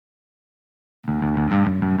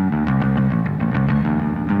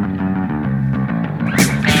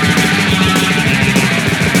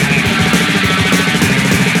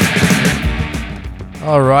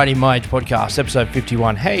Alrighty, My Age Podcast, episode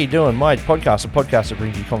 51. How you doing? My Age Podcast, a podcast that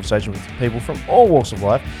brings you conversation with people from all walks of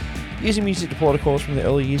life, using music to plot a course from the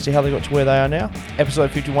early years to how they got to where they are now.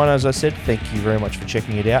 Episode 51, as I said, thank you very much for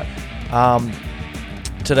checking it out.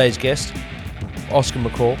 Today's guest, Oscar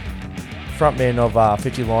McCALL, frontman of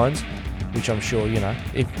 50 Lines, which I'm sure you know.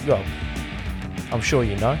 I'm sure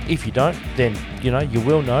you know. If you don't, then you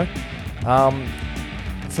will know.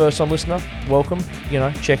 First time listener, welcome.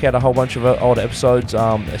 Check out a whole bunch of older episodes,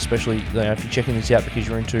 especially if you're checking this out because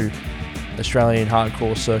you're into Australian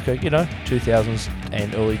hardcore circa, 2000s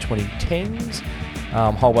and early 2010s.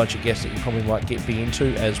 Whole bunch of guests that you probably might be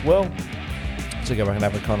into as well. So go back and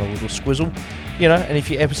have a kind of little squizzle. And if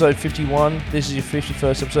you're episode 51, this is your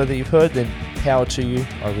 51st episode that you've heard, then power to you.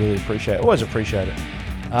 I really appreciate it. Always appreciate it.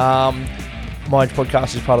 My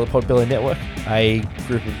podcast is part of the Podbelly Network, a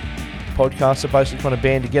group of podcasts are basically kind of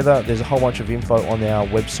band together. There's a whole bunch of info on our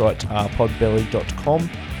website, podbelly.com,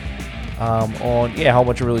 on a whole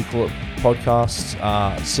bunch of really cool podcasts,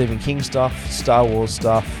 Stephen King stuff, Star Wars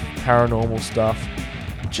stuff, paranormal stuff,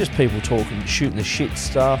 just people talking, shooting the shit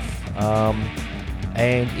stuff.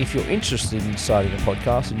 And if you're interested in starting a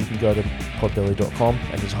podcast, then you can go to podbelly.com,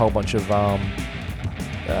 and there's a whole bunch of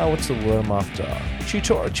what's the word I'm after?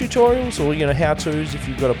 Tutorials or how-tos. If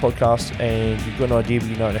you've got a podcast and you've got an idea but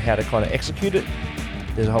you don't know how to kind of execute it,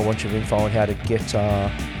 there's a whole bunch of info on how to get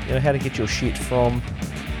how to get your shit from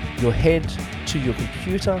your head to your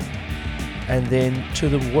computer and then to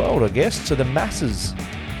the world, I guess, to the masses.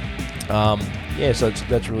 So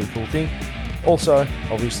that's a really cool thing. Also,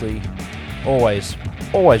 obviously, always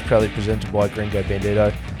proudly presented by Gringo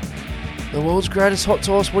Bandito, the world's greatest hot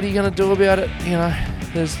sauce. What are you going to do about it?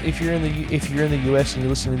 If you're in the US and you're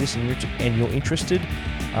listening to this and you're interested,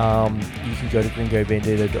 you can go to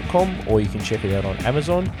gringobandito.com or you can check it out on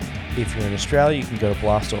Amazon. If you're in Australia, you can go to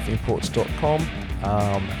blastoffinports.com,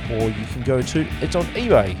 or you can go to, it's on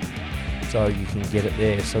eBay, so you can get it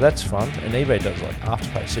there. So that's fun, and eBay does like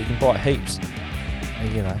Afterpay, so you can buy heaps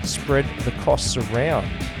and spread the costs around,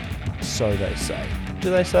 so they say. Do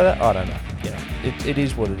they say that? I don't know. It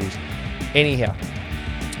is what it is. Anyhow,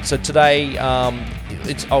 so today, I'll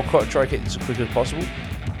try to keep this as quick as possible.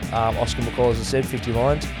 Oscar McCALL, as I said, 50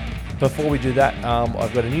 Lines. Before we do that,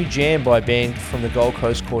 I've got a new jam by a band from the Gold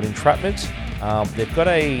Coast called Entrapment. They've got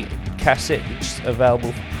a cassette that's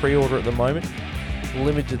available for pre-order at the moment,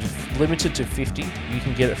 limited to 50. You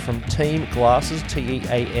can get it from Team Glasses,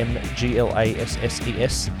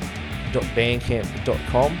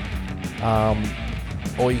 teamglasses.bandcamp.com,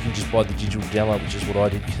 or you can just buy the digital download, which is what I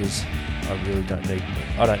did because I really don't need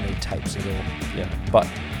tapes at all, but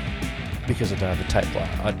because I don't have a tape player,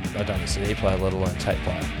 I don't have a CD player, let alone tape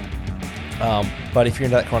player. But if you're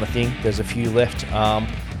into that kind of thing, there's a few left.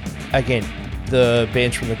 Again, the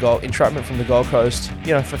bands from Entrapment from the Gold Coast,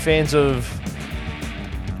 for fans of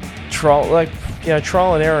trial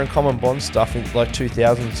and error and Common Bond stuff in like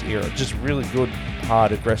 2000s era, just really good,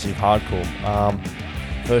 hard, aggressive hardcore.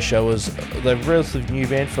 First show was, they're a relatively new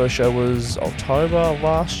band. First show was October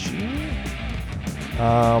last year.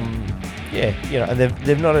 And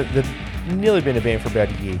they've nearly been a band for about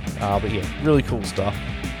a year. But really cool stuff.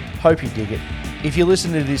 Hope you dig it. If you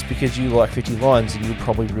listen to this because you like 50 Lines, then you'll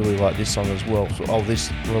probably really like this song as well. This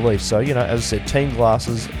release. So as I said, Team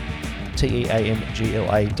Glasses,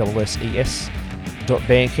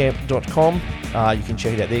 teamglasses.bandcamp.com. You can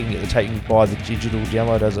check it out there. You can get the tape and buy the digital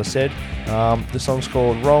download, as I said. The song's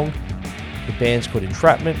called Wrong. The band's called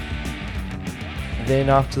Entrapment. And then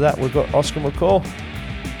after that, we've got Oscar McCALL.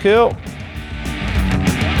 Cool.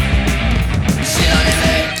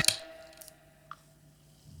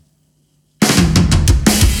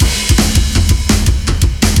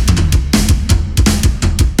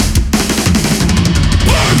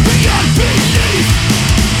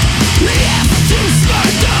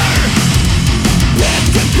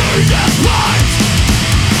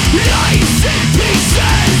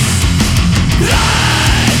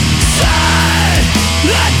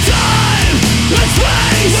 Let's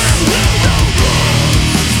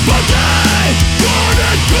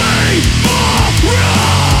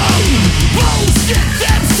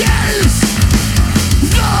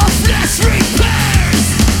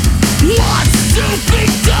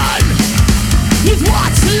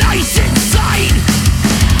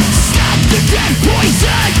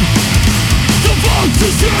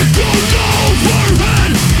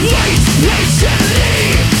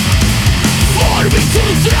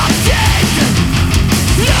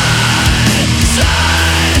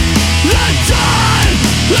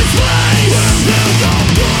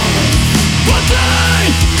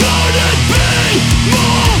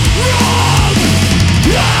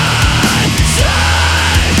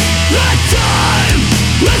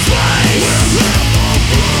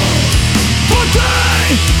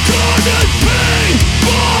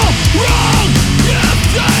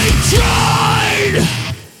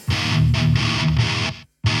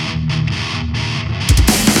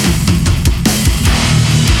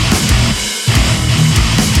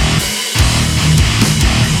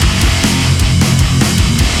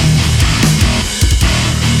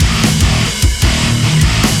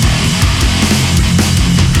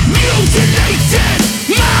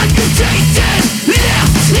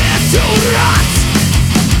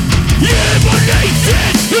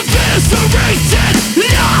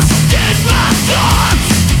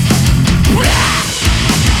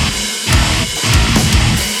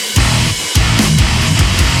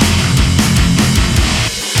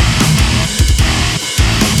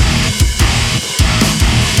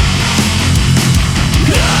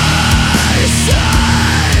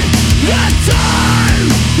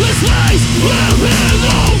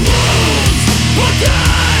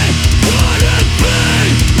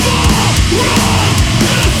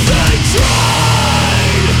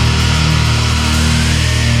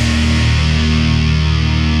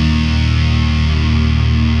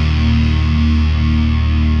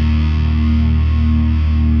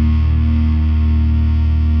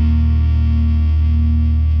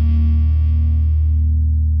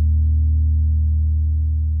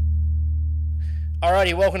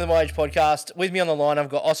Alrighty, welcome to the My Age Podcast. With me on the line, I've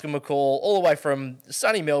got Oscar McCALL, all the way from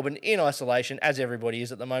sunny Melbourne, in isolation, as everybody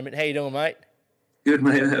is at the moment. How you doing, mate? Good,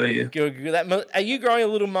 mate. How are you? Good. Are you growing a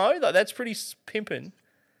little mo? Like, that's pretty pimping.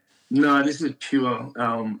 No, this is pure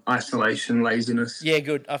isolation, laziness. Yeah,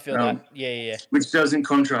 good. I feel that. Yeah. Which does in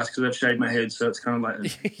contrast because I've shaved my head, so it's kind of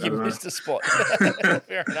like you missed a spot.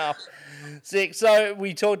 Fair enough. Sick. So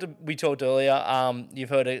we talked earlier. You've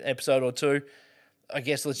heard an episode or two. I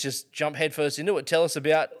guess let's just jump headfirst into it. Tell us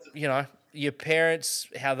about your parents,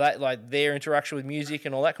 how that their interaction with music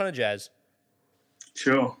and all that kind of jazz.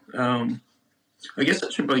 Sure. I guess I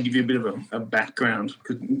should probably give you a bit of a background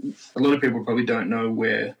because a lot of people probably don't know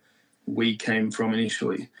where we came from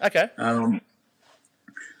initially. Okay.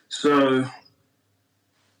 So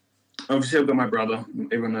obviously I've got my brother.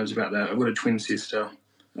 Everyone knows about that. I've got a twin sister.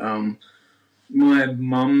 My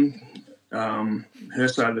mum, her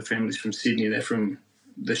side of the family's from Sydney. They're from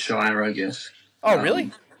the Shire, I guess. Oh,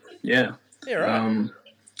 really? Yeah. Yeah, right.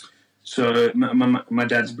 So my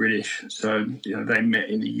dad's British, so they met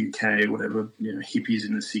in the UK or whatever. Hippies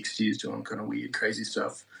in the 60s doing kind of weird, crazy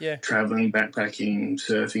stuff. Yeah, traveling, backpacking,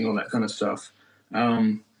 surfing, all that kind of stuff.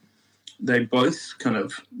 They both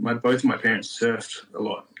both of my parents surfed a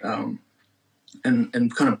lot, and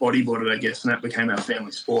kind of bodyboarded, I guess, and that became our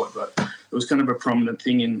family sport. But it was kind of a prominent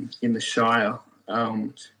thing in the Shire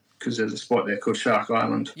because there's a spot there called Shark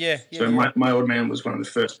Island. Yeah. So my old man was one of the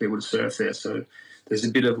first people to surf there. So there's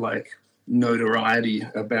a bit of notoriety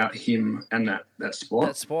about him and that spot.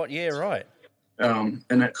 That spot, yeah, right. And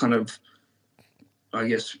that kind of, I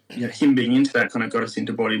guess, him being into that kind of got us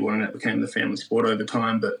into bodyboarding. That became the family sport over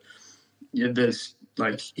time. But there's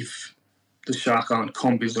if the Shark Island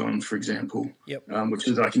comp is on, for example, yep. Which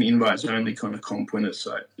is an invites only kind of comp when it's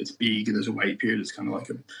it's big and there's a wait period. It's kind of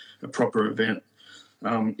like a proper event.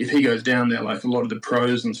 If he goes down there, a lot of the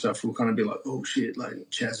pros and stuff will kind of be like, oh shit,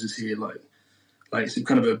 Chaz is here, it's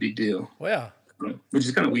kind of a big deal. Wow. Which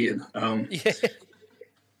is kind of weird. Yeah.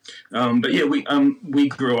 But yeah, we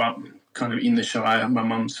grew up kind of in the Shire. My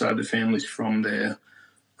mum's side of the family's from there.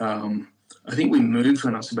 I think we moved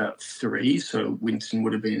when I was about 3, so Winston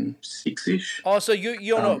would have been 6-ish. Oh, so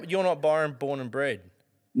you're not Byron born and bred?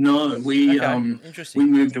 No, we interesting. We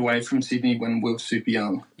moved away from Sydney when we were super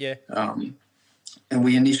young. Yeah. And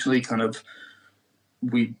we initially Dad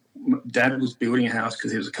was building a house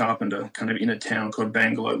because he was a carpenter, kind of in a town called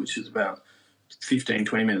Bangalore, which is about 15,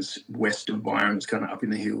 20 minutes west of Byron. It's kind of up in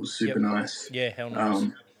the hills, super nice. Yeah, hell nice.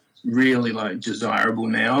 Really desirable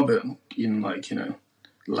now, but in late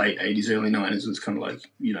 80s, early 90s, it was kind of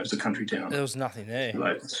it's a country town. There was nothing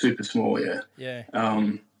there. Super small, yeah. Yeah.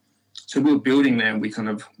 So we were building there and we kind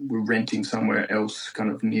of were renting somewhere else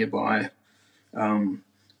kind of nearby.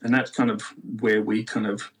 And that's kind of where we kind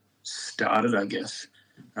of started, I guess.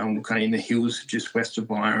 We're kind of in the hills just west of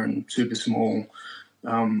Byron, super small.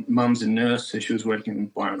 Mum's a nurse, so she was working in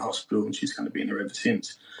Byron Hospital and she's kind of been there ever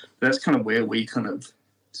since. But that's kind of where we kind of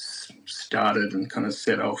started and kind of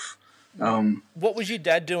set off. What was your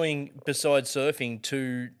dad doing besides surfing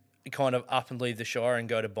to kind of up and leave the Shire and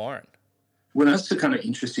go to Byron? Well, that's the kind of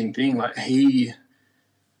interesting thing. He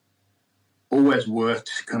always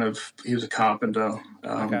worked he was a carpenter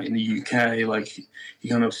in the UK. He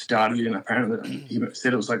kind of started in, apparently he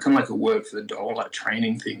said it was kind of like a work for the doll,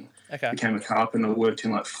 training thing. Okay. Became a carpenter, worked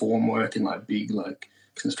in form work in big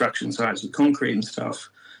construction sites with concrete and stuff.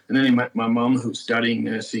 And then he met my mum, who was studying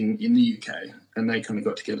nursing in the UK, and they kind of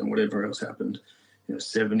got together and whatever else happened.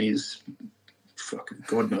 70s, fucking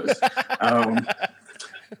God knows.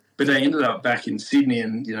 But they ended up back in Sydney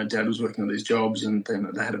and, Dad was working on these jobs and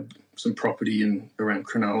then they had some property around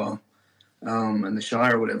Cronulla and the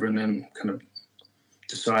Shire or whatever, and then kind of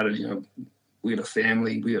decided, we got a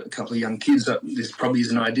family, we got a couple of young kids, this probably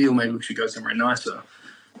isn't ideal, maybe we should go somewhere nicer.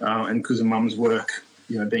 And because of Mum's work,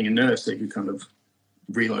 being a nurse, they could kind of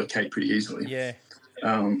relocate pretty easily. Yeah.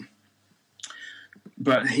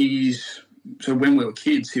 But so when we were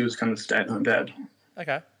kids, he was kind of stay-at-home dad.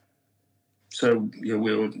 Okay. So, we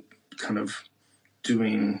were kind of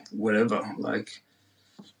doing whatever,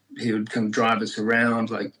 he would come drive us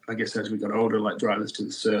around, I guess as we got older, drive us to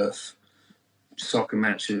the surf, soccer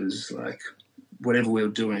matches, whatever we were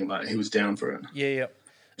doing, he was down for it. Yeah.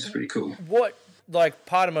 It's pretty cool. What,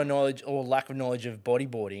 part of my knowledge or lack of knowledge of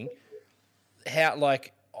bodyboarding, how,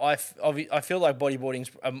 I feel like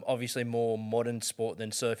bodyboarding's obviously more modern sport than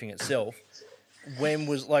surfing itself. When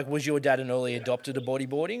was your dad an early adopter to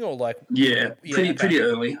bodyboarding or pretty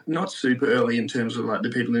early, not super early in terms of the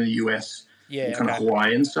people in the US, kind of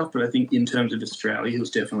Hawaii and stuff, but I think in terms of Australia, he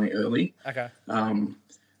was definitely early. Okay. And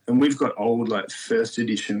we've got old first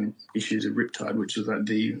edition issues of Riptide, which is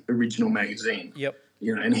the original magazine. Yep.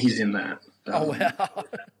 and he's in that. Oh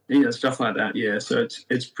wow. Stuff like that. Yeah, so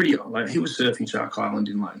it's pretty like he was surfing Shark Island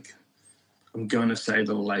in like I'm going to say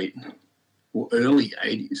the late or early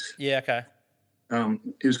 80s. Yeah. Okay.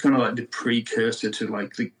 It was kind of like the precursor to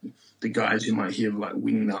like the guys you might hear like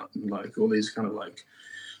Wingnut and like all these kind of like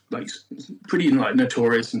pretty like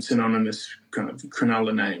notorious and synonymous kind of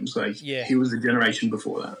Cronulla names. Like he was a generation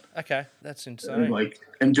before that. Okay, that's insane.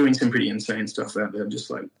 And doing some pretty insane stuff out there, just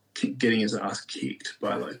like getting his ass kicked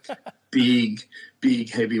by like big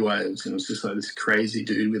heavy waves. And it was just like this crazy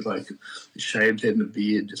dude with like a shaved head and a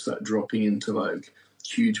beard, just like dropping into like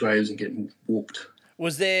huge waves and getting whooped.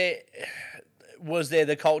 Was there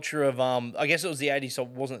the culture of I guess it was the 80s, so it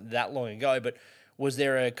wasn't that long ago, but was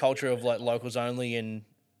there a culture of like locals only and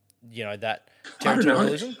that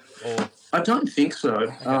territorialism? I don't think so.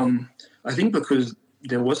 Okay. I think because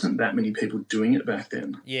there wasn't that many people doing it back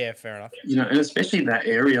then. Yeah, fair enough. And especially that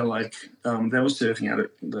area, like they were surfing out at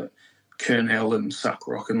the Kurnell and Suck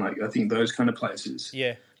Rock and like I think those kind of places.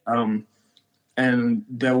 Yeah. And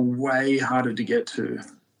they're way harder to get to.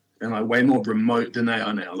 And like way more remote than they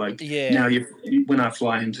are now. Like now, when I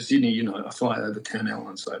fly into Sydney, I fly over Kurnell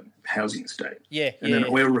and it's like housing estate. Yeah, and then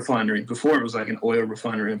oil refinery. Before it was like an oil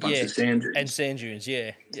refinery and a bunch of sand dunes. And sand dunes,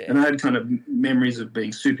 yeah. And I had kind of memories of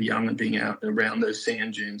being super young and being out around those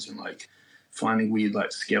sand dunes and like finding weird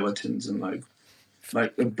like skeletons and like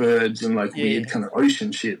birds and like weird kind of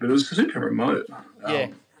ocean shit. But it was super remote.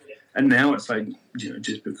 And now it's like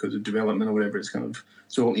just because of development or whatever,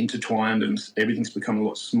 it's all intertwined and everything's become a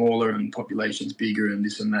lot smaller and population's bigger and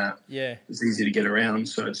this and that. Yeah. It's easy to get around.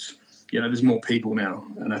 So it's, there's more people now.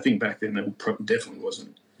 And I think back then there definitely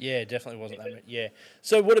wasn't. Yeah, definitely wasn't that many. Yeah.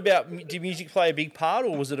 So what about, did music play a big part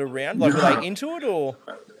or was it around? Like, were they into it or?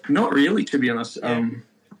 Not really, to be honest. Yeah.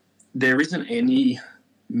 There isn't any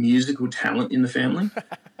musical talent in the family.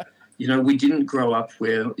 We didn't grow up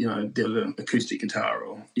where, there was an acoustic guitar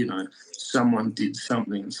or, someone did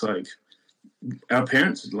something. It's like, our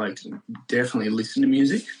parents like definitely listened to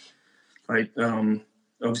music, like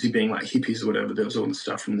obviously being like hippies or whatever. There was all the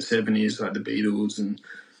stuff from the 70s, like the Beatles and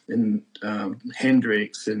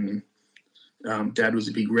Hendrix, and Dad was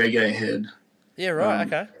a big reggae head. Yeah, right.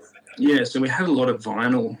 Okay. Yeah, so we had a lot of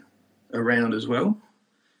vinyl around as well,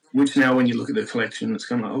 which now when you look at the collection, it's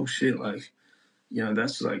kind of like, oh shit, like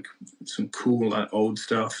that's like some cool like old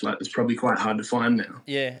stuff. Like it's probably quite hard to find now.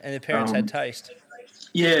 Yeah, and the parents had taste.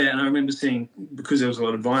 Yeah, and I remember seeing, because there was a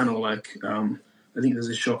lot of vinyl, like I think there's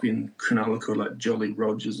a shop in Cronulla called like Jolly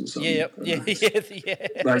Rogers or something. Yeah.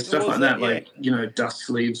 Like stuff like that, like, dust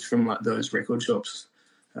sleeves from like those record shops.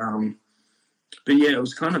 But yeah, it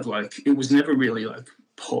was kind of like, it was never really like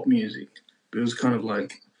pop music. But it was kind of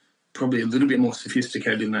like probably a little bit more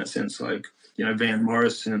sophisticated in that sense, like, Van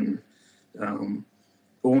Morrison,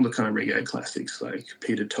 all the kind of reggae classics like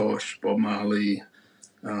Peter Tosh, Bob Marley,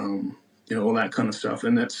 all that kind of stuff.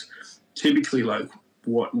 And that's typically like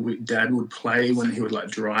what Dad would play when he would like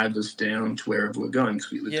drive us down to wherever we're going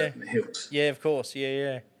because we lived up in the hills. Yeah, of course.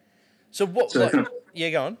 Yeah. So what? Go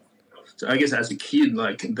on. So I guess as a kid,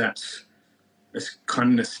 like it's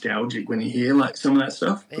kind of nostalgic when you hear like some of that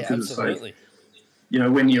stuff. Because absolutely. It's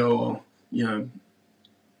like, when you're,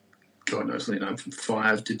 God knows,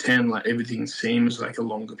 5 to 10, like everything seems like a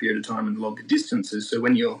longer period of time and longer distances. So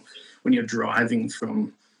when you're driving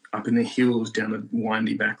from up in the hills down a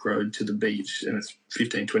windy back road to the beach and it's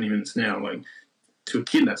 15, 20 minutes now, like to a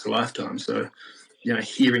kid, that's a lifetime. So,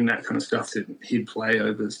 hearing that kind of stuff that he'd play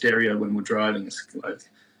over the stereo when we're driving is like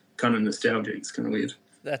kind of nostalgic. It's kind of weird.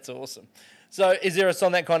 That's awesome. So is there a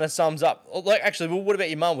song that kind of sums up, like actually, well, what about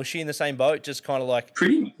your mum? Was she in the same boat? Just kind of like.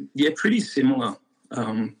 Pretty similar.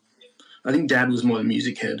 I think Dad was more the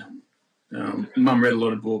music head. Mum read a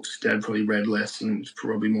lot of books. Dad probably read less and was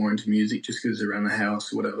probably more into music just because around the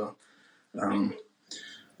house or whatever.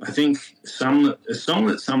 I think a song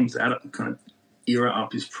that sums that kind of era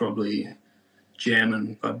up is probably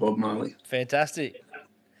Jammin' by Bob Marley. Fantastic.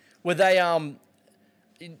 Were they, I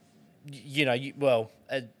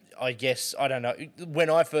guess, I don't know. When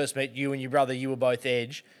I first met you and your brother, you were both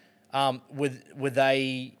Edge.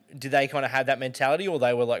 Did they kind of have that mentality or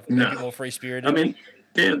they were like a bit more free-spirited? I mean,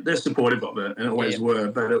 they're supportive of it and always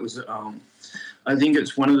were, but it was, I think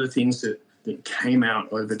it's one of the things that came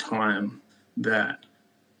out over time that,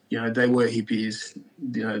 they were hippies,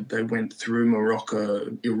 they went through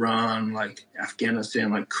Morocco, Iran, like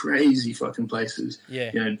Afghanistan, like crazy fucking places.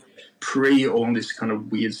 Yeah. Pre all this kind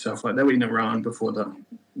of weird stuff. Like they were in Iran before the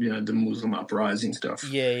Muslim uprising stuff.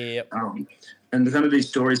 Yeah. And the kind of these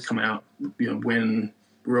stories come out, when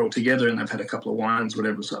we're all together and they've had a couple of wines,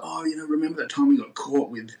 whatever. It's like, oh, remember that time we got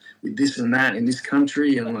caught with this and that in this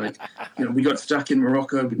country, and like, we got stuck in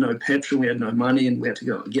Morocco with no petrol, we had no money, and we had to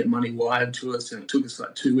go get money wired to us, and it took us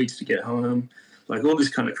like 2 weeks to get home, like all this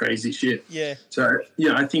kind of crazy shit. Yeah. So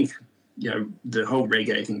I think the whole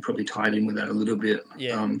reggae thing probably tied in with that a little bit.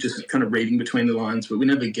 Yeah. Just kind of reading between the lines, but we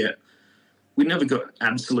never got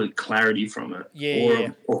absolute clarity from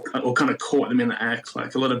it, or kind of caught them in the act.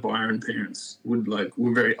 Like a lot of Byron parents were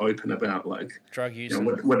very open about like drug use,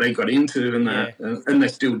 what they got into and that, and they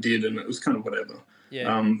still did, and it was kind of whatever.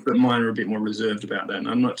 Yeah. But mine are a bit more reserved about that, and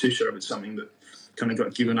I'm not too sure if it's something that kind of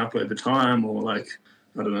got given up over time, or like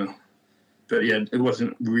I don't know. But yeah, it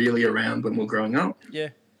wasn't really around when we were growing up. Yeah.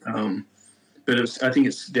 But I think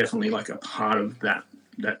it's definitely like a part of that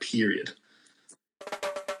period.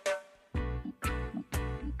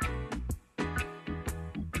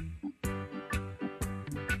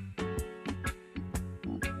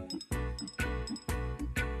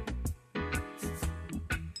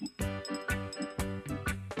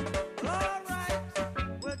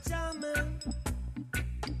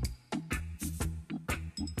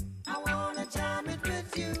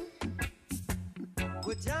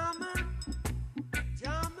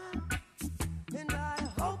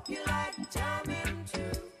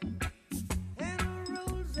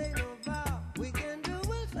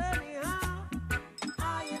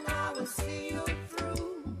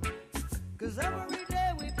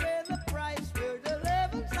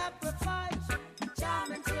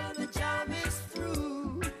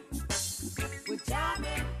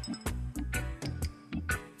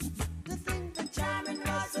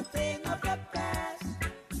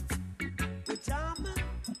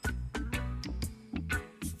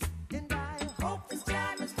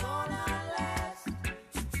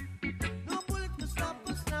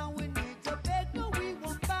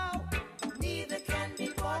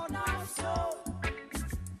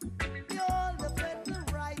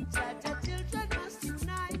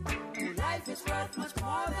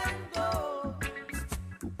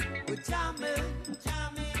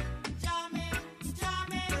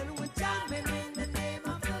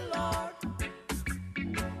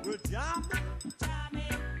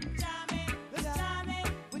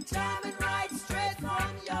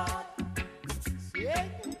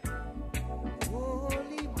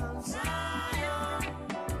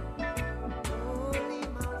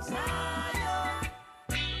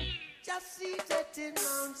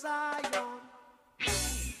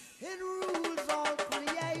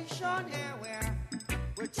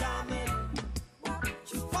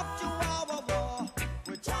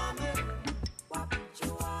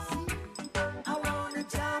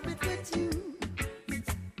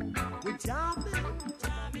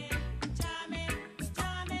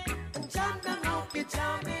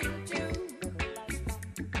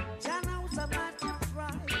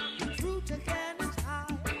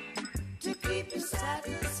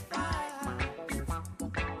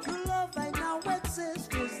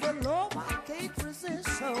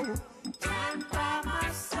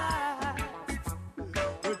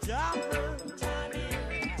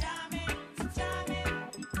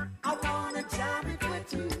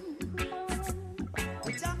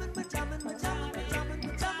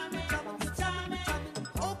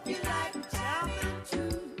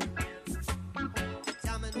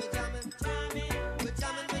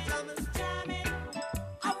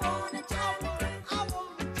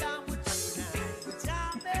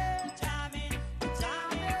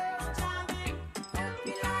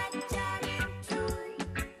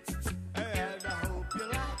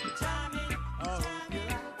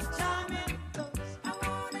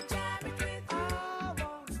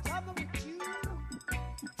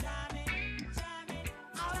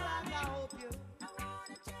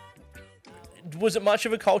 Was it much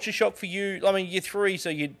of a culture shock for you? I mean, you're 3, so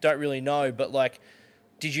you don't really know, but like,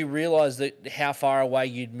 did you realise that how far away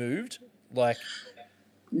you'd moved? Like,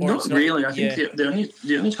 not really. I think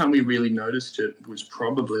the only time we really noticed it was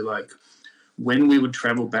probably like when we would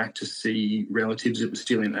travel back to see relatives that were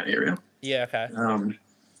still in that area. Yeah, okay.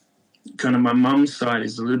 Kind of my mum's side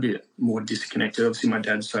is a little bit more disconnected. Obviously, my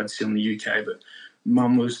dad's side's still in the UK, but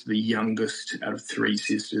mum was the youngest out of 3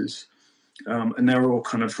 sisters. And they were all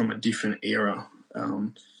kind of from a different era.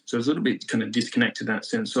 So it was a little bit kind of disconnected in that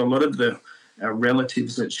sense. So a lot of our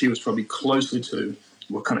relatives that she was probably closely to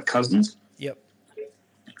were kind of cousins. Yep.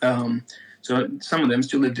 So some of them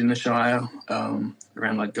still lived in the Shire,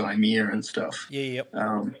 around like Gymea and stuff. Yeah, yep.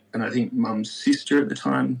 And I think mum's sister at the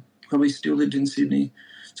time probably still lived in Sydney.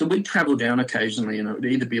 So we'd travel down occasionally, and it would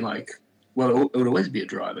either be like Well, it would always be a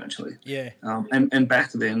drive, actually. Yeah. And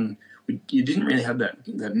back then, you didn't really have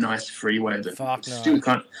that nice freeway that Fuck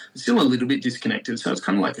no. still a little bit disconnected. So it's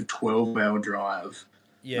kind of like a 12-hour drive.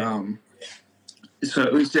 Yeah. So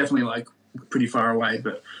it was definitely like pretty far away,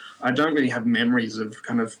 but I don't really have memories of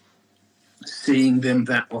kind of seeing them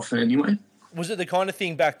that often anyway. Was it the kind of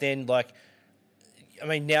thing back then, like, I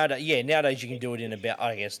mean, nowadays you can do it in about,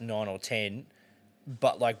 I guess, 9 or 10,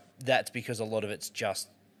 but, like, that's because a lot of it's just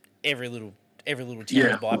every little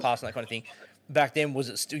town's bypass and that kind of thing. Back then, was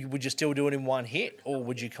it would you still do it in one hit, or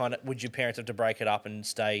would your parents have to break it up and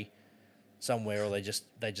stay somewhere, or they just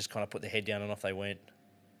kind of put their head down and off they went?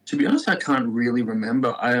 To be honest, I can't really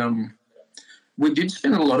remember. We did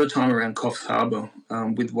spend a lot of time around Coffs Harbour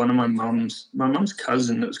with one of my mum's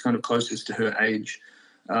cousin that was kind of closest to her age.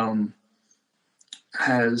 And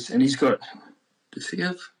he's got, does he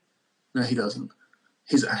have? No, he doesn't.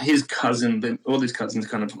 His cousin, all his cousins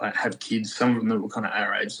kind of like have kids. Some of them were kind of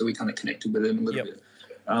our age, so we kind of connected with them a little bit.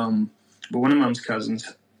 But one of Mum's cousins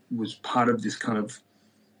was part of this kind of,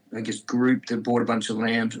 I guess, group that bought a bunch of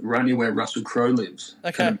land right near where Russell Crowe lives.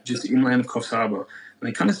 Okay. Kind of just inland of Coffs Harbour. And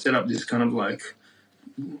they kind of set up this kind of like,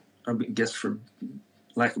 I guess for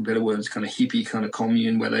lack of better words, kind of hippie kind of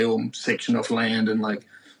commune where they all sectioned off land and like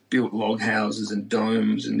built log houses and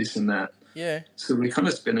domes and this and that. Yeah. So we kind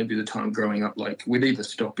of spent a bit of time growing up, like we'd either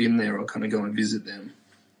stop in there or kind of go and visit them.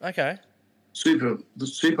 Okay. The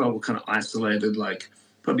super were kind of isolated, like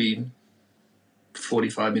probably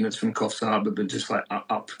 45 minutes from Coffs Harbour, but just like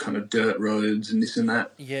up kind of dirt roads and this and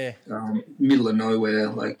that. Yeah. Middle of nowhere,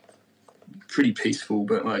 like pretty peaceful,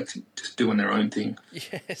 but like just doing their own thing.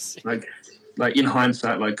 Yes. Like in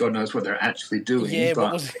hindsight, like God knows what they're actually doing. Yeah,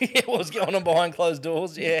 but what was going on behind closed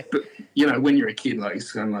doors? Yeah. But you know, when you're a kid, like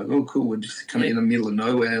it's kind of like, oh, cool, we're just kind of in the middle of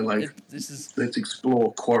nowhere. Like let's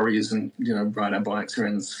explore quarries and ride our bikes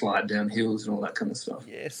around and slide down hills and all that kind of stuff.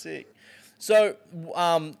 Yeah, sick. So,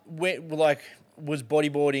 was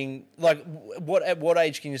bodyboarding at what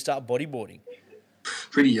age can you start bodyboarding?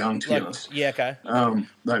 Pretty young, to be honest. Yeah, okay.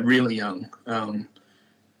 Like really young.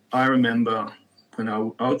 I remember when I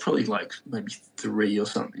was probably like maybe 3 or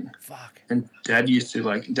something. Fuck. And Dad used to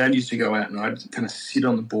go out and I'd kind of sit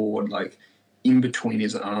on the board like in between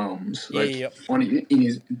his arms, like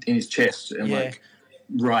in his chest, and like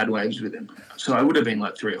ride waves with him. So I would have been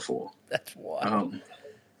like 3 or 4. That's wild.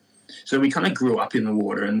 So we kind of grew up in the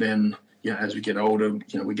water, and then as we get older,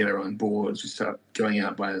 we get our own boards. We start going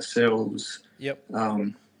out by ourselves. Yep.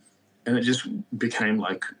 And it just became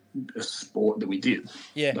like a sport that we did.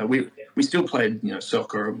 Yeah. Like we still played,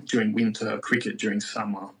 soccer during winter, cricket during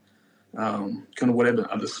summer, kind of whatever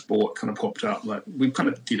other sport kind of popped up. Like we kind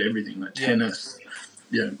of did everything, like tennis,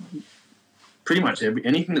 pretty much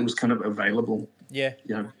anything that was kind of available. Yeah.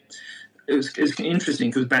 It was interesting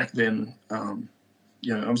because back then,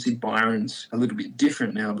 obviously Byron's a little bit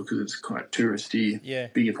different now because it's quite touristy,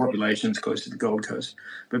 bigger populations close to the Gold Coast.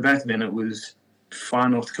 But back then it was far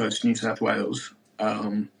north coast, New South Wales.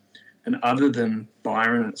 And other than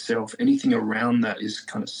Byron itself, anything around that is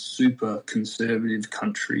kind of super conservative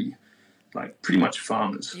country, like pretty much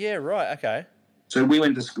farmers. Yeah, right, okay. So we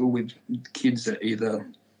went to school with kids that either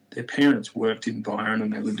their parents worked in Byron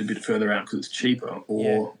and they lived a bit further out because it's cheaper,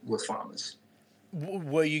 or were farmers.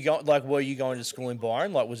 Were you going to school in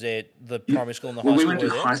Byron? Like, was there the primary school and the high school? We went to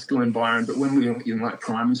high school in Byron, but when we were in like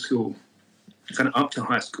primary school, kind of up to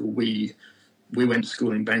high school, we went to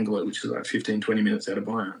school in Bangalore, which is like 15, 20 minutes out of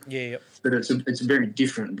Byron. Yeah, yep. But it's very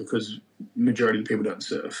different because majority of the people don't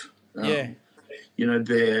surf. They're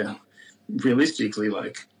realistically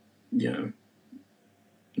like,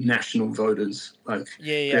 national voters, like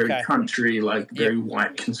very country, like very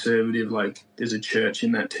white conservative. Like there's a church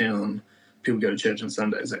in that town. People go to church on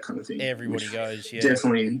Sundays, that kind of thing. Everybody goes, yeah.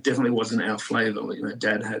 Definitely wasn't our flavour.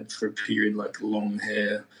 Dad had for a period like long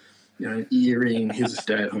hair, earring. He was a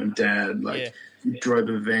stay-at-home dad. We drove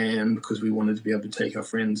a van because we wanted to be able to take our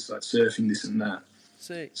friends like surfing, this and that.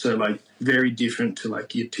 Sick. So like very different to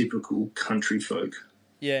like your typical country folk.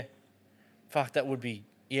 Yeah. Fuck, that would be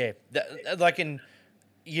you're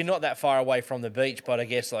not that far away from the beach, but I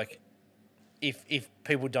guess like if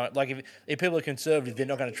people don't if people are conservative, they're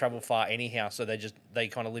not going to travel far anyhow. So they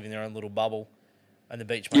kind of live in their own little bubble, and the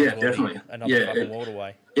beach might definitely be another fucking world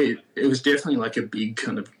away. It was definitely like a big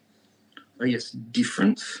kind of, I guess,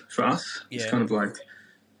 difference for us. Yeah. It's kind of like,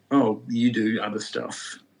 oh, you do other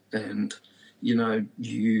stuff, and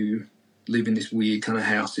you live in this weird kind of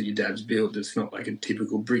house that your dad's built. It's not like a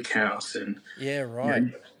typical brick house, and yeah, right.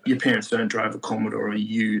 Your parents don't drive a Commodore or a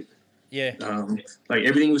Ute. Yeah. Like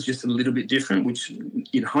everything was just a little bit different, which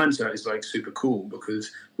in hindsight is like super cool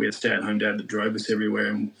because we had a stay-at-home dad that drove us everywhere,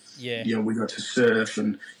 and you know, we got to surf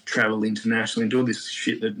and travel internationally and do all this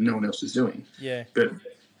shit that no one else was doing. Yeah. But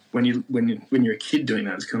when you're a kid doing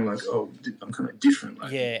that, it's kind of like, oh, I'm kind of different.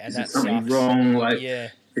 Like, yeah, and is that there something sucks. wrong? Like, Yeah.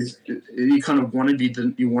 You kind of want to be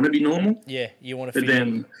normal. Yeah, you want to. But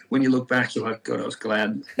then when you look back, you're like, God, I was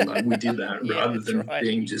glad like we did that Yeah, rather than right.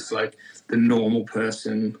 being just like the normal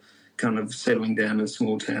person, kind of settling down in a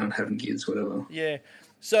small town, having kids, whatever. Yeah.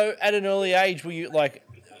 So at an early age, were you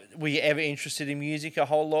ever interested in music a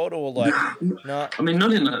whole lot, or like no? I mean,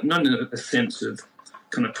 not in a sense of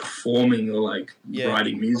kind of performing or like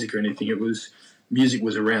writing music or anything. It was music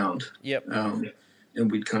was around. Yep. And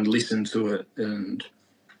we'd kind of listen to it and,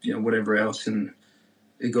 you know, whatever else. And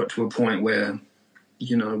it got to a point where,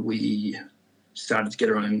 you know, we started to get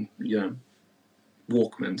our own, you know,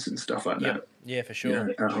 Walkmans and stuff like that. Yeah, for sure.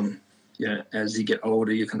 As you get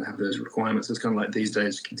older, you kind of have those requirements. It's kind of like these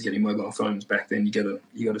days, kids getting mobile phones. Back then, you got a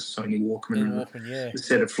Sony Walkman, a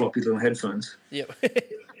set of floppy little headphones. Yep.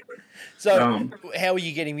 So, how were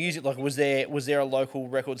you getting music? Like, was there a local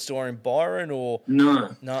record store in Byron, or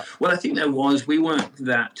no? Well, I think there was. We weren't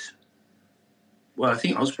that. Well, I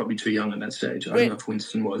think I was probably too young at that stage. I don't know if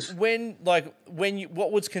Winston was.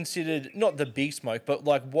 What was considered not the big smoke, but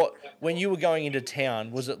like when you were going into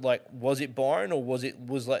town, was it Byron, or was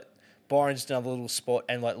Byron just another little spot,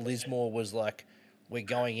 and like Lismore was like, we're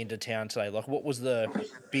going into town today? Like, what was the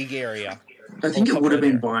big area? I think it would have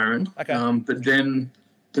been Byron. Okay. But then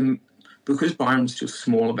because Byron was still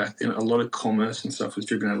smaller back then, a lot of commerce and stuff was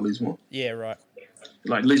driven out of Lismore. Yeah, right.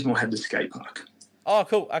 Like Lismore had the skate park. Oh,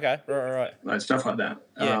 cool. Okay, right. Like stuff like that.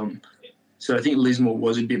 Yeah. So I think Lismore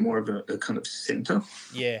was a bit more of a kind of centre.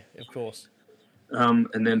 Yeah, of course. And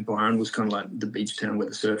then Byron was kind of like the beach town where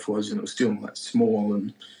the surf was, and it was still like small,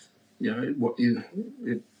 and you know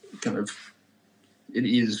it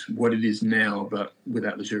is what it is now, but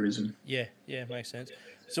without the tourism. Yeah, makes sense.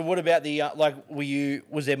 So what about the were you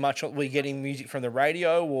getting music from the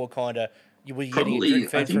radio, or kind of were you getting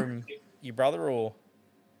it fed from your brother, or?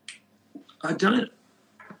 I don't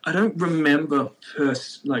remember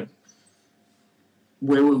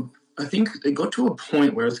where we. I think it got to a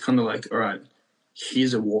point where it's kind of like, all right,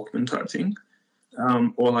 here's a Walkman type thing,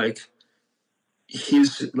 or like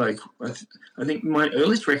here's like I think my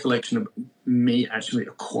earliest recollection of me actually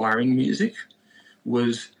acquiring music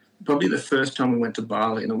was probably the first time we went to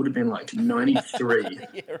Bali, and it would have been like 93.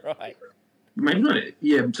 Yeah, right. Maybe not.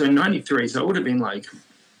 Yeah, so 93. So it would have been like.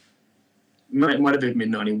 Might have been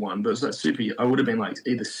mid-91, but it was like super. I would have been like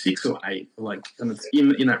either 6 or 8, like kind of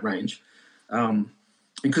in that range.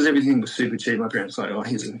 Because everything was super cheap. My parents were like, oh,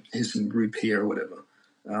 here's some rupee or whatever.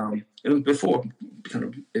 It was before kind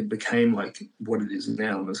of it became like what it is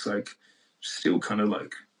now, and it's like still kind of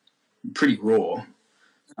like pretty raw.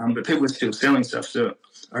 But people were still selling stuff. So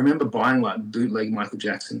I remember buying like bootleg Michael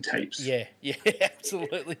Jackson tapes. Yeah,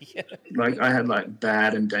 absolutely. Yeah. Like I had like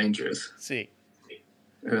Bad and Dangerous. Sick.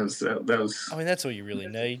 And that was. I mean, that's all you really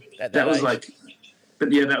need. At that was age. like,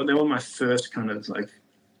 but yeah, they were my first kind of like,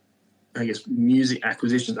 I guess, music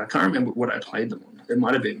acquisitions. I can't remember what I played them on. It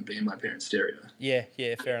might have even been my parents' stereo. Yeah,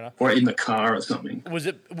 fair enough. Or in the car or something. Was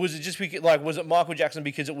it just because, like, was it Michael Jackson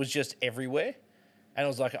because it was just everywhere, and it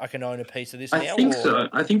was like, I can own a piece of this now? I think so.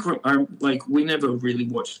 I think we never really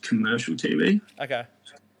watched commercial TV. Okay.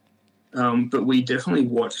 But we definitely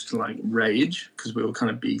watched like Rage because we were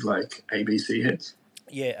kind of big like ABC heads.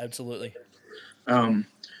 Yeah, absolutely.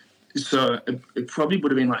 So it probably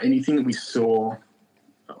would have been like anything that we saw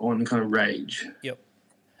on kind of Rage. Yep.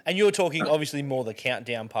 And you're talking obviously more the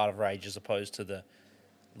countdown part of Rage as opposed to the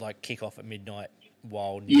like kick off at midnight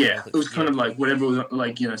wild. Yeah, it was kind of like whatever was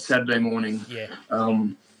like, you know, Saturday morning. Yeah.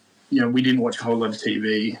 You know, we didn't watch a whole lot of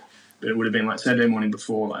TV, but it would have been like Saturday morning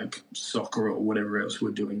before like soccer or whatever else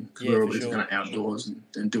we're doing because we're always kind of outdoors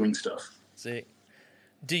and doing stuff. Sick.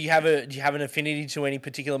 Do you have an affinity to any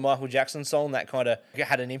particular Michael Jackson song that kind of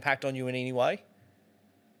had an impact on you in any way?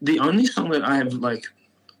 The only song that I have like,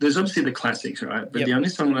 there's obviously the classics, right? But the only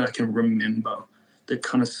song that I can remember that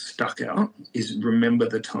kind of stuck out is "Remember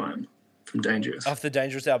the Time" from Dangerous. Off the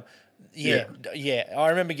Dangerous album. Yeah. I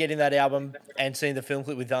remember getting that album and seeing the film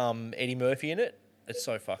clip with Eddie Murphy in it. It's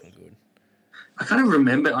so fucking good. I can't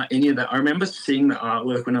remember like any of that. I remember seeing the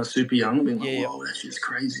artwork when I was super young, being like, "Whoa, that shit's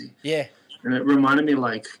crazy." Yeah. And it reminded me,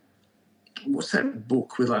 like, what's that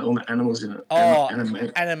book with, like, all the animals in it? Oh,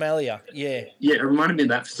 Animalia, yeah. Yeah, it reminded me of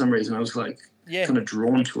that for some reason. I was, like, kind of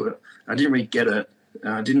drawn to it. I didn't really get it.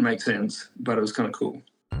 It didn't make sense, but it was kind of cool.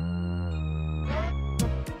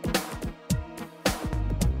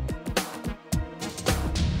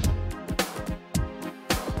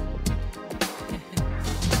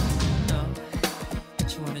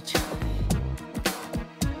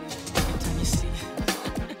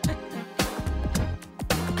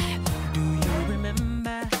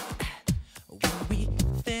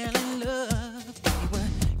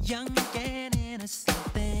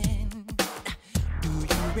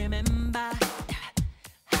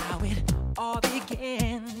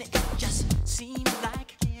 seemed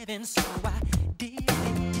like heaven, so I did it.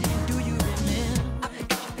 Do you remember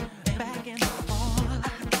back in the fall?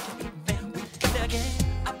 Together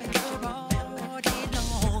all day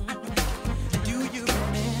long. Do you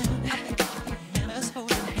remember us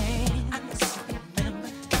holding hands?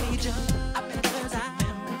 Each other's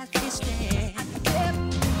eyes we stare.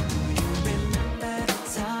 Remember the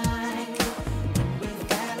time we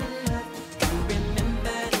fell in love.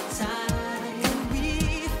 Remember the time when we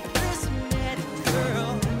first met,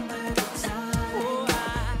 girl. Remember the time, oh,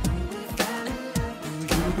 we fell in love.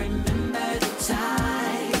 Do you remember the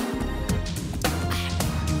time?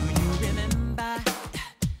 Do you remember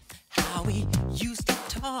how we used to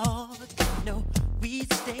talk? No,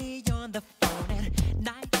 we'd stay on the phone at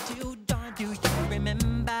night till dawn. Do you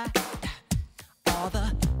remember all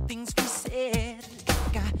the things we said?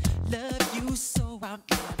 Like I love you so I'll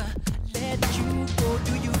never let you go.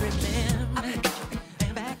 Do you remember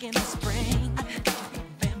back in the spring?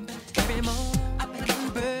 Every morning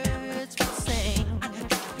birds would sing.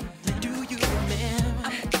 Do you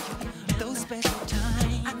remember those special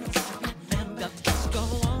times? The thoughts go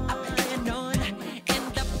on and on in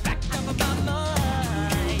the back of my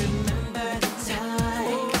mind. Remember the time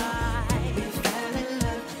we fell in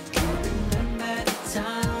love. Remember the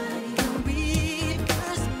time when we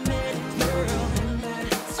first met, girl. Remember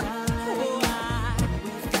the time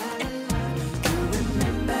we fell in love.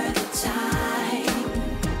 Remember the time.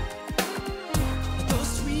 Those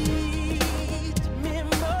sweet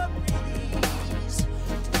memories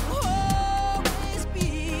will always be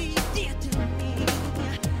dear to me.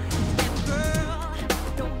 And girl,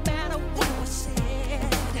 no matter what was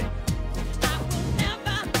said, I will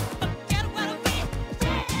never forget what we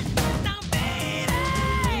said. Now, baby,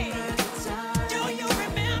 do you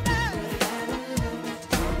remember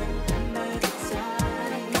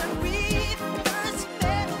when we first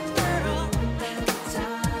met, girl?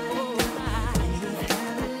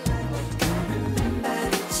 Remember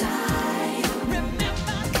the time. Remember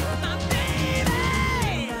my baby.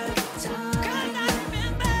 'Cause I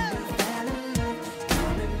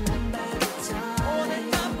remember all in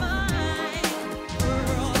my mind,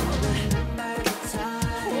 girl. Remember the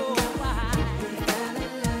time.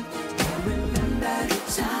 Remember the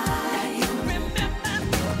time. Remember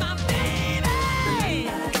my baby.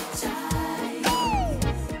 Remember the time.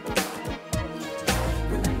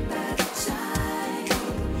 Remember the time.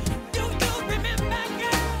 Do you remember,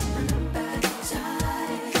 girl? Remember the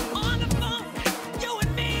time. On the phone, you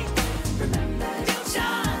and me. Remember the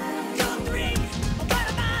time. You three. What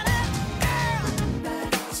about it, girl? Remember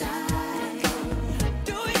the time.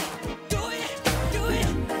 Do it, do it, do it, do it,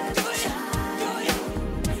 do it.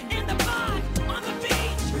 In the bar, on the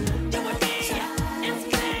beach, you and me in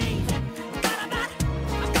Spain. What about?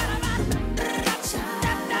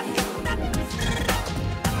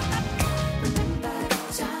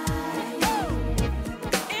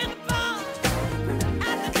 In the bar,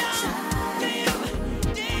 at the door. Do you?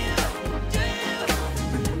 Do you? Do you?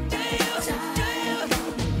 Do you? Do you?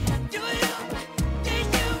 Do you? Do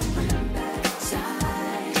you? Remember the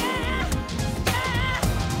time. Yeah,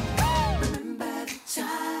 yeah. Remember the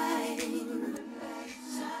time.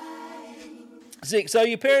 Zeke, so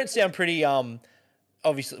your parents sound pretty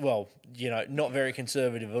obviously, well, not very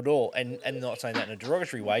conservative at all, and not saying that in a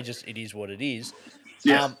derogatory way, just it is what it is.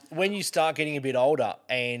 Yeah. When you start getting a bit older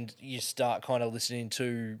and you start kind of listening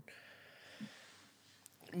to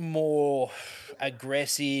more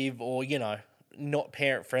aggressive or not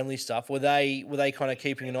parent friendly stuff, were they kind of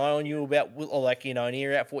keeping an eye on you about, or like an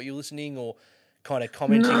ear out for what you're listening, or kind of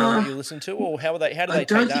commenting on what you listen to, or how do they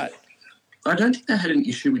take that? I don't think they had an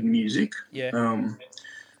issue with music. Yeah.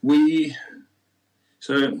 We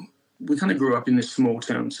kind of grew up in this small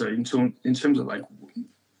town. So in terms of like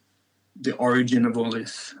the origin of all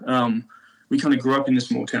this, we kind of grew up in this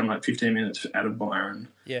small town, like 15 minutes out of Byron.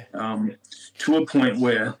 Yeah. To a point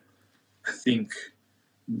where I think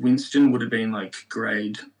Winston would have been like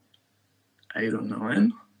grade 8 or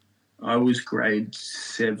 9. I was grade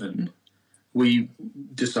 7. We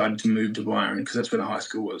decided to move to Byron because that's where the high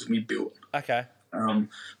school was. We built. Okay.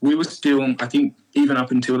 We were still, I think, even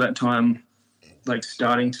up until that time, like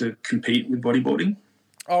starting to compete with bodyboarding.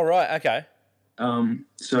 Oh, right. Okay.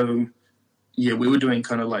 So, yeah, we were doing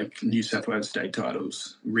kind of like New South Wales state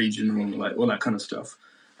titles, regional, like all that kind of stuff.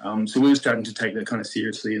 So we were starting to take that kind of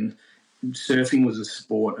seriously. And surfing was a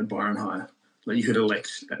sport at Byron High. Like you could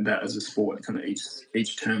elect that as a sport, kind of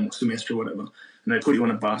each term or semester or whatever. And they'd put you on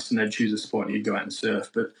a bus and they'd choose a spot and you'd go out and surf.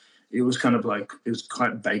 But it was kind of like, it was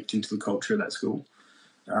quite baked into the culture of that school.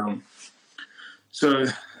 So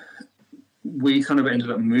we kind of ended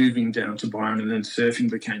up moving down to Byron, and then surfing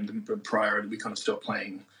became the priority. We kind of stopped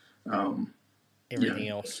playing Everything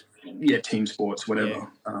else. Yeah, team sports, whatever.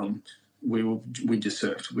 We just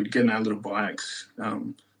surfed. We'd get in our little bikes.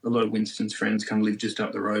 A lot of Winston's friends kind of lived just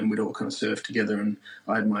up the road, and we'd all kind of surf together. And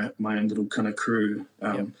I had my own little kind of crew,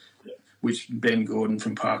 which Ben Gordon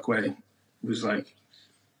from Parkway was like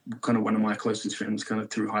kind of one of my closest friends kind of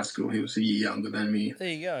through high school. He was a year younger than me. There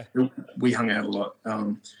you go. We hung out a lot.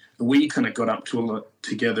 We kind of got up to a lot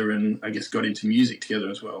together, and I guess got into music together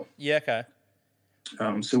as well. Yeah, okay.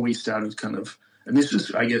 So we started kind of, and this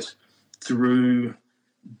was, I guess, through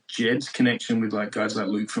Jed's connection with like guys like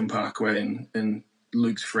Luke from Parkway and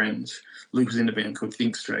Luke's friends. Luke was in a band called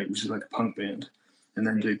Think Straight, which is like a punk band, and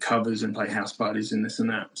then do covers and play house parties and this and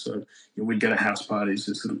that. So we'd go to house parties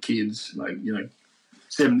as little kids, like,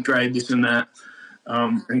 7th grade, this and that,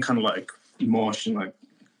 and kind of like mosh and like,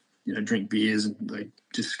 drink beers and like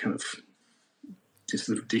just kind of just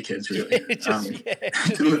little dickheads, really.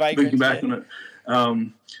 Just looking back on it.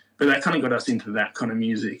 But that kind of got us into that kind of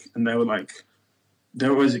music, and they were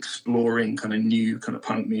always exploring kind of new kind of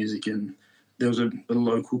punk music, and there was a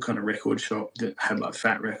local kind of record shop that had like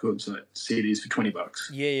fat records, like CDs for $20.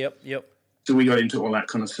 Yeah, yep. So we got into all that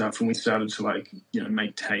kind of stuff, and we started to like,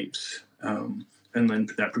 make tapes, and then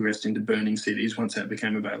that progressed into burning CDs once that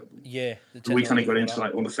became available. Yeah. So we kind of got into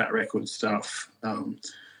like all the fat record stuff,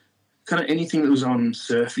 kind of anything that was on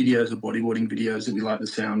surf videos or bodyboarding videos that we liked the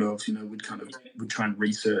sound of, we'd try and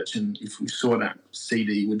research, and if we saw that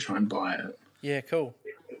CD, we'd try and buy it. Yeah, cool.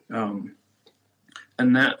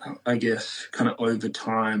 And that, I guess, kind of over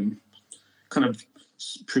time kind of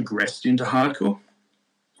progressed into hardcore.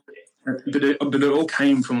 But it all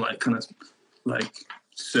came from like kind of like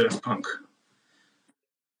surf punk.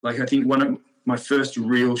 Like I think one of my first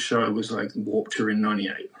real show was like Warped Tour in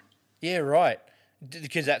 '98. Yeah, right.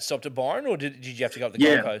 Because that stopped at Byron, or did you have to go up the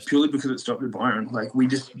Gold Coast? Yeah, purely because it stopped at Byron. Like we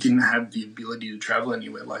just didn't have the ability to travel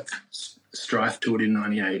anywhere. Like Strife toured in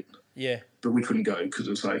 '98. Yeah. But we couldn't go because it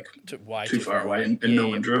was like too far away, and no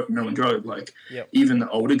one drove. Like even the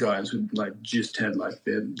older guys who like just had like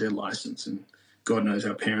their license, and God knows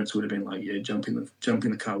our parents would have been like, jump in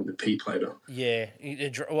the car with a P plater. Yeah.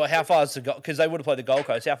 Well, how far is the Gold? Because they would have played the Gold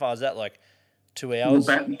Coast. How far is that? Like 2 hours?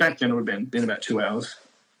 Well, back then it would have been about 2 hours.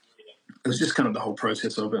 It was just kind of the whole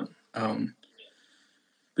process of it.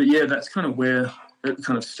 But yeah, that's kind of where it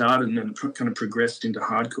kind of started, and then kind of progressed into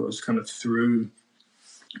hardcore. It's kind of through.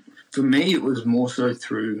 For me, it was more so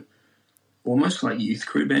through almost like youth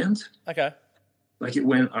crew bands. Okay. Like it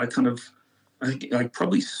went, I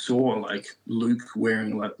probably saw like Luke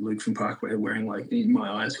from Parkway wearing like In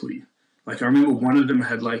My Eyes hoodie. Like I remember one of them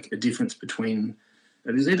had like a difference between,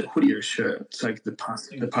 it was either hoodie or a shirt. It's like the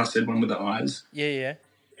pus-head one with the eyes. Yeah.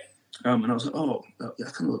 And I was like, oh, that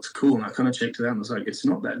kind of looks cool. And I kind of checked it out, and I was like, it's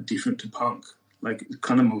not that different to punk. Like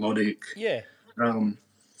kind of melodic. Yeah. And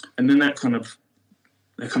then that kind of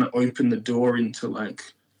opened the door into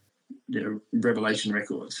like, Revelation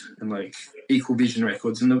Records and like Equal Vision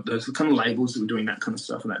Records, and those kind of labels that were doing that kind of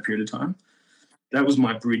stuff in that period of time. That was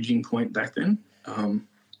my bridging point back then.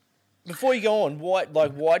 Before you go on,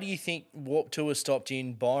 why do you think Warped Tour stopped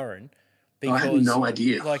in Byron? Because I have no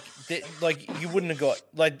idea. Like you wouldn't have got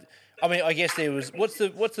like. I mean, I guess there was what's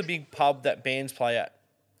the big pub that bands play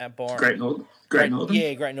at Byron? Great Northern.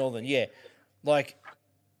 Yeah, Great Northern. Yeah, like.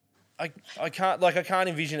 I can't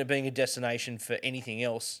envision it being a destination for anything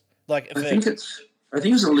else. Like I think it's a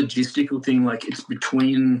logistical thing. Like it's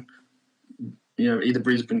between, either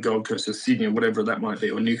Brisbane, Gold Coast, or Sydney, or whatever that might be,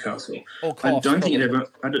 or Newcastle. Or Coffs, I don't think it ever.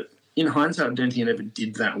 In hindsight, I don't think it ever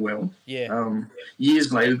did that well. Yeah.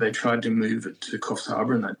 Years later, they tried to move it to Coffs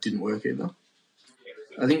Harbour, and that didn't work either.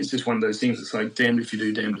 I think it's just one of those things. It's like damned if you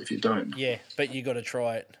do, damned if you don't. Yeah, but you got to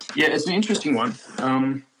try it. Yeah, it's an interesting one.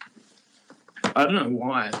 I don't know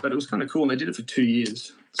why, but it was kind of cool. They did it for 2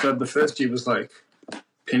 years. So the first year was like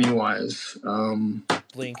Pennywise,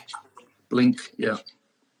 Blink, yeah.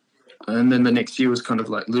 And then the next year was kind of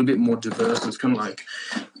like a little bit more diverse. It was kind of like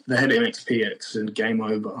they had MXPX and Game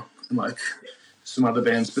Over and like some other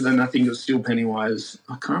bands, but then I think it was still Pennywise.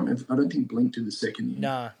 I can't remember. I don't think Blink did the second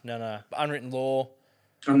year. No. Unwritten Law,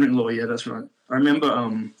 yeah, that's right. I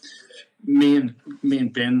remember me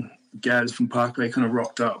and Ben Gaz from Parkway kind of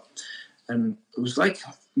rocked up. And it was like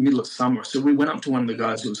middle of summer. So we went up to one of the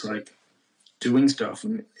guys who was like doing stuff.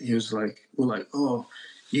 And he was like, we're like, oh,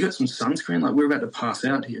 you got some sunscreen? Like, we're about to pass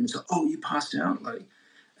out here. And he's like, oh, you passed out? Like,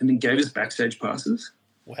 and then gave us backstage passes.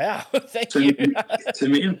 Wow. Thank you. So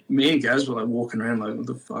me and Gaz were like walking around like, what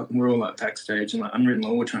the fuck? And we're all like backstage and like Unwritten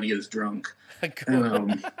Law were trying to get us drunk.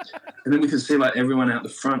 And then we could see like everyone out the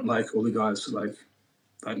front, like all the guys like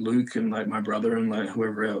like Luke and like my brother and like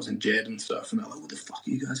whoever else and Jed and stuff, and they're like, "What the fuck are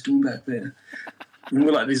you guys doing back there?" And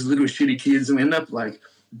we're like these little shitty kids, and we end up like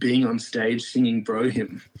being on stage singing "Bro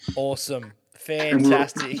Hymn." Awesome. And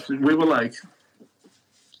Fantastic. we were like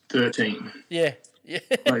 13, Yeah. Yeah.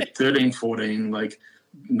 like 13, 14, like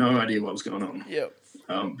no idea what was going on. Yep.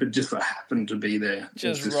 But just like happened to be there.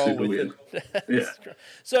 Just It's roll super with weird. it. Yeah.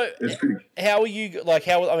 So, It's pretty. how are you? Like,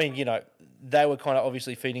 how? I mean, you know, they were kind of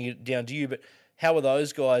obviously feeding it down to you, but how are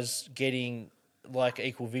those guys getting like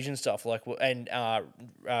equal vision stuff, like and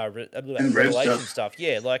revelation stuff?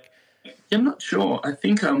 Yeah, like Yeah, I'm not sure. I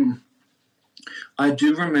think I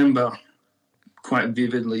do remember quite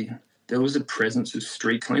vividly there was a presence of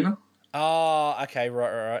street cleaner. okay,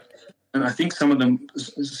 right. And I think some of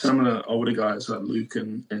the older guys like Luke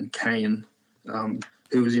and Kane,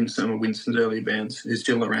 who was in some of Winston's early bands, who's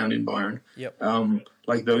still around in Byron. Yep.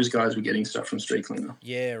 Like those guys were getting stuff from Street Cleaner.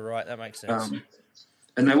 Yeah, right. That makes sense.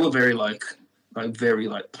 And they were very very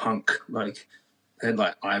punk, like had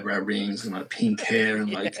like eyebrow rings and like pink hair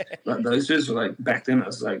and like those dudes were like back then. I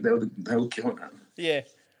was like they were killing that. Yeah.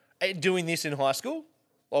 Doing this in high school,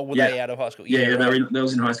 or were they out of high school? Yeah, right. they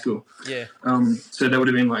was in high school. Yeah. So they would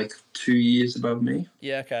have been like 2 years above me.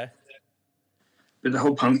 Yeah. Okay. But the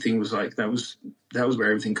whole punk thing was like that was where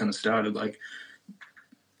everything kind of started. Like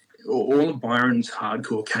all of Byron's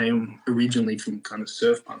hardcore came originally from kind of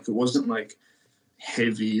surf punk. It wasn't like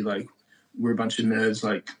heavy, like we're a bunch of nerds,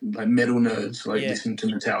 like metal nerds, like listening to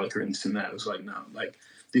Metallica and this and that. It was like no, like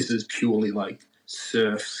this is purely like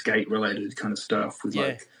surf skate related kind of stuff with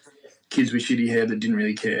like kids with shitty hair that didn't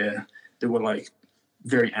really care. That were like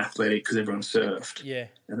very athletic because everyone surfed. Yeah.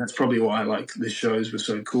 And that's probably why like the shows were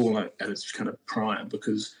so cool like at its kind of prime,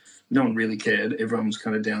 because no one really cared. Everyone was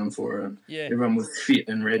kind of down for it. Yeah. Everyone was fit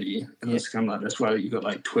and ready. And it's kind of like, that's why you got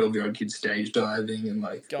like 12-year-old kids stage diving and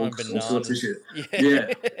like going all sorts of shit.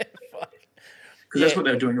 Yeah. Fuck. Because that's what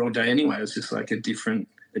they were doing all day anyway. It was just like a different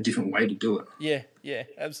way to do it. Yeah,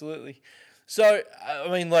 absolutely. So, I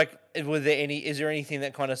mean, like, is there anything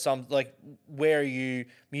that kind of like, where are you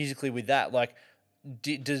musically with that? Like,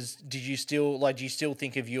 do you still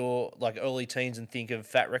think of your like early teens and think of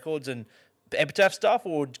Fat Records and Epitaph stuff,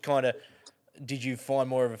 or kind of did you find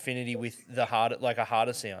more of affinity with a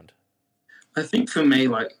harder sound? I think for me,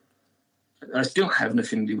 like, I still have an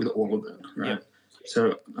affinity with all of it, right? Yep.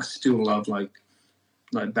 So I still love like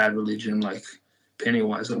Bad Religion, like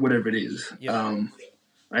Pennywise, like whatever it is. Yep.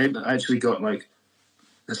 I actually got like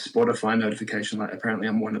a Spotify notification, like apparently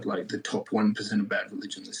I'm one of like the top 1% of Bad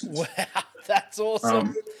Religion listeners. Wow, that's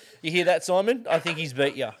awesome. You hear that, Simon? I think he's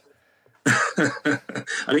beat you. I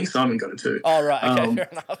think Simon got it too. Oh, right. Okay, fair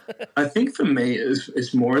enough. I think for me,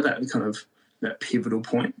 it's more of that kind of that pivotal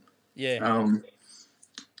point. Yeah.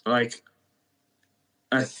 Like,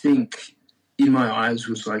 I think In My Eyes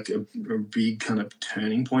was like a big kind of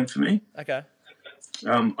turning point for me. Okay.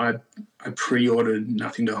 I pre-ordered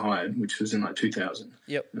Nothing to Hide, which was in like 2000.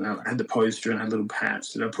 Yep. And I had the poster and I had a little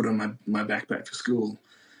patch that I put on my backpack for school.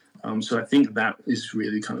 So I think that is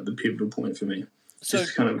really kind of the pivotal point for me. So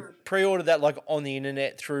just kind of pre-ordered that like on the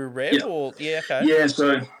internet through Rev, or okay. Yeah,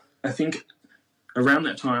 so I think around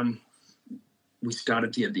that time we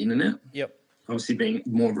started to get the internet. Yep. Obviously being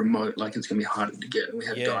more remote, like it's going to be harder to get, and we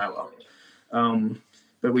had dial-up.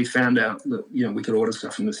 But we found out that we could order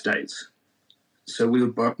stuff from the States. So we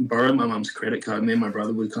would borrow my mum's credit card. Me and my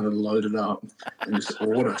brother would kind of load it up and just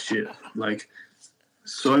order shit, like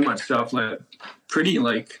so much stuff, like pretty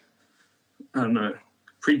like I don't know.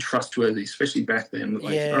 Pretty trustworthy, especially back then.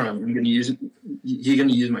 Like, all right, I'm going to use it. You're going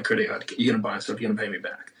to use my credit card. You're going to buy stuff. You're going to pay me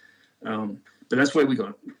back. But that's where we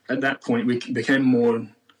got. At that point, we became more,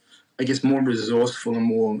 I guess, more resourceful and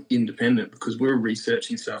more independent because we were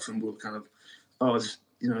researching stuff and we were kind of,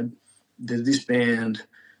 there's this band,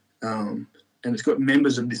 and it's got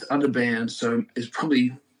members of this other band, so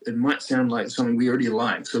it might sound like something we already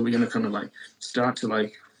like. So we're going to kind of like start to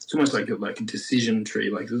like. It's almost like a decision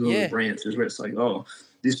tree. Like there's all the branches where it's like, oh,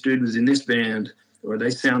 this dude was in this band, or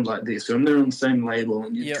they sound like this, or they're on the same label,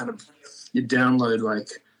 and you you download like,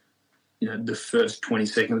 the first 20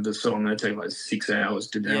 seconds of the song. They take like 6 hours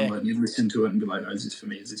to download. And you listen to it and be like, oh, is this for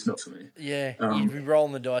me? Is this not for me? Yeah, you'd be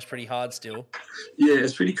rolling the dice pretty hard still. Yeah,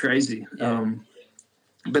 it's pretty crazy. Yeah.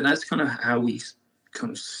 But that's kind of how we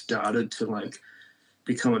kind of started to like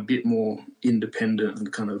become a bit more independent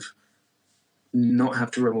and kind of not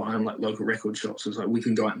have to rely on like local record shops. It's like we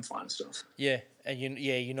can go out and find stuff. Yeah, and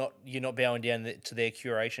you're not bowing down to their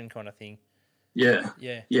curation kind of thing. Yeah.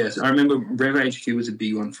 Yes, I remember Rev HQ was a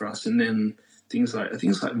big one for us, and then things like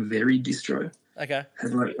Very Distro. Okay.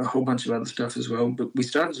 Had like a whole bunch of other stuff as well, but we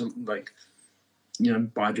started to like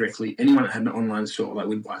buy directly. Anyone that had an online store, like,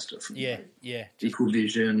 would buy stuff from Yeah, yeah. Equal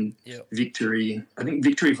Vision, Yep. Victory. I think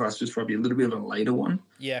Victory for us was probably a little bit of a later one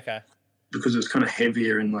Yeah, okay. because it was kind of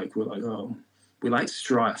heavier and, like, we're like, oh, we like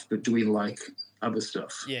Strife, but do we like other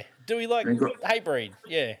stuff? Yeah. Do we like Hatebreed?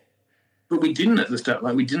 Yeah. But we didn't at the start.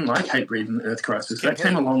 Like, we didn't like Hatebreed and Earth Crisis. That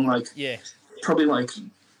came along, like, probably, like,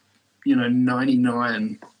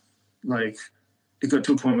 99. Like, it got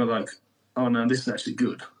to a point where, like, oh, no, this is actually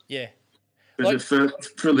good. Yeah. But Like,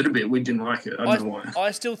 for a little bit, we didn't like it. I don't know why.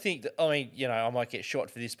 I still think that, I mean, I might get shot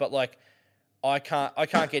for this, but, like, I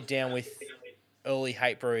can't get down with early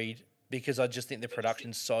Hatebreed because I just think the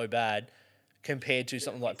production's so bad compared to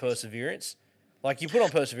something like Perseverance. Like, you put on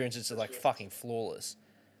Perseverance, it's, like, fucking flawless.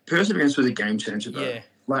 Perseverance was a game changer, though. Yeah.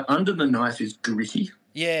 Like, Under the Knife is gritty.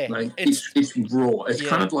 Yeah. Like, it's raw. It's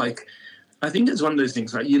kind of like, I think it's one of those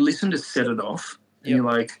things, like, you listen to Set It Off, and you're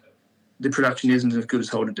like, the production isn't as good as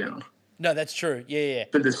Hold It Down. No, that's true. Yeah.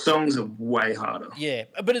 But the songs are way harder. Yeah,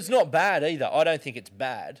 but it's not bad either. I don't think it's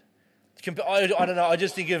bad. I don't know. I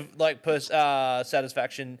just think of, like,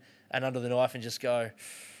 Satisfaction and Under the Knife and just go,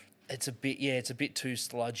 it's a bit too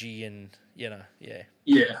sludgy and, yeah.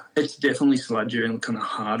 Yeah, it's definitely sludgier and kind of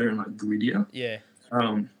harder and, like, grittier. Yeah.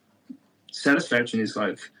 Satisfaction is,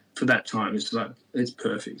 like, for that time, it's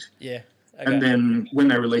perfect. Yeah. Okay. And then when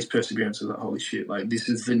they released Perseverance, I was like, holy shit, like, this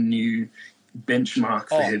is the new benchmark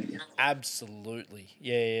for heavy. Absolutely.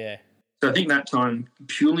 Yeah. So I think that time,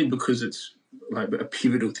 purely because it's, like, a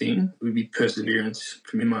pivotal thing, would be Perseverance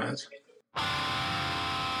from in my eyes.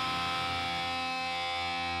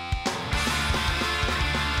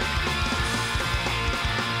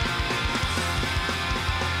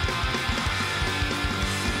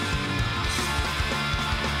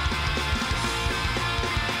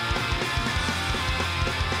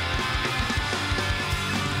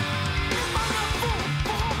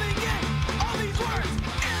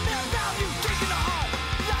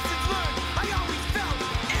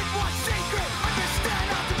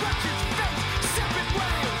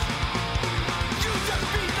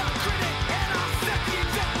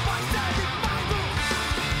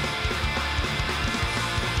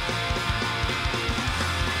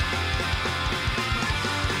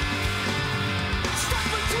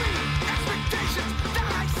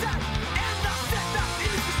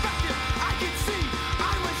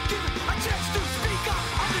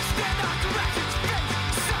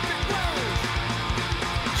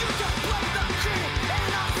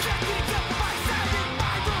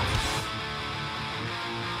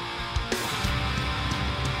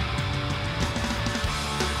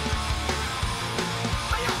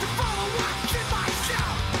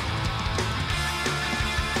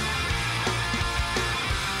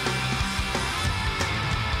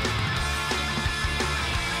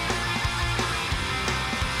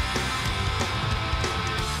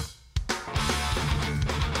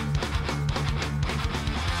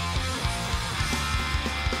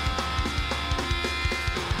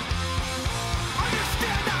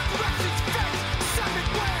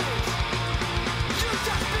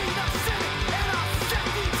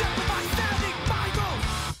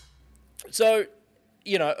 So,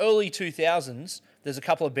 early 2000s, there's a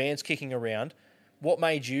couple of bands kicking around. What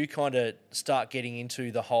made you kind of start getting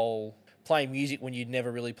into the whole playing music when you'd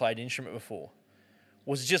never really played an instrument before?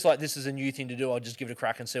 Was it just like, this is a new thing to do, I'll just give it a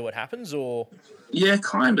crack and see what happens, or? Yeah,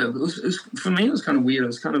 kind of. It was for me, it was kind of weird. It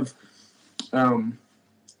was kind of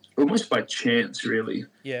almost by chance, really.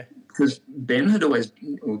 Yeah. Because Ben had always,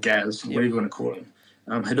 or Gaz, whatever you want to call him,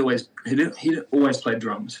 he'd always played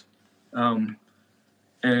drums.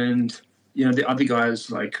 And, the other guys,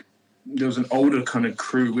 like, there was an older kind of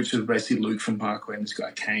crew, which was basically Luke from Parkway and this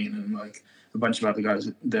guy Kane and, like, a bunch of other guys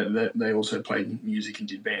that they also played music and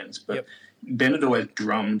did bands. But Ben had always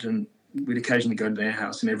drummed, and we'd occasionally go to their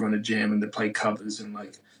house and everyone would jam and they'd play covers, and,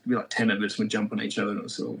 like, there'd be like 10 of us would jump on each other, and it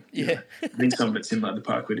was all, I think some of it's in, like, the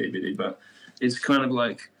Parkway DVD, but it's kind of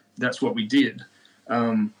like that's what we did.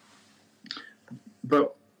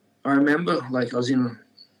 But I remember, like, I was in,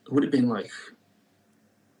 it would have been like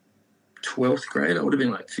 12th grade. I would have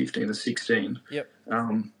been like 15 or 16. Yep.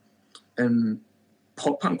 And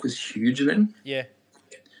pop punk was huge then. Yeah.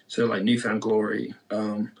 So, like, Newfound Glory,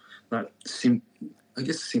 like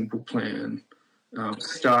Simple Plan,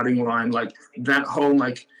 Starting Line, like that whole,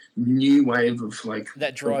 like, new wave of, like,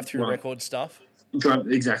 that drive-through record stuff.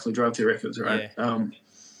 Drive-through records, right? Yeah.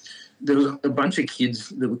 There was a bunch of kids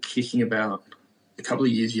that were kicking about a couple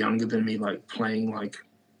of years younger than me, like, playing, like,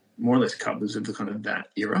 more or less covers of the kind of that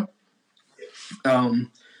era.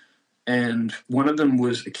 And one of them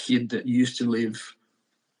was a kid that used to live,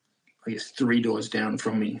 I guess, 3 doors down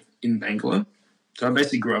from me in Bangalore. So I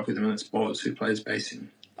basically grew up with him, and it's Boz who plays bass in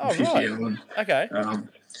Oh, 50 right. Ellen. Okay.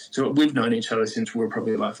 So we've known each other since we were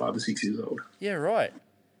probably like 5 or 6 years old. Yeah, right.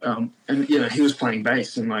 And he was playing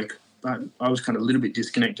bass, and like I was kind of a little bit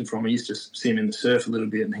disconnected from him. I used to see him in the surf a little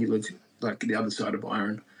bit, and he lived like the other side of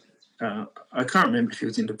Byron. I can't remember if he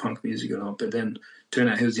was into punk music or not, but then turned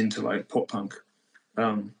out he was into like pop punk.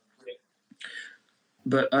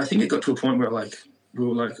 But I think it got to a point where like we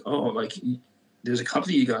were like, oh, like there's a couple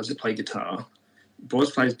of you guys that play guitar.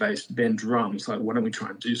 Boz plays bass, Ben drums. Like, why don't we try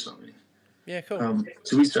and do something? Yeah, cool.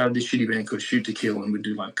 So we started this shitty band called Shoot to Kill, and we'd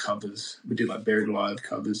do like covers. We did like Buried Alive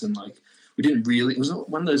covers, and like we didn't really. It was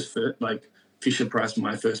one of those like Fisher Price,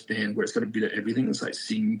 my first band, where it's got a bit of everything. It's like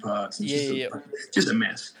singing parts and just a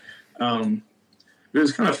mess. But it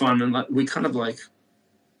was kind of fun, and like we kind of like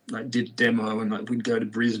did demo, and like we'd go to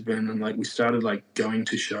Brisbane, and like we started like going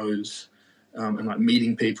to shows and like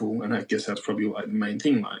meeting people, and I guess that's probably like the main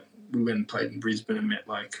thing. Like we went and played in Brisbane and met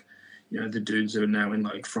like the dudes that are now in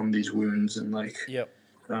like From These Wounds, and like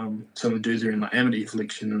some of the dudes are in like Amity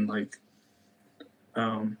Affliction, and like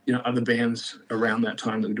other bands around that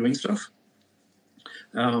time that were doing stuff.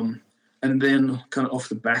 And then kind of off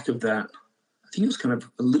the back of that, I think it was kind of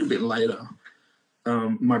a little bit later,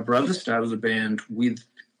 my brother started a band with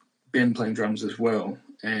Ben playing drums as well,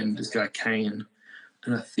 and this guy Kane,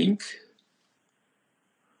 and I think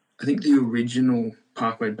the original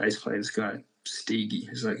Parkway bass player, this guy Steegi,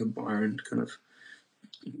 who's like a Byron kind of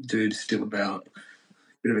dude, still about,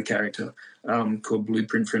 bit of a character, called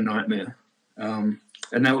Blueprint for a Nightmare, and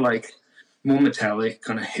they were like more metallic,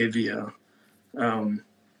 kind of heavier.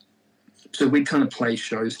 So we'd kind of play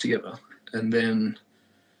shows together, and then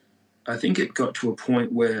I think it got to a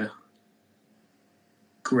point where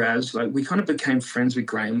Graz, like we kind of became friends with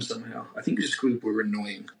Graham somehow. I think just because we were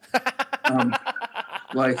annoying.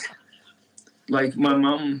 Like my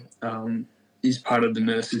mum is part of the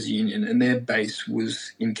nurses union, and their base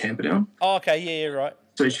was in Camperdown. Oh, okay, yeah, right.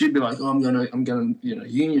 So she'd be like, "Oh, I'm gonna,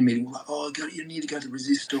 union meeting." We're like, "Oh, you need to go to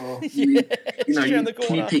Resistor.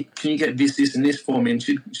 Can you get this, and this for me?" And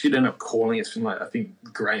she'd end up calling us from like I think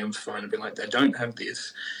Graham's phone and be like, "They don't have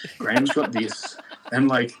this. Graham's got this," and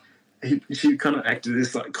like she kind of acted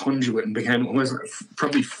as like conduit and became almost like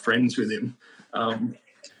probably friends with him.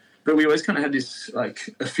 But we always kind of had this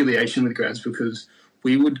like affiliation with Graz because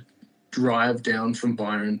we would drive down from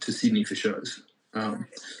Byron to Sydney for shows.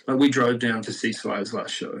 Like we drove down for Ceasefire's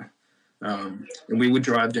last show, and we would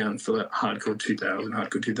drive down for like Hardcore 2000,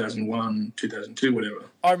 Hardcore 2001, 2002, whatever.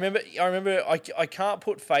 I remember. I can't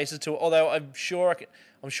put faces to it, although I'm sure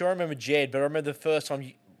I remember Jed, but I remember the first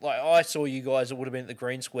time I saw you guys. It would have been at the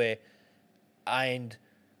Green Square, and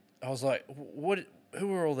I was like, "What?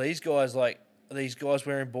 Who are all these guys? Like these guys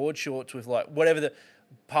wearing board shorts with like whatever the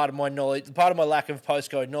part of my knowledge, part of my lack of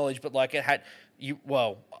postcode knowledge, but like it had you.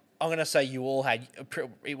 Well, I'm going to say you all had.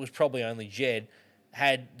 It was probably only Jed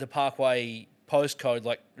had the Parkway postcode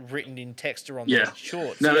like written in text or on the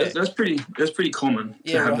shorts. No, that's pretty common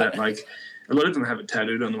to have that. Like a lot of them have it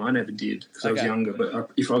tattooed on them. I never did because I was younger.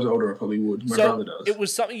 But if I was older, I probably would. My brother does. It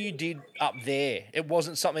was something you did up there. It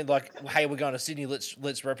wasn't something like, hey, we're going to Sydney.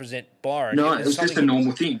 Let's represent Byron. No, it was just a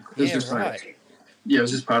normal thing. It was just like it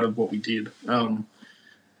was just part of what we did.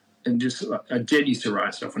 And just Jed used to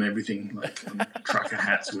write stuff on everything, like trucker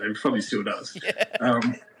hats or whatever. He probably still does. Yeah. Well,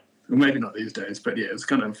 maybe not these days, but yeah, it's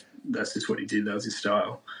kind of that's just what he did. That was his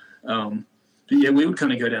style. But yeah, we would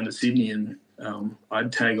kind of go down to Sydney, and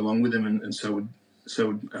I'd tag along with him, and so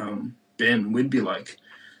would Ben. We'd be like,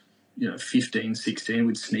 15, 16.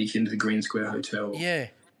 We'd sneak into the Green Square Hotel. Yeah.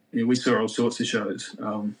 We saw all sorts of shows.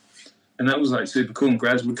 And that was like super cool. And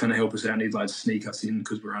Graz would kind of help us out, and he'd like sneak us in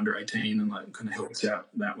because we're under 18 and like kind of help us out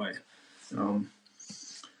that way. But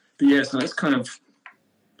yeah, so that's kind of,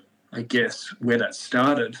 I guess, where that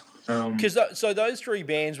started. Because so those three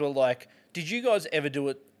bands were like, did you guys ever do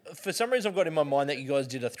it? For some reason, I've got in my mind that you guys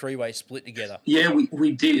did a three-way split together. Yeah,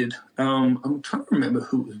 we did. I'm trying to remember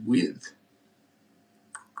who it was with.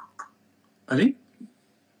 I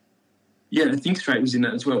think Straight was in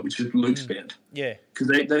that as well, which is Luke's band. Yeah. Because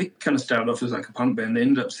they kind of started off as like a punk band. They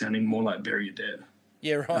ended up sounding more like Bury Your Dead.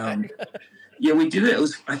 Yeah, right. Yeah, we did it.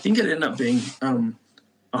 I think it ended up being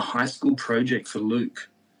a high school project for Luke.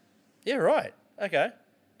 Yeah, right. Okay.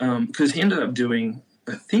 Because he ended up doing,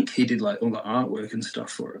 I think he did like all the artwork and stuff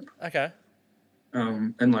for it. Okay.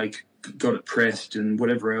 And like got it pressed and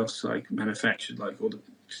whatever else, like manufactured, like all the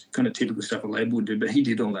kind of typical stuff a label would do. But he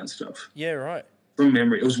did all that stuff. Yeah, right. From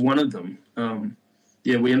memory, it was one of them.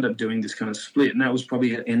 We ended up doing this kind of split, and that was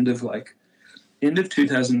probably at end of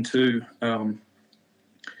 2002.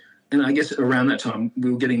 and I guess around that time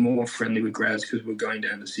we were getting more friendly with grads because we were going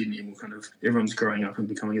down to Sydney and everyone's growing up and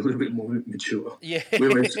becoming a little bit more mature. Yeah.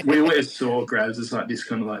 We always saw grads as like this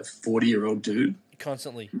kind of like 40-year-old dude.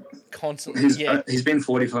 Constantly. He's been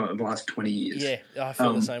 40 for the last 20 years. Yeah, I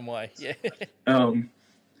feel the same way. Yeah.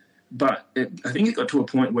 But I think it got to a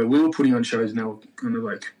point where we were putting on shows and they were kind of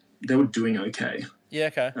like, they were doing okay. Yeah,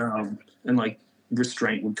 okay. And like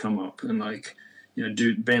Restraint would come up and like,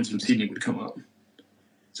 bands from Sydney would come up.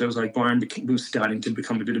 So it was like Byron was starting to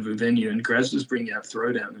become a bit of a venue, and Graz was bringing out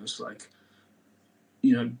Throwdown. It was like,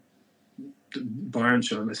 the Byron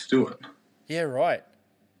show, let's do it. Yeah, right.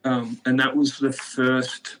 And that was the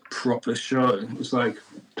first proper show. It was like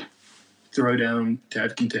Throwdown,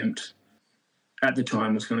 Dad Contempt. At the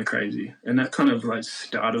time was kind of crazy. And that kind of like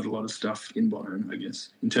started a lot of stuff in Byron, I guess,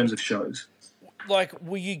 in terms of shows. Like,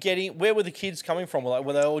 where were the kids coming from? Like,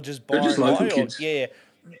 were they all just Byron? They're just local kids. Yeah.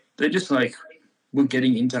 They're just like, were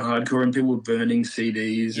getting into hardcore and people were burning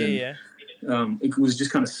CDs. Yeah, and, it was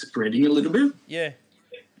just kind of spreading a little bit. Yeah.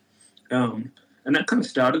 And that kind of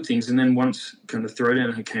started things. And then once kind of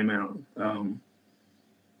Throwdown came out,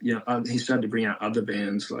 he started to bring out other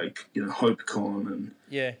bands like, HopeCon and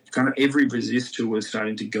kind of every Resistor was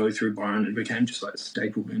starting to go through Byron. It became just like a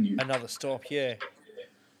staple venue. Another stop, yeah.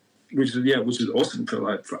 Which was awesome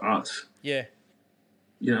for us. Yeah.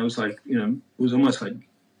 It was like, it was almost like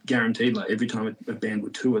guaranteed, like every time a band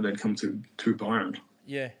would tour, they'd come through Byron.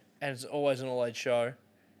 Yeah, and it's always an all-age show.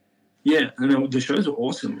 Yeah, and the shows are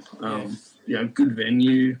awesome. Good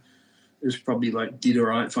venue. It was probably like did all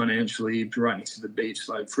right financially, right next to the beach.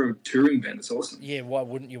 Like for a touring band, it's awesome. Yeah, why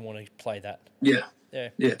wouldn't you want to play that? Yeah. Yeah.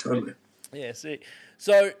 Yeah, totally. Yeah, see.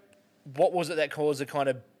 So what was it that caused a kind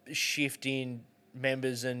of shift in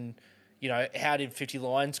members and, how did 50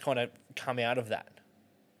 Lines kind of come out of that?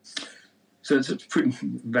 So it's a pretty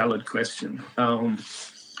valid question.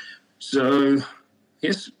 So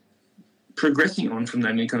yes, progressing on from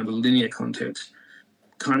that in kind of a linear context,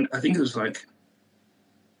 I think it was like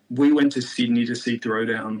we went to Sydney to see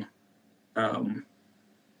Throwdown, and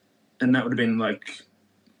that would have been like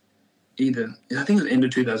I think it was the end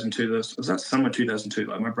of 2002. It was that summer 2002.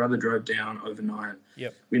 Like my brother drove down overnight.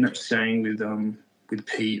 Yep. We ended up staying with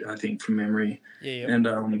Pete, I think, from memory. Yeah. Yep.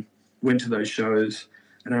 And went to those shows.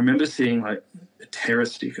 And I remember seeing like a Terror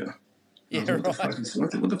sticker. Yeah, what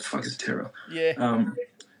the fuck is Terror? Yeah.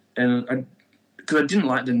 And because I didn't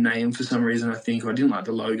like the name for some reason, I think, or I didn't like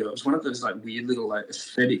the logo. It was one of those like weird little like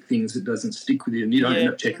aesthetic things that doesn't stick with you, and you don't end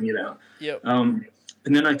up checking it out. Yep. And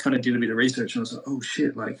then I kind of did a bit of research, and I was like, oh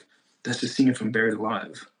shit, like that's the singer from Buried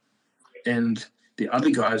Alive, and the other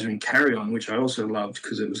guys are in Carry On, which I also loved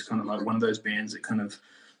because it was kind of like one of those bands that kind of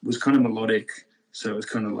was kind of melodic, so it was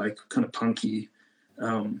kind of punky. So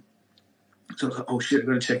I was like, oh shit, I've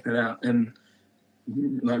got to check that out. And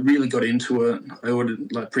like really got into it.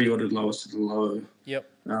 I pre-ordered Lowest of the Low. Yep.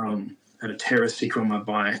 Had a Terror sticker on my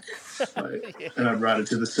bike, and I'd ride it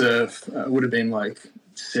to the surf. I would have been like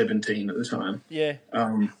 17 at the time. Yeah.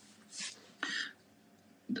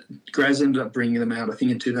 Graz ended up bringing them out, I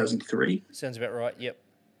think, in 2003. Sounds about right. Yep.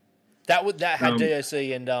 That had DOC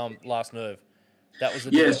and Last Nerve. That was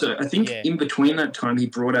the deal. So I think in between that time he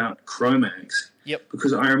brought out Cro-Mags. Yep.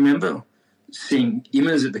 Because I remember seeing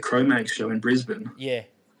Immers at the Cro-Mags show in Brisbane. Yeah.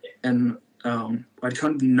 And I'd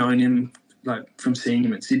kind of known him like from seeing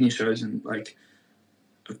him at Sydney shows, and like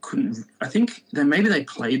I think they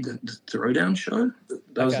played the Throwdown show.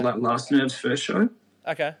 That was like Last Nerve's first show.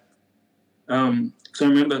 Okay. So I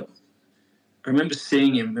remember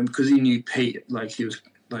seeing him, and because he knew Pete, like he was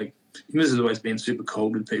like Immers has always been super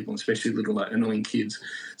cold with people, especially little like annoying kids.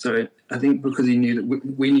 So I think because he knew that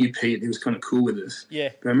we knew Pete, he was kind of cool with us. Yeah.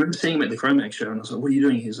 But I remember seeing him at the Cro-Mags show, and I was like, "What are you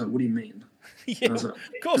doing here?" He's like, "What do you mean?" Yeah. I was like,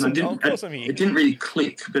 of course I'm here. It didn't really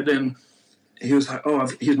click, but then he was like, "Oh,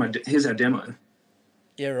 here's our demo."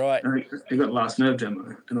 Yeah, right. And he got Last Nerve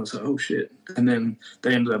demo, and I was like, "Oh shit!" And then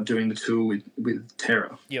they ended up doing the tour with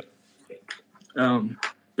Terror. Yep.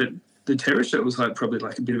 But the Terror show was like probably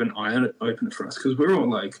like a bit of an eye opener for us because we were all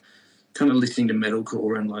like kind of listening to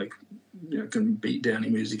metalcore and like kind of beat downy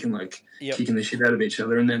music and like kicking the shit out of each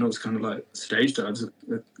other, and then it was kind of like stage dives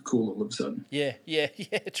are cool all of a sudden. Yeah,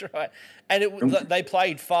 that's right. And they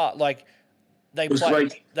played far like they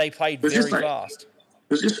played very fast.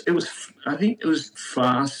 I think it was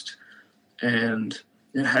fast, and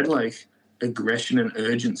it had like aggression and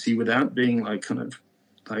urgency without being like kind of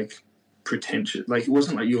like pretentious. Like it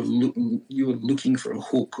wasn't like you were looking for a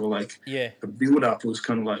hook or like a build up. It was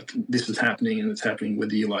kind of like this is happening and it's happening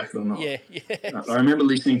whether you like it or not. Yeah. I remember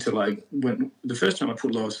listening to like when the first time I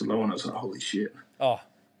put Lowest to Low on, I was like, holy shit. Oh,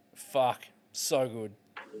 fuck, so good.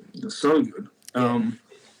 So good.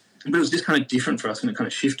 but it was just kind of different for us, and it kind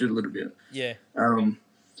of shifted a little bit. Yeah.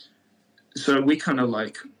 So we kind of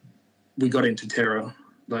like, we got into terror,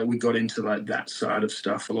 like we got into like that side of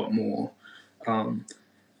stuff a lot more.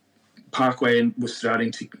 Parkway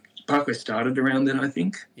started around then, I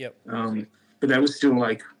think. Yep. But that was still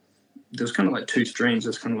like, there was kind of like two streams.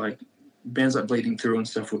 There's kind of like bands like Bleeding Through and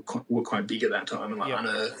stuff were quite big at that time, and like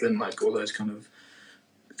Unearth and like all those kind of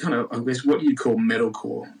I guess what you'd call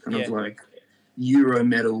metalcore, kind of like Euro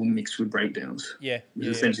metal mixed with breakdowns. Yeah. Which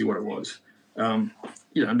is essentially what it was.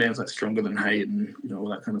 You know, and bands like Stronger Than Hate and, you know, all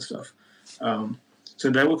that kind of stuff. So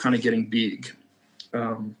they were kind of getting big.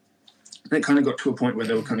 And it kind of got to a point where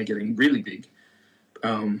they were kind of getting really big.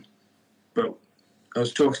 But I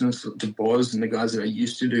was talking to Boz and the guys that I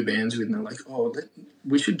used to do bands with, and they're like, oh,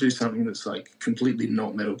 we should do something that's like completely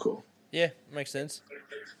not metalcore. Yeah, makes sense.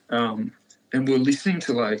 And we're listening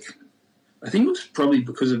to like, I think it was probably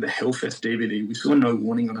because of the Hellfest DVD. We saw No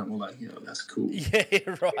Warning on it, and we're like, that's cool. Yeah,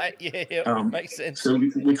 right. Yeah, makes sense. So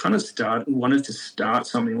we kind of wanted to start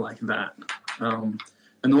something like that.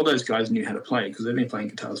 And all those guys knew how to play because they've been playing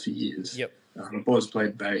guitars for years. Yep. Boz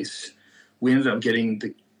played bass. We ended up getting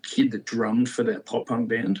the kid that drummed for that pop punk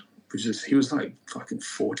band, he was like fucking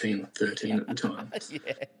 14 or 13 at the time. Yeah.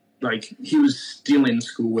 Like, he was still in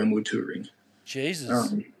school when we were touring.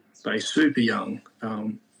 Jesus. But he's super young.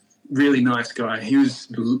 Really nice guy. He was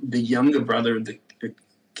the younger brother of the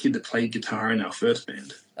kid that played guitar in our first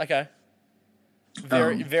band. Okay.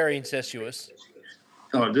 Very incestuous.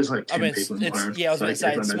 Oh, there's like 10 people in Byron. Yeah, I was going to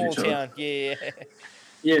say, it's everyone knows small each other. town. Yeah.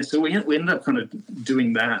 Yeah, so we ended up kind of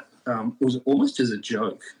doing that. It was almost as a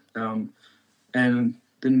joke. And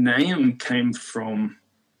the name came from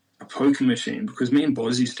a poker machine because me and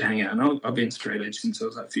Boz used to hang out, and I've been straight edge since I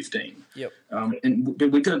was like 15. Yep.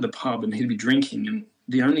 But we'd go to the pub and he'd be drinking, and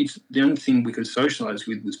the only thing we could socialise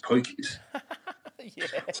with was pokies. Yeah.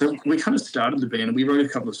 So we kind of started the band, and we wrote a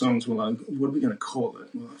couple of songs. We're like, what are we going to call it?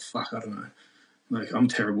 We're like, fuck, I don't know. Like, I'm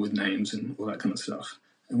terrible with names and all that kind of stuff.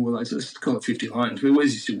 And we're like, let's call it 50 Lines. We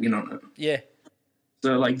always used to win on it. Yeah.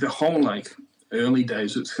 So, like, the whole, like, early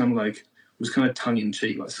days, it was kind of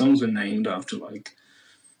tongue-in-cheek. Like, songs were named after, like,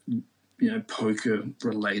 you know,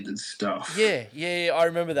 poker-related stuff. Yeah, I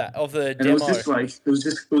remember that, of the and demo. it was just like,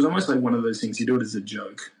 it was almost like one of those things, you do it as a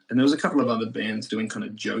joke. And there was a couple of other bands doing kind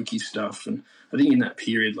of jokey stuff. And I think in that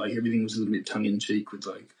period, like, everything was a little bit tongue-in-cheek with,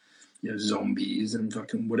 like, you know, zombies and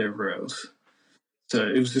fucking whatever else. So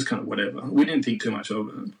it was just kind of whatever. We didn't think too much of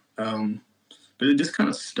it. But it just kind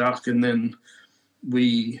of stuck. And then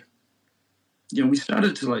we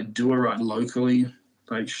started to, like, do it right locally.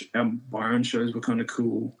 Like, our Byron shows were kind of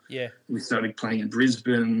cool. Yeah. We started playing in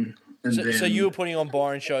Brisbane. And so you were putting on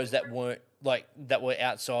Byron shows that were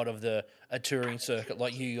outside of a touring circuit,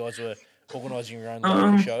 like you guys were organising your own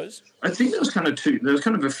local shows? I think there was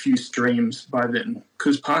kind of a few streams by then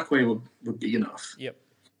because Parkway were big enough. Yep.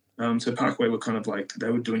 So Parkway were kind of like,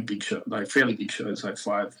 they were doing big shows, like fairly big shows, like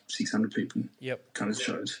 500-600 people. Yep. Kind of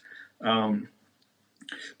shows.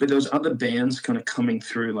 But there was other bands kind of coming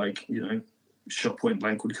through, like, you know, Shot Point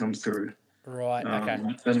Blank would come through. Right, okay.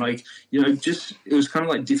 And, like, you know, it was kind of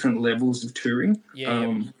like different levels of touring.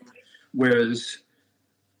 Yeah. Whereas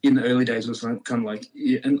in the early days, it was kind of like,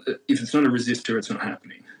 and if it's not a resistor, it's not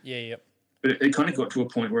happening. Yeah, yep. But it kind of got to a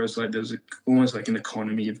point where it's like there was almost like an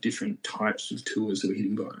economy of different types of tours that were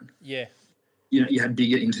hitting Byron. Yeah. You know, you had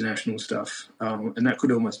bigger international stuff, and that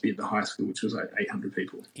could almost be at the high school, which was like 800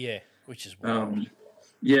 people. Yeah, which is wild.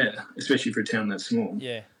 Yeah, especially for a town that small.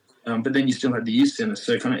 Yeah. But then you still had the youth centre,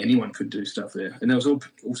 so kind of anyone could do stuff there. And there was all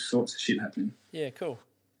sorts of shit happening. Yeah, cool.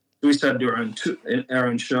 So we started doing our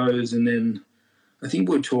own shows, and then I think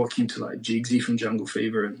we were talking to, like, Jigsy from Jungle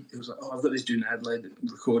Fever, and it was like, oh, I've got this dude in Adelaide that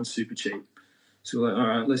records super cheap. So we're like, all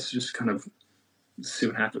right, let's just kind of see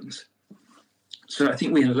what happens. So I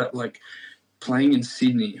think we ended up, like, playing in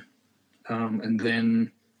Sydney, and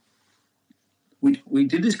then we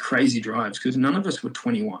did these crazy drives because none of us were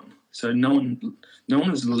 21. So no one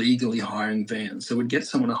was legally hiring vans. So we'd get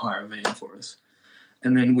someone to hire a van for us.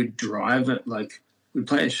 And then we'd drive it, like, we'd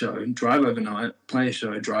play a show, drive overnight, play a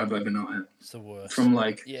show, drive overnight. It's the worst. From,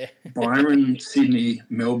 like, Byron, Sydney,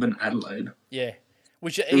 Melbourne, Adelaide. Yeah.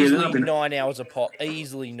 Which are easily 9 hours a pop,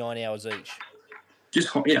 easily 9 hours each. Just,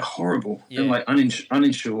 horrible. Yeah. And, like,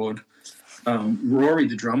 uninsured. Rory,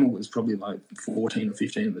 the drummer, was probably, like, 14 or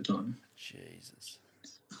 15 at the time. Jesus.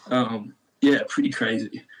 Yeah, pretty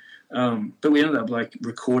crazy. But we ended up, like,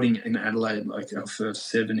 recording in Adelaide, like, our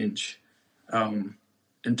first 7-inch. And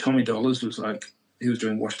Tommy Dollars was, like, he was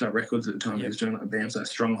doing Washed Up Records at the time. Yep. He was doing, like, bands like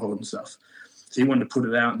Stronghold and stuff. So he wanted to put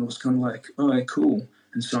it out, and it was kind of like, oh, cool.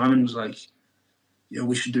 And Simon was like, yeah,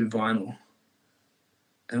 we should do vinyl.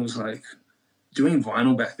 and it was like doing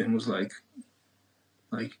vinyl back then was like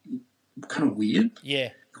kind of weird. Yeah.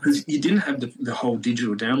 Because you didn't have the whole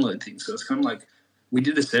digital download thing. So it's kind of like we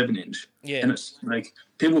did a 7-inch. Yeah. And it's like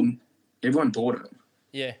everyone bought it.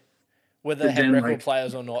 Yeah. Whether they But had then, record like-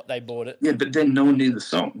 players or not, they bought it. Yeah, but then no one knew the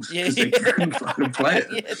songs Yeah. because they couldn't fucking play it.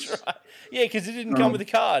 Yeah, that's right. Yeah, because it didn't come with a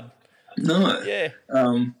card. No. Yeah.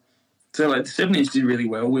 So like the 7-inch did really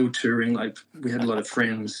well. We were touring, like we had a lot of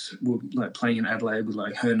friends. We were like playing in Adelaide with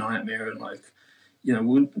like Her Nightmare and like, you know,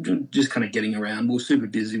 we were just kind of getting around. We were super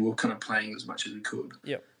busy. We were kind of playing as much as we could.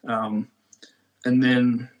 Yep. And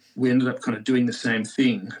then we ended up kind of doing the same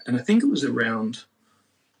thing. And I think it would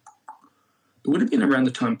have been around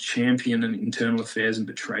the time Champion and Internal Affairs and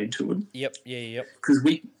Betrayed toured. Yep. Yeah. Yep. Because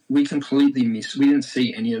we completely missed, we didn't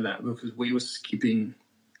see any of that because we were skipping,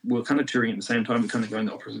 we were kind of touring at the same time, we kind of going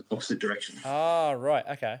the opposite direction. Ah, right.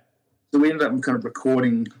 Okay. So we ended up kind of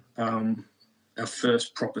recording our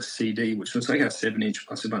first proper CD, which was like our 7-inch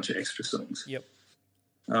plus a bunch of extra songs. Yep.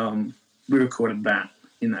 We recorded that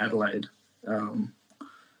in Adelaide.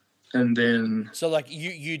 And then So, like,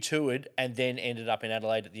 you toured and then ended up in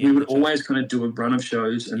Adelaide at the we end. would always kind of do a run of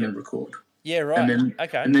shows and then record. Yeah, right.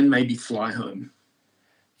 And then maybe fly home.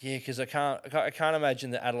 Yeah, because I can't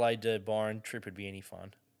imagine the Adelaide to Byron trip would be any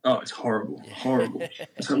fun. Oh, it's horrible. Horrible.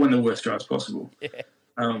 It's like one of the worst drives possible. Yeah.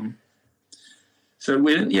 So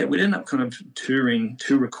we'd end up kind of touring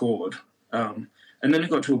to record. And then it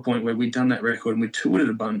got to a point where we'd done that record and we toured it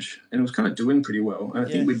a bunch and it was kind of doing pretty well. And I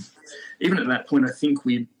think even at that point, I think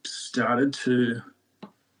we started to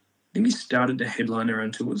headline our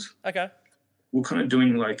own tours. Okay. We're kind of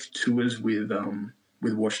doing like tours with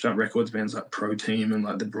washed up records bands like Pro Team and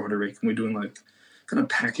like the Broderick, and we're doing like kind of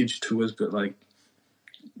package tours, but like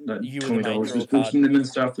You were Tommy the main Dollars was draw card. booking them and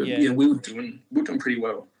stuff. But Yeah. yeah, we were doing pretty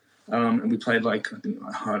well. And we played like I think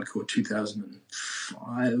like Hardcore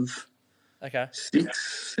 2005. Okay.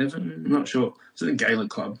 6, 7, I'm not sure. It was at a Gaelic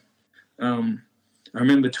club. I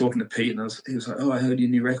remember talking to Pete, and he was like, "Oh, I heard your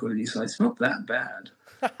new record," and he's like, "It's not that bad."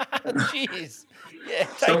 Jeez. Yeah,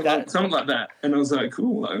 take that. Something like that. And I was like,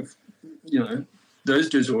 "Cool." Like, you know, those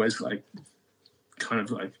dudes are always like, kind of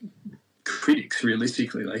like critics.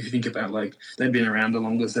 Realistically, like if you think about like they've been around the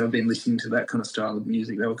longest, they've been listening to that kind of style of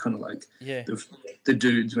music. They were kind of like the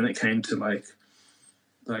dudes when it came to like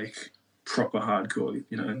proper hardcore.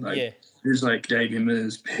 You know, like. There's like Dave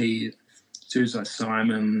Immers, Pete, dudes like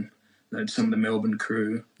Simon, like some of the Melbourne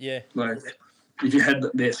crew. Yeah. Like, if you had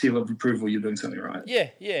their seal of approval, you're doing something right.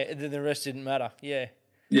 Yeah, yeah. And then the rest didn't matter. Yeah.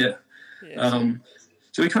 Yeah.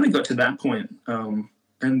 So we kind of got to that point. And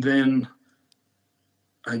then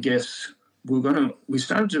I guess we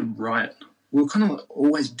started to write. We were kind of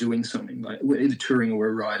always doing something. Like, we're either touring or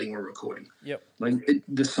we're writing or recording. Yep. Like,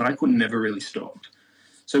 the cycle never really stopped.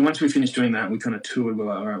 So once we finished doing that, we kind of toured. We're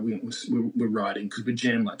like, all right, we're writing because we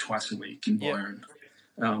jam like twice a week in Byron.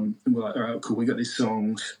 And we're like, all right, cool, we got these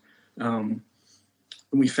songs. And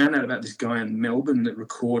we found out about this guy in Melbourne that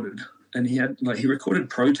recorded, and he recorded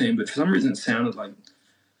Pro Team, but for some reason it sounded like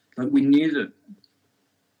we knew that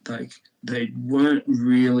like they weren't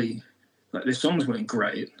really like their songs weren't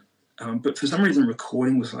great. But for some reason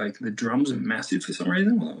recording was like the drums are massive for some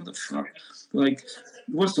reason. We're like, what the fuck? Like,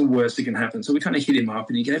 what's the worst that can happen? So we kind of hit him up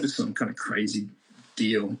and he gave us some kind of crazy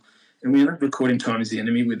deal. And we ended up recording Time is the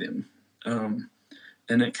Enemy with him.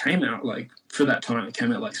 And it came out like, for that time, it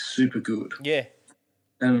came out like super good. Yeah.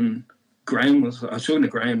 And I was talking to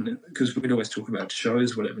Graham because we'd always talk about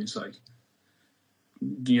shows, whatever. And he's like,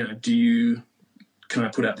 can I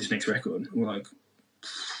put out this next record? And we're like,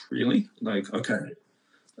 really? Like, okay.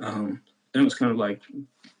 And it was kind of like,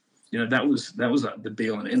 that was like the be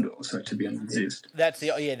all and end all. So to be able to exist, that's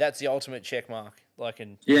the ultimate check mark. Like,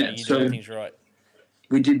 and you do things right.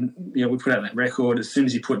 We did, we put out that record. As soon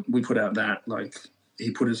as we put out that, like, he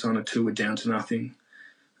put us on a tour with Down to Nothing,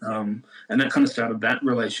 and that kind of started that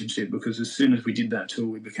relationship because as soon as we did that tour,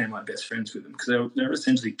 we became like best friends with them because they're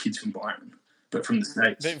essentially kids from Byron, but from the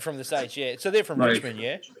States. Yeah. So they're from Richmond,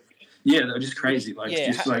 yeah. Yeah, they're just crazy. Like,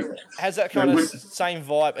 has that kind of same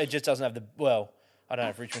vibe? It just doesn't have I don't know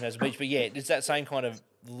if Richmond has a beach, but yeah, it's that same kind of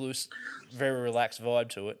loose, very relaxed vibe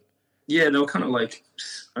to it. Yeah, they were kind of like,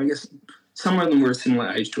 I guess some of them were a similar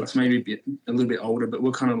age to us, maybe a little bit older, but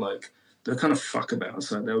we're kind of like, they're kind of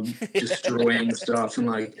fuckabouts. Like, they were destroying stuff, and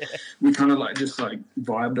like we kind of like just like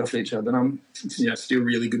vibed off each other. And I'm still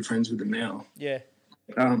really good friends with them now. Yeah.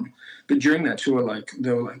 But during that tour, like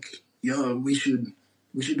they were like, "Yo, we should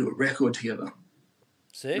do a record together."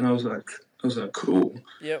 See? And I was like, cool.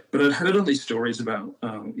 Yep. But I'd heard all these stories about,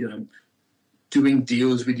 doing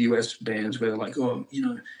deals with US bands where they're like, oh,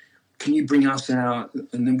 can you bring us out,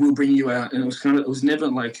 and then we'll bring you out. And it was never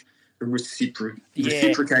like a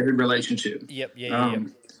reciprocated relationship. Yep.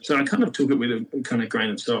 So I kind of took it with a kind of grain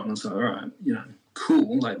of salt, and I was like, all right,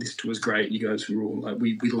 cool. Like, this tour's great. You guys were all like,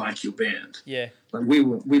 we like your band. Yeah. Like,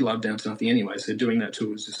 we love Down to Nothing anyway. So doing that tour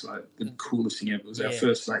was just like the coolest thing ever. It was our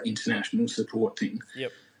first like international support thing.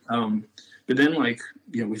 Yep. But then like,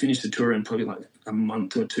 we finished the tour, and probably like a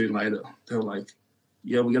month or two later, they were like,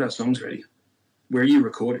 yeah, we got our songs ready. Where are you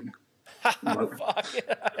recording? Like, Fuck.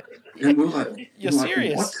 and we were like, You're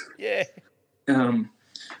serious? What? Yeah.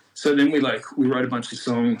 So then we wrote a bunch of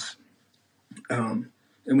songs, and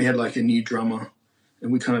we had like a new drummer,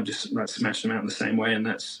 and we kind of just like smashed them out in the same way, and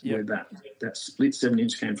that's where that split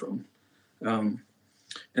 7-inch came from.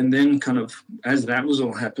 And then kind of as that was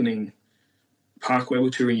all happening, Parkway were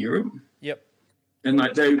touring Europe. Yep. And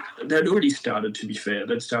like they'd already started, to be fair.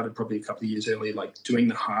 They'd started probably a couple of years earlier, like doing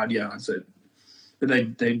the hard yards. But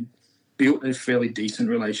they built a fairly decent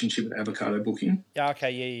relationship with Avocado Booking. Yeah.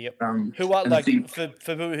 Okay. Yeah. Who are like for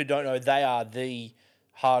people who don't know, they are the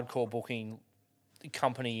hardcore booking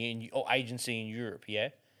company or agency in Europe. Yeah.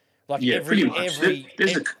 Like pretty much.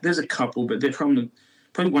 There's a couple, but they're probably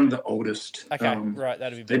one of the oldest. Okay, right.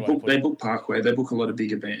 That'd be better. They book Parkway. They book a lot of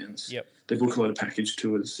bigger bands. Yep. They book a lot of package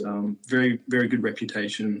tours. Very, very good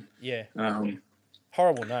reputation. Yeah.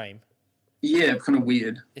 Horrible name. Yeah, kind of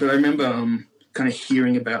weird. But I remember kind of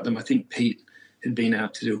hearing about them. I think Pete had been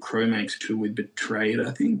out to do a Cro-Max tour with Betrayed,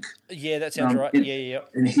 I think. Yeah, that sounds right. Yeah.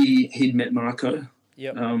 And he'd met Marco.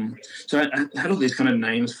 Yep. So I had all these kind of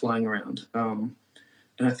names flying around. And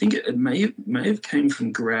I think it may have came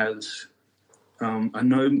from Graz. I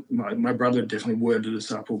know my brother definitely worded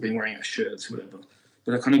us up, or been wearing our shirts, whatever.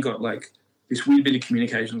 But I kind of got like this weird bit of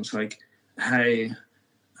communication. It's like, hey,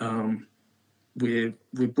 we're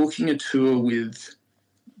booking a tour with,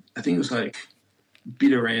 I think it was like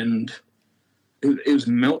Bitter End. It was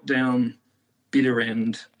Meltdown, Bitter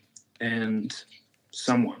End, and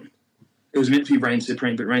someone. It was meant to be Reign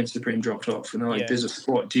Supreme, but Reign Supreme dropped off. And they're like, there's a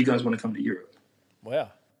spot. Do you guys want to come to Europe?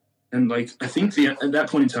 Wow. And like, I think at that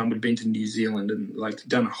point in time, we'd been to New Zealand and like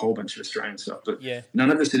done a whole bunch of Australian stuff, but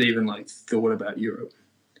none of us had even like thought about Europe.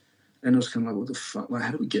 And it was kind of like, what the fuck? Like,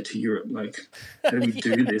 how do we get to Europe? Like, how do we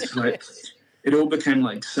do this? Like, it all became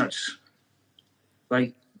like such,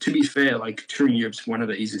 like, to be fair, like touring Europe's one of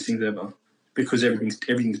the easiest things ever because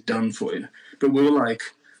everything's done for you. But we were like,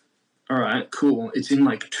 all right, cool. It's in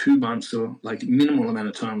like 2 months or like minimal amount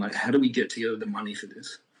of time. Like, how do we get together the money for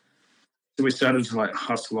this? So we started to like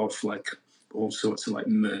hustle off like all sorts of like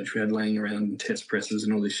merch we had laying around and test presses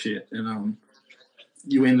and all this shit. And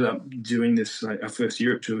you ended up doing this, like our first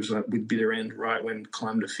Europe tour was like with Bitter End right when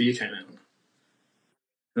Climb to Fear came out.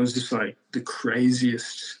 It was just like the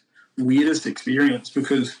craziest, weirdest experience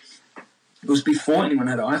because it was before anyone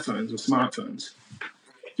had iPhones or smartphones.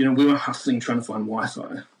 We were hustling trying to find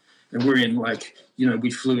Wi-Fi. And we're in like, we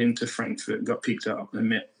flew into Frankfurt, got picked up and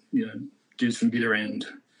met, dudes from Bitter End.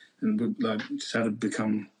 And we like, started to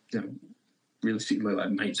become, realistically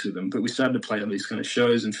like mates with them. But we started to play all these kind of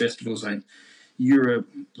shows and festivals like Europe,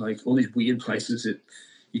 like all these weird places that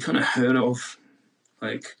you kind of heard of,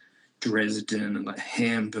 like Dresden and like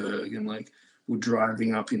Hamburg, and like we're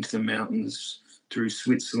driving up into the mountains through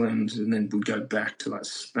Switzerland, and then we'd go back to like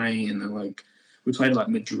Spain, and like we played like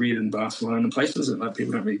Madrid and Barcelona, places that like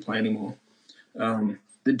people don't really play anymore.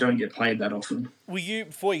 That don't get played that often. Were you,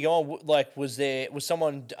 before you go on, like, was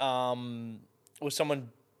someone,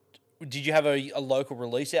 did you have a local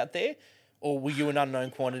release out there, or were you an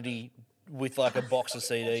unknown quantity with like a box of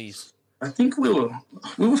CDs? I think we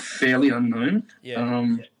were fairly unknown.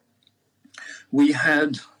 Yeah. We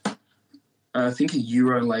had, I think, a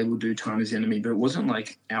Euro label do Time Is the Enemy, but it wasn't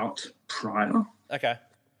like out prior. Okay.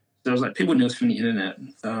 So it was like people knew us from the internet,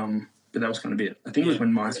 but that was kind of it. I think it was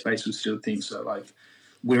when MySpace was still a thing, so like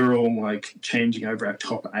we were all like changing over our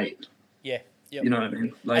top 8. Yeah. Yep. You know what I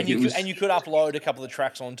mean? Like and you could upload a couple of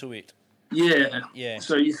tracks onto it. Yeah. Yeah.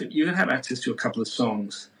 So you could have access to a couple of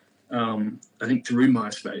songs, I think through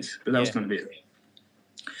MySpace, but that was kind of it.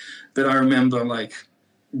 But I remember like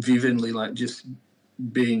vividly like just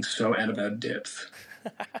being so out of our depth.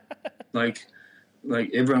 like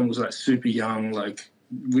everyone was like super young, like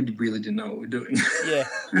we really didn't know what we were doing.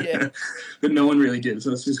 Yeah. But no one really did,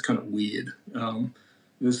 so it's just kind of weird.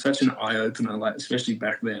 It was such an eye-opener, like especially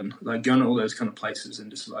back then, like going to all those kind of places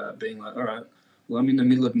and just like being like, all right, well, I'm in the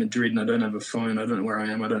middle of Madrid and I don't have a phone, I don't know where I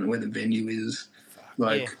am, I don't know where the venue is.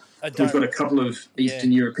 Like we've got a couple of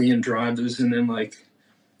Eastern European drivers and then like,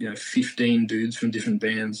 15 dudes from different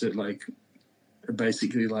bands that like are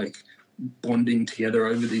basically like bonding together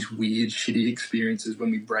over these weird, shitty experiences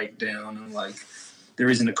when we break down and like there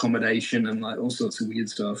isn't accommodation and like all sorts of weird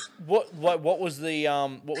stuff. What was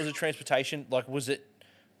the transportation like? Was it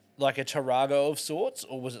like a Tarago of sorts,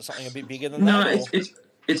 or was it something a bit bigger than No, that?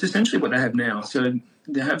 it's essentially what they have now. So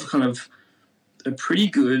they have kind of a pretty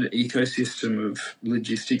good ecosystem of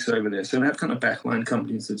logistics over there. So they have kind of backline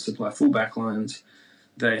companies that supply full backlines.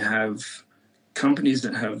 They have companies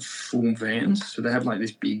that have full vans. So they have like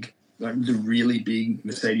this big, like the really big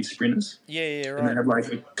Mercedes Sprinters. Yeah, right. And they have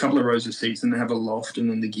like a couple of rows of seats, and they have a loft, and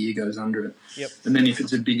then the gear goes under it. Yep. And then if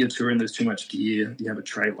it's a bigger tour and there's too much gear, you have a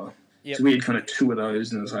trailer. Yep. So we had kind of 2 of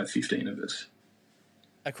those, and there was like 15 of us.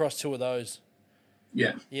 Across 2 of those.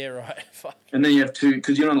 Yeah. Yeah, right. Fuck. And then you have 2,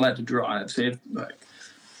 because you're not allowed to drive. So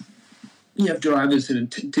you have drivers that are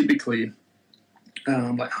typically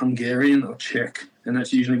like Hungarian or Czech, and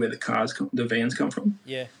that's usually where the vans come from.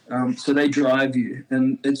 Yeah. So they drive you,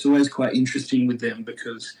 and it's always quite interesting with them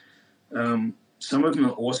because some of them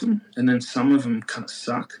are awesome, and then some of them kind of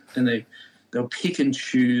suck, and they'll pick and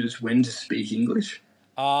choose when to speak English.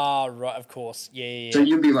 Ah, right, of course. Yeah. So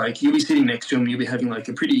you'll be sitting next to them, you'll be having like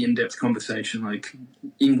a pretty in-depth conversation, like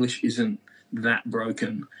English isn't that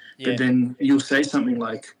broken. Yeah. But then you'll say something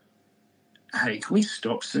like, hey, can we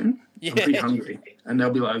stop soon? Yeah. I'm pretty hungry. And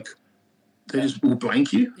they'll be like, they just will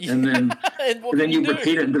blank you. And then, And what and then can you do?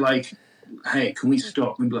 repeat it and be like, hey, can we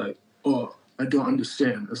stop? And be like, oh, I don't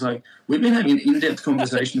understand. It's like, we've been having an in-depth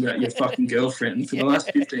conversation about your fucking girlfriend for the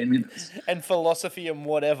last 15 minutes. And philosophy and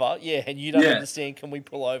whatever. Yeah, and you don't Yeah. understand. Can we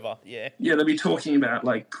pull over? Yeah. Yeah, they'll be talking about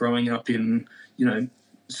like growing up in,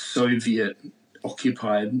 Soviet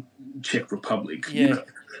occupied Czech Republic. Yeah.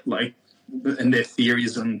 Like, and their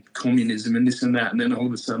theories on communism and this and that, and then all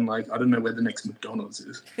of a sudden, like, I don't know where the next McDonald's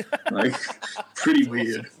is. Like, pretty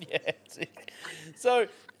weird. Yeah. So,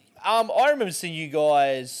 I remember seeing you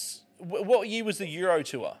guys. What year was the Euro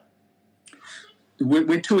tour?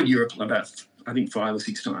 We toured Europe about, I think, 5 or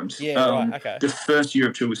 6 times. Yeah, right, okay. The first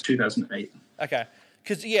Europe tour was 2008. Okay.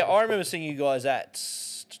 Because, yeah, I remember seeing you guys at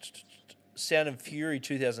Sound and Fury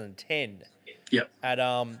 2010. Yep.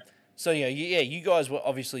 So, you guys were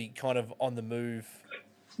obviously kind of on the move.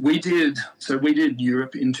 We did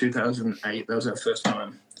Europe in 2008. That was our first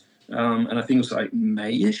time. And I think it was like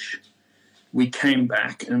May-ish. We came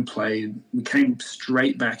back and played. We came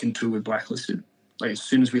straight back and toured with Blacklisted, like as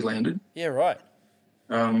soon as we landed. Yeah, right.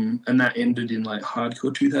 And that ended in like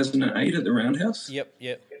hardcore 2008 at the Roundhouse. Yep.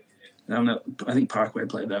 I think Parkway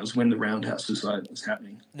played that. It was when the Roundhouse was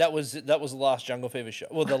happening. That was the last Jungle Fever show.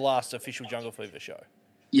 Well, the last official Jungle Fever show.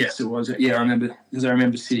 Yes, it was. Yeah, I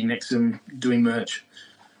remember sitting next to them doing merch.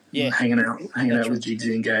 Yeah. Hanging out with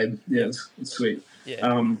Jigsy and Gabe. Yeah, it's sweet.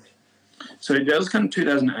 Yeah. So that was kind of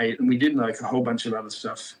 2008, and we did like a whole bunch of other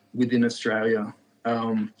stuff within Australia.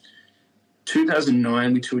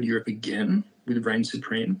 2009, we toured Europe again with Reign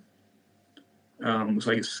Supreme. It was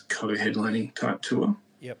like a co-headlining type tour.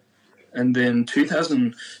 Yep. And then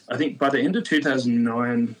I think by the end of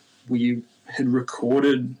 2009, we had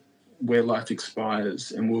recorded Where Life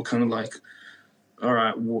Expires, and we were kind of like, all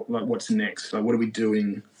right, what's next? Like, what are we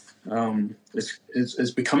doing?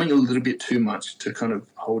 It's becoming a little bit too much to kind of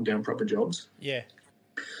hold down proper jobs. Yeah.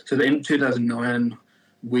 So at the end of 2009,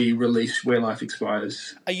 we released Where Life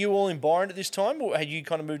Expires. Are you all in Byron at this time, or had you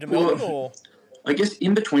kind of moved to Melbourne? Or I guess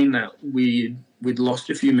in between that, we'd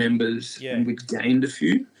lost a few members and we'd gained a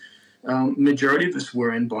few. Majority of us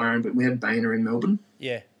were in Byron, but we had Boehner in Melbourne.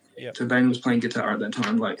 Yeah. Yep. So Boehner was playing guitar at that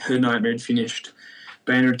time. Like, Her Nightmare had finished.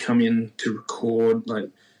 Boehner had come in to record,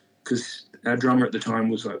 like, because our drummer at the time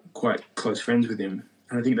was like quite close friends with him,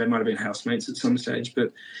 and I think they might have been housemates at some stage.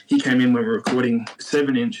 But he came in when we were recording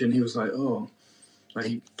 7-inch, and he was like, "Oh," like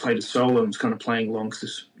he played a solo and was kind of playing along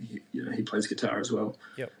because he plays guitar as well.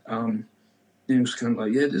 Yep. And he was kind of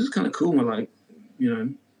like, "Yeah, this is kind of cool." And we're like,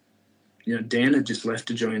 Dan had just left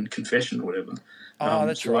to join Confession or whatever. Oh,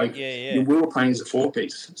 that's so right. Like, Yeah. we were playing as a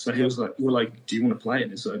 4-piece, so he was like, "We're like, do you want to play?" And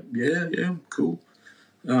he's like, "Yeah, cool."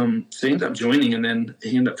 So he ended up joining, and then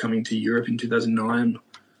he ended up coming to Europe in 2009.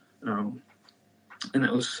 And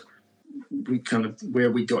that was kind of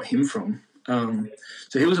where we got him from.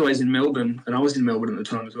 So he was always in Melbourne, and I was in Melbourne at the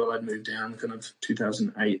time as well. I'd moved down kind of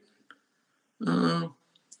 2008. I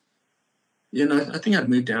think I'd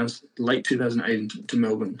moved down late 2008 to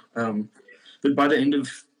Melbourne. But by the end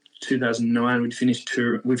of 2009, we'd finished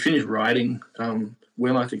writing.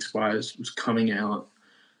 Where Life Expires was coming out,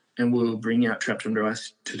 and we were bringing out Trapped Under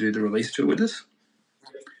Ice to do the release tour with us.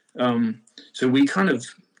 So we kind of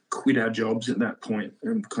quit our jobs at that point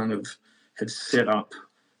and kind of had set up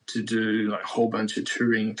to do like a whole bunch of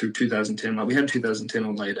touring through 2010. Like, we had 2010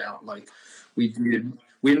 all laid out. Like, we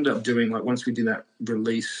ended up doing, like, once we did that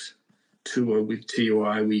release tour with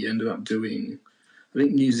TUI, we ended up doing I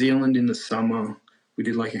think New Zealand in the summer, we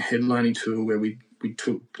did like a headlining tour where we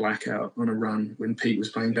took Blackout on a run when Pete was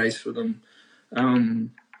playing bass for them.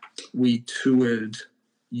 We toured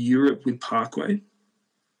Europe with Parkway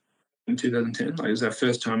in 2010. Like, it was our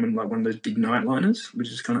first time in like one of those big nightliners, which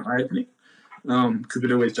is kind of eye-opening. Because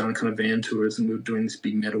we'd always done kind of van tours, and we were doing this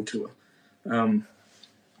big metal tour,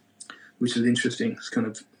 which is interesting. It's kind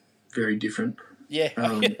of very different. Yeah,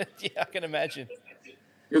 I can imagine.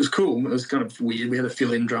 It was cool. It was kind of weird. We had a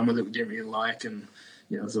fill-in drummer that we didn't really like, and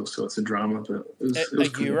there was all sorts of drama. But it was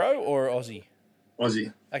cool. Euro or Aussie?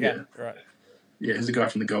 Aussie. Okay, yeah. Right. Yeah, there's a guy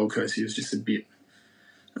from the Gold Coast. He was just a bit,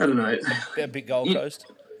 I don't know. A bit Gold Coast?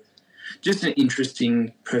 Just an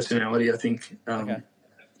interesting personality, I think.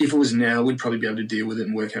 If it was now, we'd probably be able to deal with it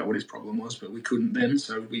and work out what his problem was, but we couldn't then,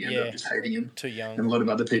 so we ended up just hating him. Too young. And a lot of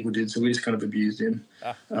other people did, so we just kind of abused him.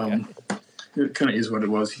 It kind of is what it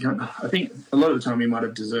was. I think a lot of the time we might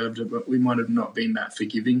have deserved it, but we might have not been that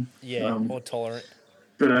forgiving. Yeah, more tolerant.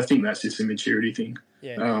 But I think that's just a maturity thing.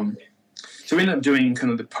 Yeah. So we ended up doing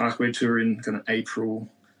kind of the Parkway tour in kind of April.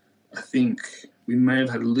 I think we may have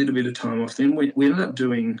had a little bit of time off then. We ended up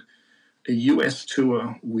doing a US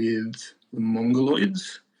tour with the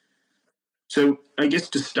Mongoloids. So I guess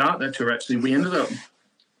to start that tour, actually, we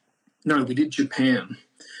did Japan.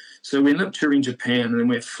 So we ended up touring Japan, and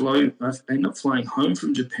then I ended up flying home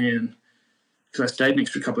from Japan because I stayed an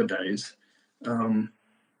extra couple of days.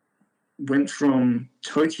 Went from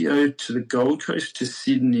Tokyo to the Gold Coast to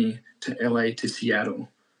Sydney to LA to Seattle.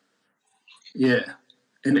 Yeah.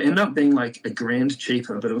 And it ended up being like $1,000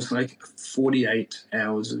 cheaper, but it was like 48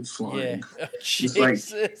 hours of flying. Yeah.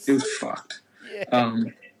 It was fucked. Yeah.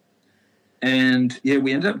 And yeah,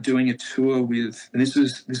 we ended up doing a tour with, and this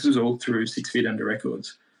was all through 6 Feet Under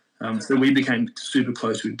Records. So we became super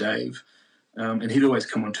close with Dave, and he'd always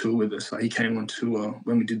come on tour with us. Like, he came on tour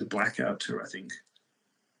when we did the Blackout tour, I think,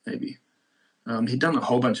 maybe. He'd done a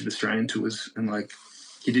whole bunch of Australian tours, and like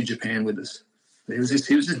he did Japan with us. He was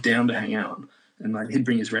just down to hang out, and like he'd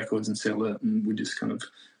bring his records and sell it, and we just kind of,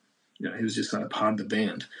 he was just like part of the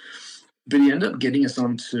band. But he ended up getting us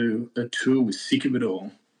onto a tour with Sick of It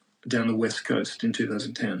All down the West Coast in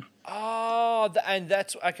 2010. Oh, and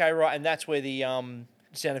that's okay, right? And that's where the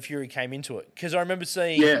Sound of Fury came into it, because I remember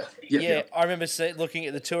seeing. Yeah. I remember looking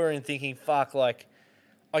at the tour and thinking, "Fuck!" Like,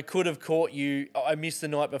 I could have caught you. I missed the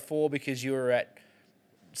night before because you were at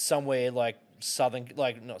somewhere like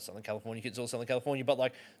not Southern California, it's all Southern California, but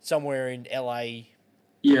like somewhere in LA.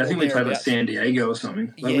 Yeah, I think we played like San Diego or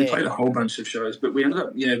something. Like, we played a whole bunch of shows, but we ended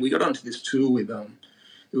up, we got onto this tour with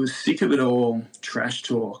it was Sick of It All, Trash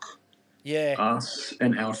Talk, us,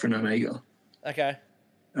 and Alpha and Omega. Okay.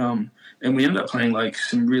 And we ended up playing like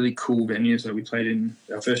some really cool venues. Like, we played in,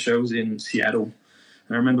 our first show was in Seattle.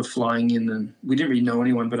 And I remember flying in, and we didn't really know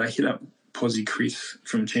anyone, but I hit up Posy Chris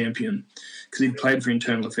from Champion because he'd played for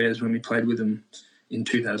Internal Affairs when we played with him in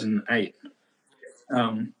 2008.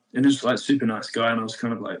 And he was like super nice guy, and I was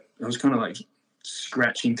kind of like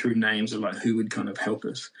scratching through names of like who would kind of help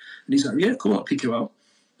us. And he's like, "Yeah, cool, I'll pick you up."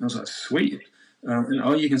 And I was like, "Sweet."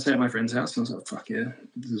 And you can stay at my friend's house. And I was like, "Fuck yeah,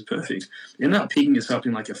 this is perfect." He ended up picking us up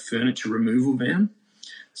in like a furniture removal van.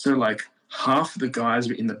 So like half of the guys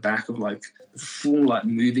were in the back of like a full like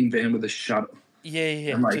moving van with a shutter.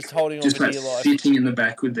 Yeah. And, like, just holding on just for like dear life. sitting in the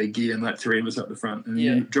back with their gear, and like 3 of us up the front, and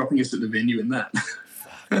then dropping us at the venue in that.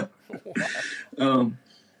 Wow.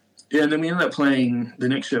 And then we ended up playing. The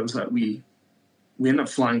next show was like we ended up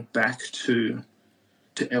flying back to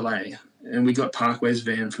LA, and we got Parkway's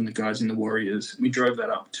van from the guys in the Warriors. We drove that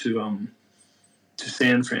up to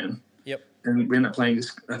San Fran. Yep. And we ended up playing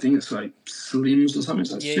this. I think it's like Slims or something.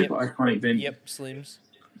 It's like super iconic venue. Yep, Slims.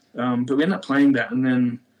 But we ended up playing that, and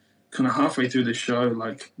then kind of halfway through the show,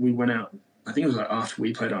 like we went out. I think it was like after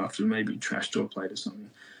we played, after maybe Trash Talk played or something.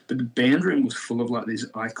 But the band room was full of like these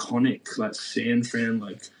iconic like San Fran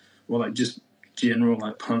like just general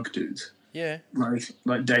like punk dudes. Yeah.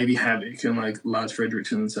 Like Davey Havoc and like Lars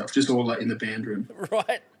Frederiksen and stuff, just all like in the band room.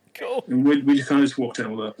 Right. Cool. And we just kind of just walked out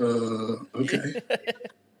and we're like, okay.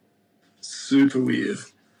 Super weird.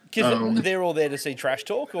 Because they're all there to see Trash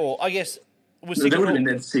Talk, or I guess was they would have been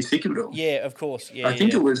there to see Sick of It All. Yeah, of course. Yeah. I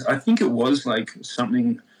think it was like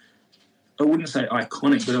something. I wouldn't say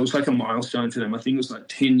iconic, but it was like a milestone for them. I think it was like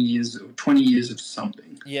 10 years or 20 years of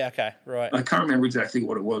something. Yeah, okay, right. I can't remember exactly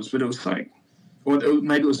what it was, but it was like, or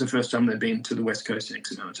maybe it was the first time they'd been to the West Coast in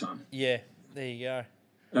X amount of time. Yeah, there you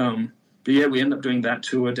go. But yeah, we ended up doing that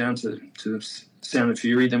tour down to Sound of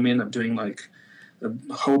Fury. Then we ended up doing like a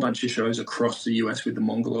whole bunch of shows across the US with the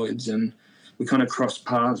Mongoloids, and we kind of crossed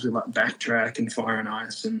paths with like Backtrack and Fire and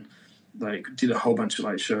Ice, and like did a whole bunch of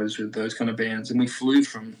like shows with those kind of bands, and we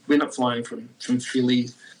ended up flying from Philly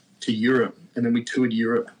to Europe, and then we toured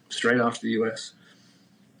Europe straight after the US.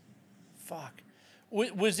 Fuck.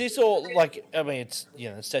 Was this all like? I mean, it's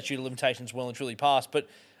the statute of limitations well and truly passed. But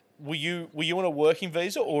were you on a working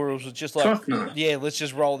visa, or was it just like, Fuck no. yeah, let's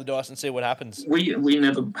just roll the dice and see what happens? We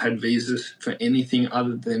never had visas for anything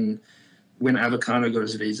other than when Avocado got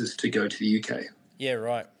his visas to go to the UK. Yeah,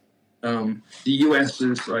 right. The US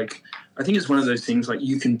is like, I think it's one of those things like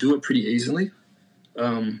you can do it pretty easily.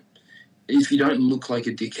 If you don't look like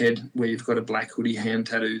a dickhead where you've got a black hoodie, hand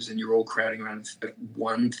tattoos, and you're all crowding around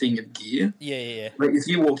one thing of gear. Yeah. Like if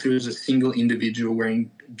you walk through as a single individual wearing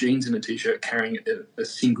jeans and a t-shirt carrying a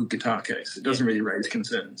single guitar case, it doesn't really raise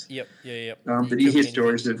concerns. Yep. But you hear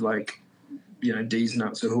stories of like, D's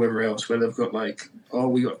Nuts or whoever else where they've got like, oh,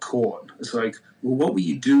 we got caught. It's like, well, what were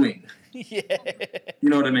you doing? Yeah. You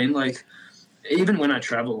know what I mean? Like, even when I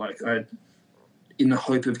travel, like in the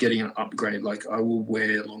hope of getting an upgrade, like I will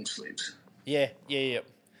wear long sleeves. Yeah.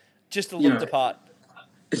 Just to look the part.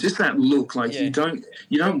 It's just that look. Like you don't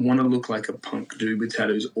want to look like a punk dude with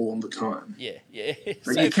tattoos all the time. Yeah.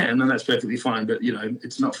 Like you can, and that's perfectly fine. But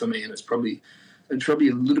it's not for me, and it's probably a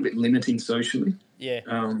little bit limiting socially. Yeah.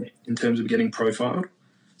 In terms of getting profiled,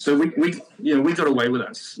 so we got away with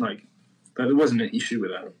that. Like, but there wasn't an issue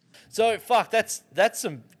with that. So fuck, that's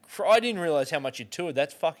some. I didn't realize how much you toured.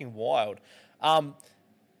 That's fucking wild.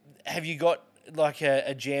 Have you got like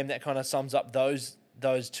a jam that kind of sums up those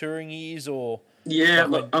touring years, or? Yeah,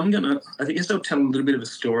 look, I guess I'll tell a little bit of a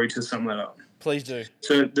story to sum that up. Please do.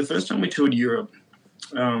 So the first time we toured Europe,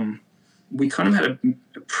 we kind of had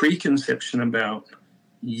a preconception about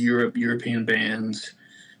European bands.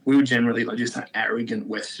 We were generally like just arrogant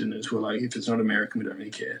Westerners. We're like, if it's not American, we don't really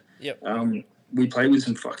care. Yep. We played with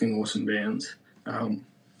some fucking awesome bands.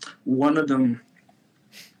 One of them,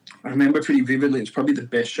 I remember pretty vividly. It's probably the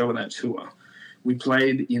best show of that tour. We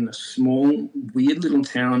played in a small, weird little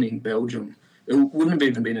town in Belgium. It wouldn't have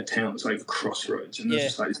even been a town. It's like a crossroads. And there's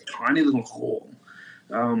just like this tiny little hall.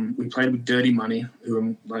 We played with Dirty Money, who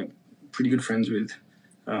I'm like pretty good friends with.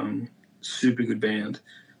 Super good band.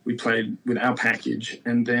 We played with Our Package,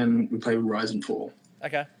 and then we played with Rise and Fall.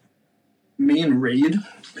 Okay. Me and Reed,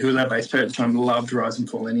 who was our bass player at the time, loved Rise and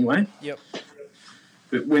Fall anyway. Yep.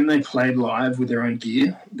 But when they played live with their own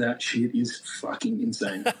gear, that shit is fucking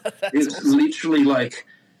insane. It's awesome. Literally like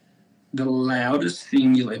the loudest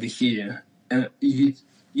thing you'll ever hear. And you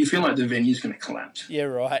feel like the venue's going to collapse. Yeah,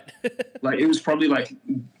 right. Like it was probably like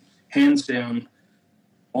hands down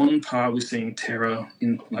on par with seeing Terror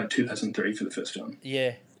in like 2003 for the first time.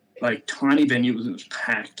 Yeah. Like tiny venue, it was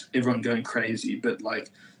packed, everyone going crazy, but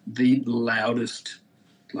like the loudest,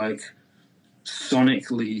 like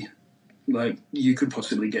sonically, like you could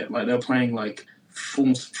possibly get. Like they were playing like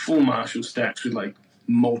full Marshall stacks with like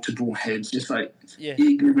multiple heads, just like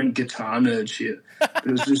ignorant guitar nerd shit.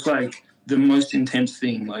 It was just like the most intense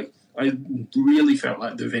thing. Like I really felt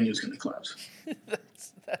like the venue was going to collapse.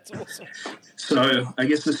 That's awesome. So I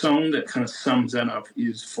guess the song that kind of sums that up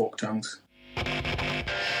is Fork Tongues.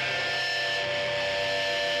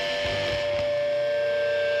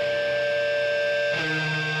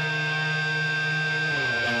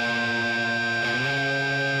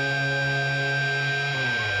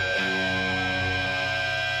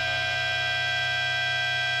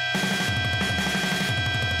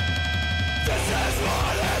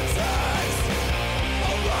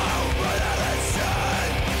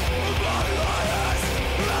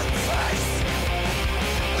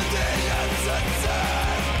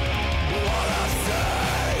 Inside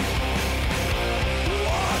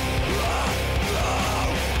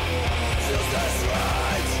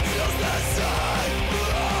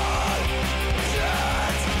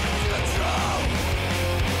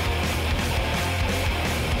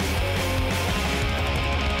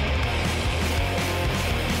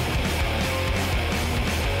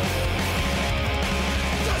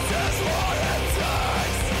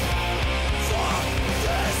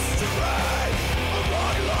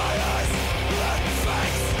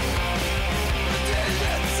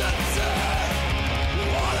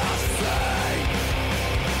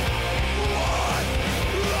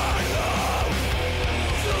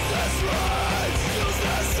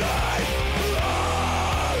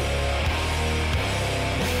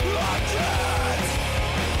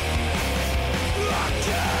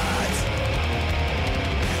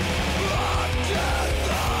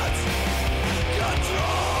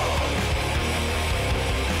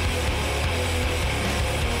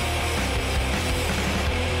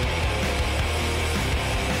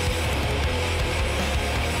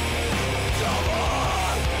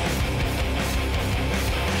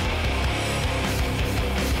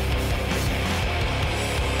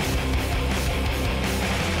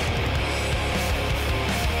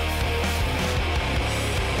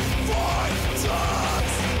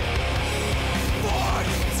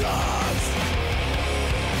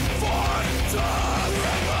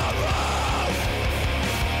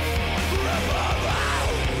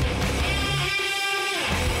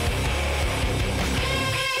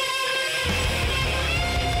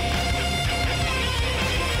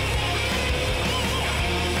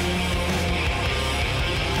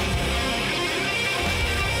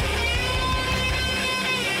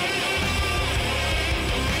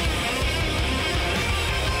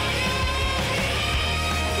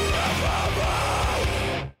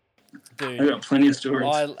I got plenty of stories.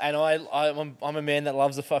 I'm a man that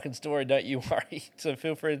loves a fucking story. Don't you worry. So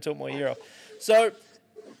feel free to talk my ear off. So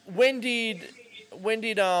when did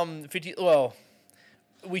 50? Well,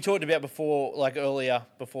 we talked about before, like earlier,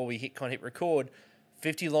 before we hit record.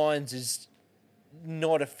 50 Lines is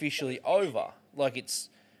not officially over. Like it's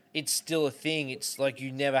still a thing. It's like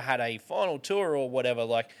you never had a final tour or whatever.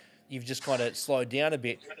 Like you've just kind of slowed down a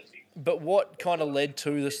bit. But what kind of led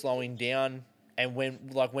to the slowing down, and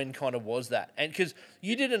when kind of was that? And because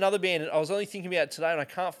you did another band, and I was only thinking about it today, and I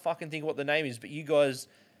can't fucking think what the name is, but you guys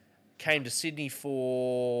came to Sydney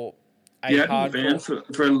for a hardcore band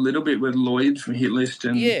for a little bit with Lloyd from Hit List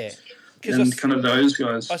and kind of those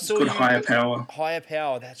guys. It's called Higher Power. Higher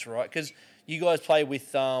Power, that's right. Because you guys play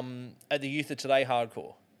with at the Youth of Today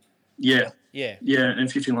hardcore. Yeah, yeah, and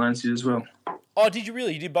 50 Lines did as well. Oh, did you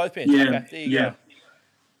really? You did both bands? Yeah, okay, there you go.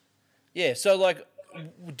 Yeah, so like,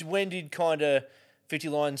 when did kind of 50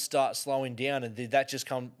 Lines start slowing down, and did that just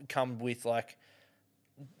come with like,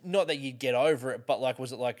 not that you'd get over it, but like,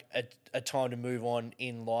 was it like a time to move on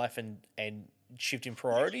in life and shift in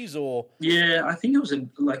priorities, or? Yeah, I think it was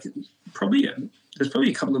there's probably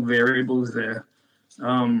a couple of variables there.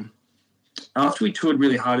 After we toured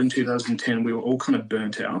really hard in 2010, we were all kind of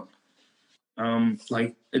burnt out.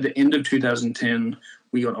 Like at the end of 2010,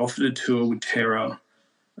 we got offered a tour with Terror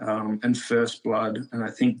and First Blood, and I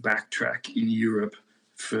think Backtrack in Europe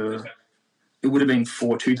it would have been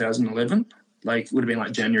for 2011. Like it would have been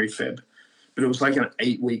like January, Feb. But it was like an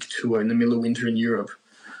 8-week tour in the middle of winter in Europe.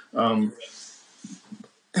 And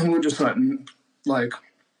we were just like,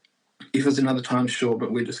 if it's another time, sure,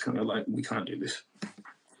 but we're just kind of like, we can't do this.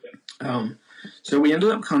 So we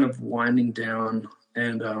ended up kind of winding down,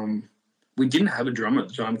 and we didn't have a drummer at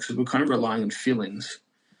the time because we were kind of relying on fill-ins.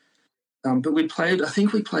 But we played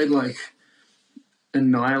like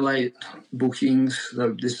Annihilate bookings.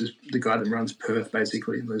 So this is the guy that runs Perth,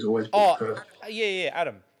 basically. There's always Perth. Yeah,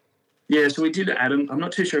 Adam. Yeah, so we did Adam. I'm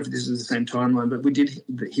not too sure if this is the same timeline, but we did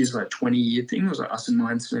his like 20-year thing. It was like us and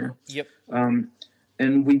Mindsnare. Yep.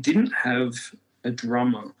 And we didn't have a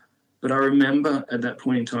drummer, but I remember at that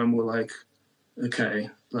point in time we're like, okay,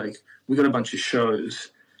 like we got a bunch of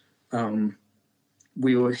shows.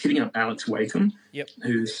 We were hitting up Alex Wakeham,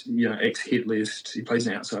 who's ex-Hit List. He plays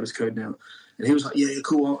in Outsiders Code now, and he was like, "Yeah,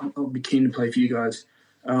 cool. I'll be keen to play for you guys."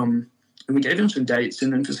 And we gave him some dates,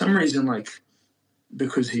 and then for some reason, like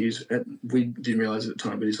because we didn't realize at the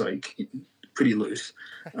time, but he's like pretty loose.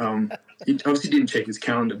 He obviously didn't check his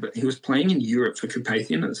calendar, but he was playing in Europe for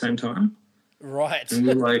Carpathian at the same time. Right. And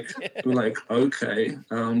we're like, okay,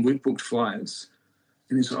 we've booked flights.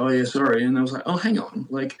 And he's like, oh yeah, sorry. And I was like, oh, hang on,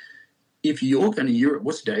 like. If you're going to Europe,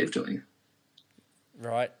 what's Dave doing?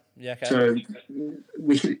 Right. Yeah. Okay. So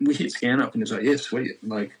we hit Scan up, and it's like, yeah, sweet.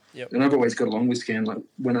 Like, and I've always got along with Scan. Like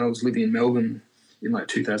when I was living in Melbourne in like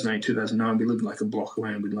 2008, 2009, we lived like a block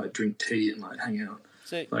away, and we'd like drink tea and like hang out.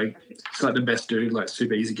 Sick. Like it's like the best dude, like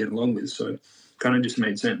super easy to get along with. So kind of just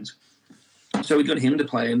made sense. So we got him to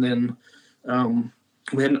play, and then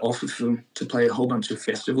we had an offer to play a whole bunch of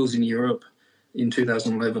festivals in Europe in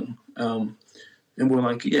 2011. And we're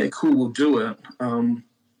like, yeah, cool, we'll do it.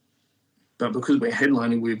 But because we're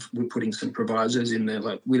headlining, we're putting some provisos in there.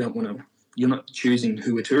 Like, we don't want to. You're not choosing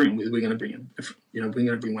who we're touring with. We're going to bring in, we're going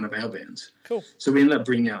to bring one of our bands. Cool. So we ended up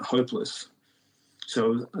bringing out Hopeless.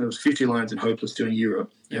 So it was 50 Lines and Hopeless doing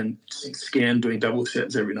Europe, and Scan doing double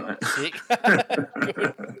sets every night. Sick. But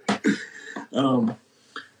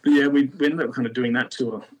yeah, we ended up kind of doing that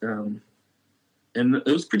tour. And it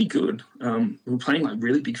was pretty good. We were playing like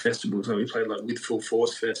really big festivals. Like we played like with Full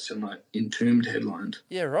Force Fest and like Entombed headlined.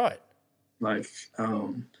 Yeah, right. Like,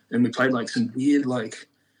 and we played like some weird, like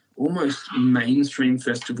almost mainstream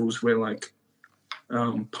festivals where like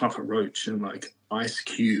Papa Roach and like Ice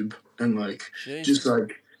Cube and like just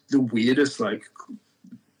like the weirdest, like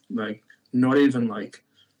not even like,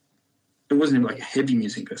 it wasn't even like a heavy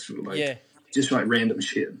music festival. Like just like random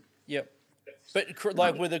shit. Yep. But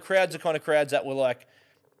like, were the crowds the kind of crowds that were like?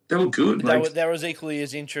 They were good. They were as equally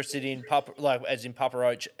as interested in Papa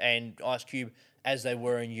Roach and Ice Cube as they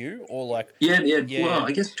were in you, or like? Yeah. Well,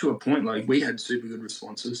 I guess to a point, like we had super good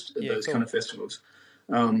responses at those kind of festivals.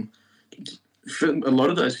 For a lot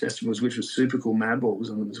of those festivals, which was super cool, Madball was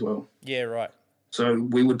on them as well. Yeah, right. So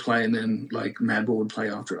we would play, and then like Madball would play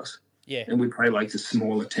after us. Yeah. And we'd play like the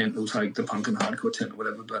smaller tent. It was like the punk and hardcore tent or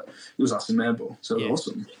whatever, but it was us and Madball. So it was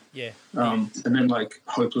awesome. Yeah. And then like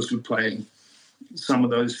Hopeless would play some of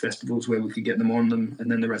those festivals where we could get them on them,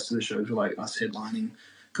 and then the rest of the shows were like us headlining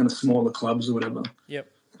kind of smaller clubs or whatever.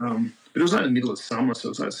 Yep. But it was like the middle of summer, so it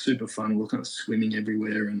was like super fun. We were kind of swimming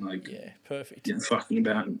everywhere and like perfect. fucking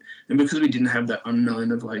about. And because we didn't have that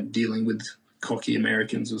unknown of like dealing with cocky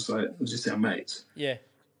Americans, it was just our mates. Yeah.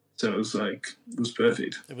 So it was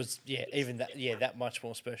perfect. It was even that much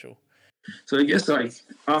more special. So I guess like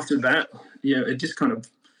after that, it just kind of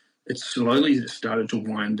it slowly started to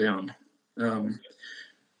wind down.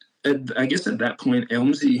 I guess at that point,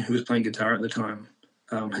 Elmsy, who was playing guitar at the time,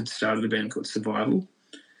 had started a band called Survival.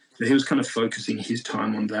 So he was kind of focusing his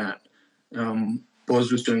time on that.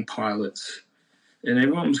 Boz was doing pilots, and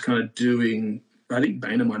everyone was kind of doing. I think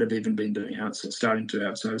Boehner might have even been doing starting to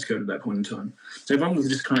Outsiders Code at that point in time. So everyone was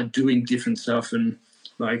just kind of doing different stuff, and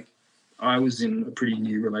like I was in a pretty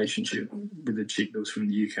new relationship with a chick that was from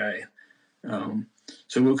the UK.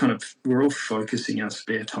 So we're all focusing our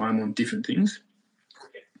spare time on different things.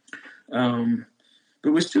 But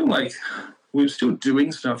we're still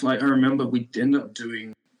doing stuff. Like I remember after we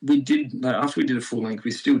did a full length,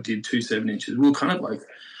 we still did 2 7-inches. We were kind of like,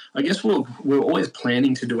 I guess we're always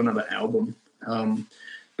planning to do another album.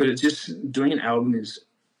 But it's just doing an album say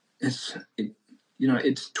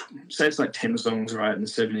it's like 10 songs, right? And the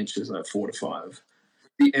 7-inch is like 4 to 5.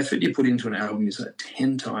 The effort you put into an album is like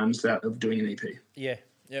 10 times that of doing an EP. Yeah.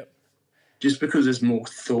 Yep. Just because there's more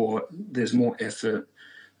thought, there's more effort,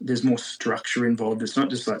 there's more structure involved. It's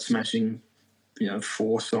not just like smashing,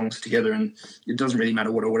 4 songs together and it doesn't really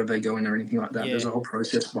matter what order they go in or anything like that. Yeah. There's a whole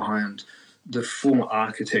process behind the full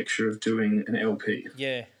architecture of doing an LP.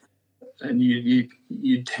 Yeah. And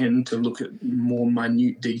you tend to look at more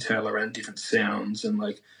minute detail around different sounds and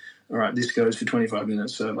like, all right, this goes for 25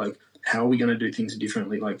 minutes. So like, how are we going to do things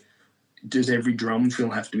differently? Like, does every drum fill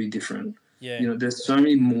have to be different? Yeah. There's so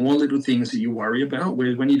many more little things that you worry about.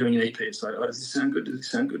 Where when you're doing an EP, it's like, oh, does this sound good? Does this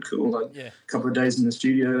sound good? Cool. Like a couple of days in the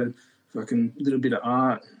studio, fucking little bit of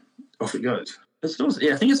art, off it goes. It's also,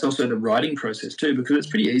 I think it's also the writing process too, because it's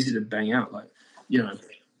pretty easy to bang out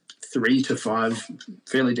 3 to 5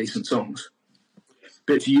 fairly decent songs.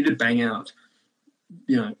 But for you to bang out,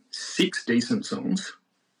 6 decent songs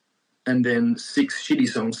and then 6 shitty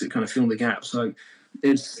songs that kind of fill the gaps,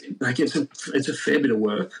 it's a fair bit of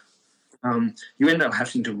work. You end up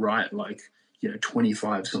having to write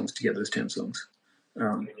 25 songs to get those 10 songs.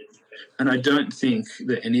 And I don't think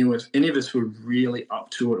that any of us were really up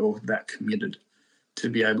to it or that committed to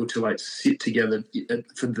be able to sit together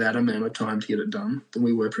for that amount of time to get it done than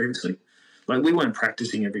we were previously. We weren't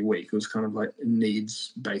practicing every week. It was kind of like a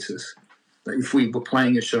needs basis. If we were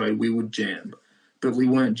playing a show, we would jam, but we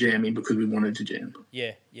weren't jamming because we wanted to jam.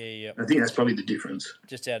 Yeah. I think that's probably the difference.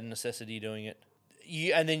 Just out of necessity doing it.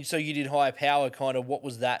 So you did Higher Power. Kind of, what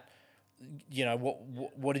was that?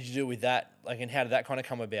 What did you do with that? And how did that kind of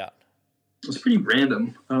come about? It was pretty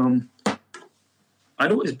random.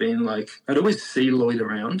 I'd always see Lloyd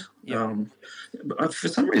around. Yeah. But for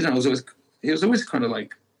some reason, he was always kind of a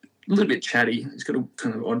little bit chatty. He's got a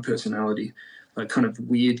kind of odd personality, kind of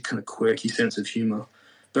weird, kind of quirky sense of humour.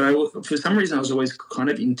 But for some reason, I was always kind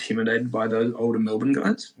of intimidated by those older Melbourne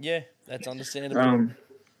guys. Yeah, that's understandable.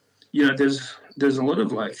 There's a lot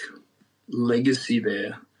of legacy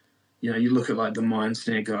there. You look at the Mind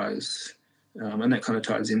Snare guys, and that kind of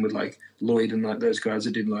ties in with Lloyd and those guys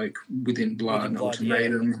that did Within Blood and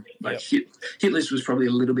Ultimatum. Yeah. Hit List was probably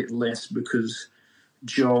a little bit less because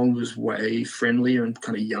Joel was way friendlier and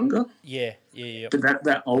kind of younger. Yeah. But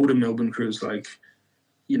that older Melbourne crew is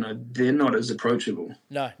they're not as approachable.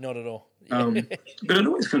 No, not at all. But I'd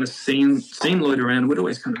always kind of seen Lloyd around. We'd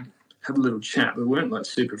always kind of have a little chat, but we weren't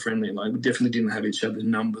super friendly. We definitely didn't have each other's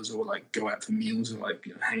numbers or go out for meals or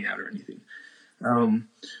hang out or anything. I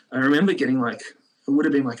remember getting it would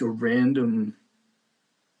have been a random,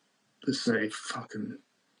 let's say, fucking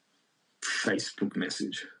Facebook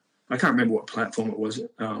message. I can't remember what platform it was.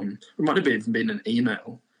 It might have even been an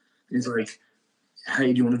email. It's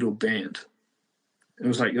hey, do you want to do a band? It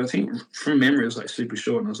was I think from memory, it was super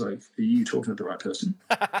short. And I was are you talking to the right person?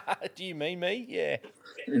 Do you mean me? Yeah.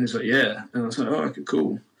 And he's yeah. And I was oh, okay,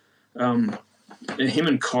 cool. And him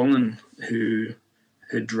and Colin, who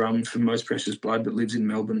had drummed for Most Precious Blood but lives in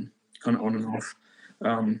Melbourne, kind of on and off,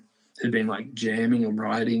 had been jamming and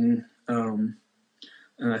writing. And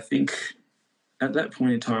I think at that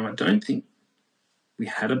point in time, I don't think we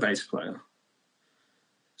had a bass player.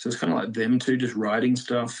 So it's kind of them two just writing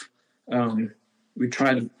stuff. We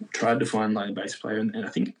tried to find a bass player, and I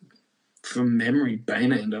think from memory,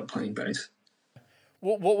 Boehner ended up playing bass.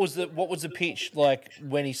 What was the pitch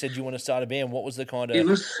when he said you want to start a band? What was the kind of? It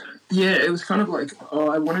was kind of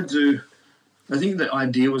I want to do. I think the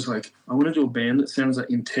idea was I want to do a band that sounds like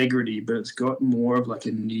Integrity, but it's got more of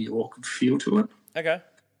a New York feel to it. Okay.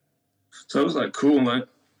 So I was cool.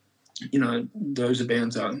 those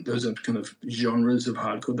are kind of genres of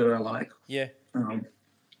hardcore that I like. Yeah.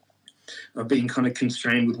 I've been kind of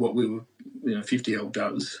constrained with what 50L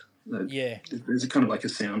does. Yeah. There's a kind of like a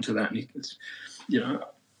sound to that, and it's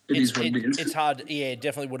it is what it is. It's hard. Yeah, it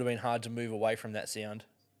definitely would have been hard to move away from that sound.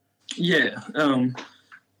 Yeah.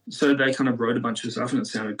 So they kind of wrote a bunch of stuff, and it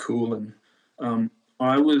sounded cool. And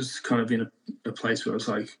I was kind of in a place where I was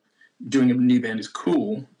like, doing a new band is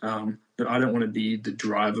cool, but I don't want to be the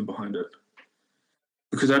driver behind it,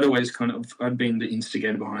 because I'd been the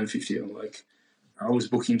instigator behind 50L. Like, I was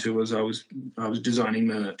booking tours, I was designing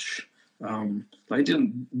merch, I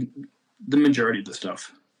did the majority of the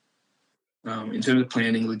stuff. In terms of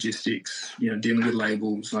planning, logistics, dealing with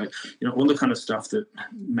labels, all the kind of stuff that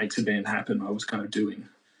makes a band happen, I was kind of doing.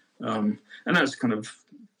 And that's kind of,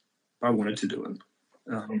 I wanted to do it.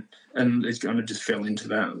 And it kind of just fell into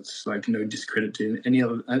that. It's like no discredit to any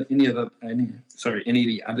of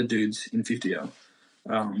the other dudes in 50L.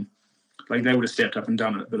 Like, they would have stepped up and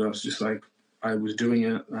done it, but I was just like, I was doing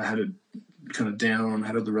it. I had it kind of down,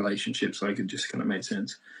 had all the relationships, like it just kind of made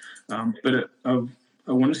sense. But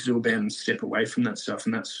I wanted to do a band and step away from that stuff,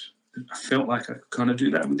 and I felt like I could kind of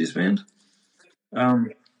do that with this band.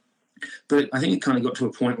 But I think it kind of got to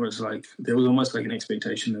a point where it's like there was almost like an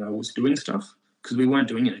expectation that I was doing stuff, because we weren't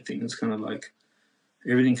doing anything. It's kind of like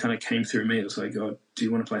everything kind of came through me. It was like, oh, do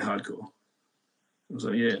you want to play hardcore? I was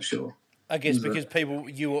like, yeah, sure. I guess because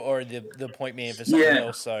you were already the point man for someone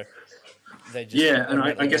else, so they just... Yeah, and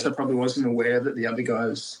I guess I probably wasn't aware that the other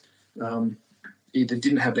guys either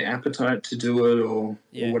didn't have the appetite to do it or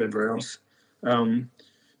whatever else.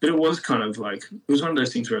 But it was kind of like, it was one of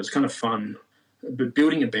those things where it's kind of fun, but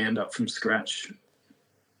building a band up from scratch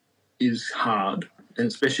is hard, and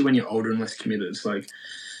especially when you're older and less committed. It's like,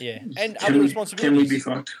 and other responsibilities. Can we be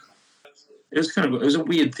fucked? It was a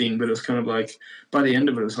weird thing, but it was kind of like, by the end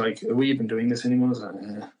of it, it was like, are we even doing this anymore? I was like,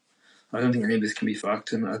 I don't think any of this can be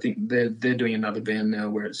fucked. And I think they're doing another band now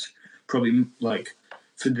where it's probably like,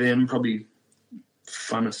 for them, probably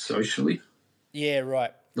funner socially. Yeah,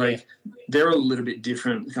 right. Like, they're a little bit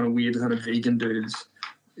different, kind of weird, kind of vegan dudes.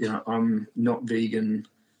 I'm not vegan.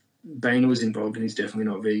 Boehner was involved, and he's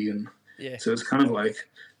definitely not vegan. Yeah. So it's kind of like,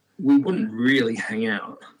 we wouldn't really hang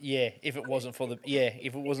out. Yeah, if it wasn't for the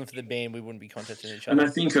band, we wouldn't be contacting each other. And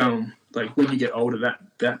I think like when you get older,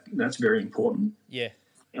 that's very important. Yeah.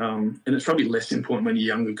 And it's probably less important when you're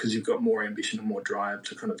younger, because you've got more ambition and more drive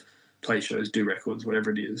to kind of play shows, do records,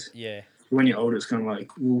 whatever it is. Yeah. When you're older, it's kind of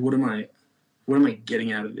like, well, what am I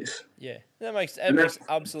getting out of this? Yeah, that makes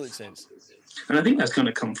absolute sense. And I think that's kind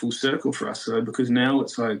of come full circle for us, though, because now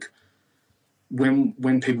it's like,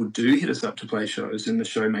 when people do hit us up to play shows and the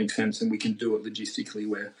show makes sense and we can do it logistically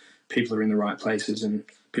where people are in the right places and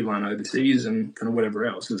people aren't overseas and kind of whatever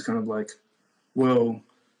else, it's kind of like, well,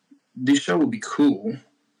 this show will be cool.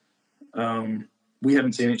 We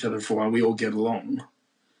haven't seen each other for a while. We all get along.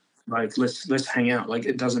 Like, let's hang out. Like,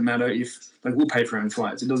 it doesn't matter if, like, we'll pay for our own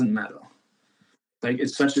flights. It doesn't matter. Like,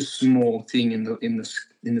 it's such a small thing in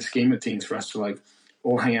the scheme of things for us to, like,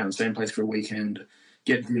 all hang out in the same place for a weekend,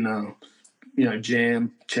 get dinner,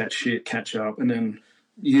 jam, chat shit, catch up, and then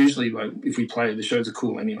usually, like, if we play, the shows are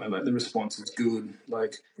cool anyway. Like, the response is good.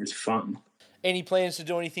 Like, it's fun. Any plans to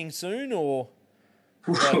do anything soon, or?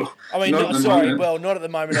 Like, I mean, not at the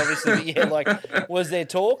moment, obviously. But yeah, like, was there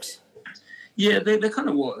talks? Yeah, there kind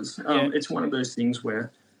of was. It's one of those things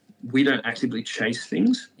where we don't actively chase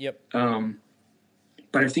things. Yep.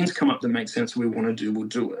 But if things come up that make sense, we want to do, we'll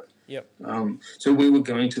do it. Yep. So we were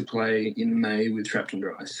going to play in May with Trapped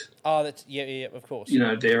Under Ice. Oh, that's of course.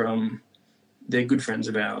 They're good friends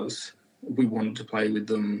of ours. We wanted to play with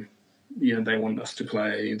them. They wanted us to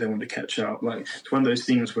play. They wanted to catch up. Like, it's one of those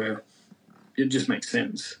things where it just makes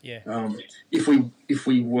sense. Yeah. If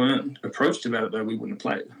we weren't approached about it, though, we wouldn't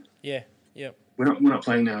have played. Yeah. Yep. We're not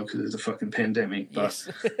playing now because there's a fucking pandemic. But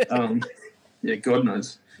yes. God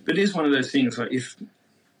knows. But it is one of those things. Like,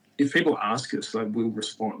 if people ask us, like, we'll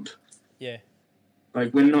respond. Yeah.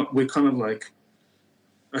 Like, we're kind of like,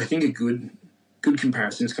 I think a good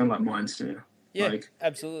comparison is kind of like Minds now. Yeah, like,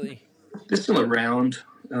 absolutely. They're still around.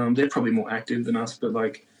 They're probably more active than us, but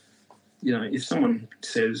like, if someone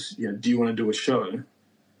says, do you want to do a show?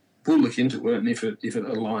 We'll look into it, and if it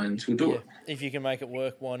aligns, we'll do it. If you can make it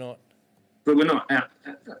work, why not? But we're not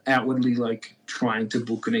outwardly like trying to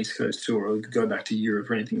book an East Coast tour or go back to Europe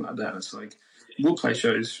or anything like that. It's like, we'll play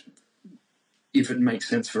shows if it makes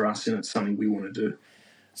sense for us and it's something we want to do.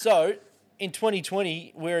 So, in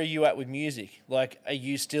 2020, where are you at with music? Like, are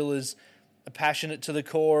you still as passionate to the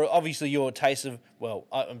core? Obviously, your taste of, well,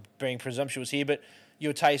 I'm being presumptuous here, but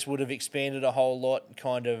your taste would have expanded a whole lot,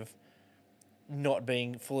 kind of not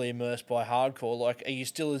being fully immersed by hardcore? Like, are you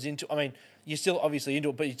still as into? I mean, you're still obviously into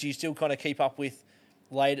it, but do you still kind of keep up with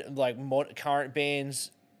current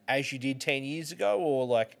bands as you did 10 years ago, or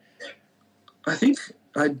like? I think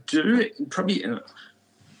I do probably.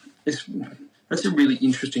 It's That's a really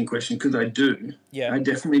interesting question because I do. Yeah. I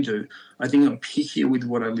definitely do. I think I'm pickier with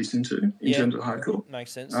what I listen to in terms of hardcore.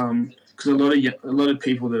 Makes sense. Because a lot of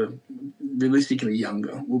people that are realistically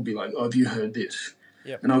younger will be like, "Oh, have you heard this?"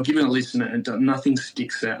 Yep. And I'll give it a listen, and nothing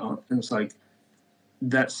sticks out, and it's like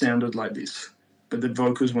that sounded like this, but the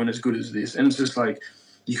vocals weren't as good as this, and it's just like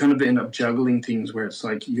you kind of end up juggling things where it's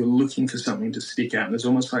like you're looking for something to stick out, and there's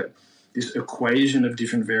almost like this equation of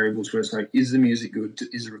different variables where it's like, is the music good?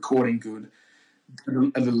 Is the recording good?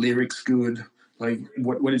 Are the lyrics good? Like,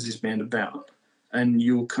 what is this band about? And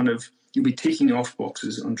you'll be ticking off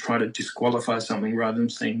boxes and try to disqualify something rather than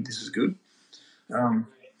saying this is good.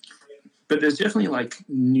 But there's definitely like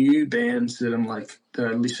new bands that I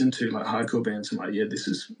listen to, like hardcore bands. I'm like, yeah, this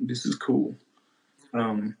is cool.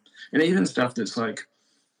 And even stuff that's like,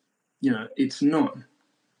 it's not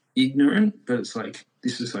ignorant, but it's like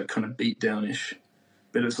this is like kind of beat downish.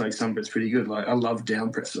 But it's like some of it's pretty good. Like I love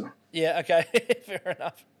Downpresser. Yeah. Okay. Fair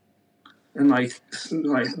enough. And like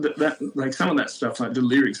that, like some of that stuff, like the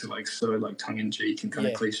lyrics are like so like tongue in cheek and kind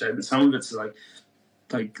of cliche, but some of it's like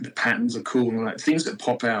the patterns are cool and like things that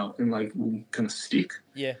pop out and like will kind of stick.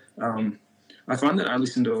 Yeah. I find that I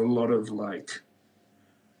listen to a lot of like,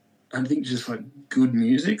 I think just like good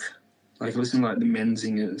music. Like I listen to like the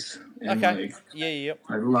Menzingers. And Okay. Yep.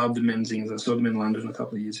 I love the Menzingers. I saw them in London a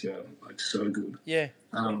couple of years ago. Like so good. Yeah.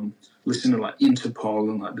 Listen to like Interpol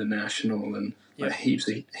and like the National and like heaps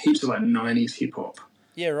of like 90s hip hop.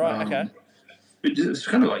 Yeah. Right. Okay. It's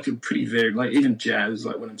kind of like a pretty varied, like even jazz.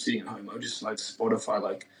 Like when I'm sitting at home, I'll just like Spotify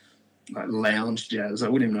like lounge jazz. I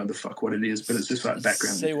wouldn't even know the fuck what it is, but it's just like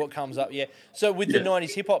background. See what comes up. Yeah. So with the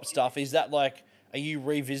 90s hip hop stuff, is that like, are you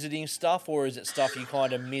revisiting stuff, or is it stuff you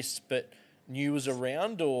kind of missed but knew was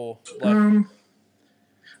around, or like?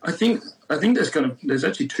 I think there's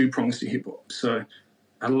actually two prongs to hip hop. So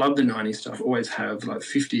I love the 90s stuff. Always have. Like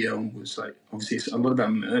 50L was like, obviously a lot of our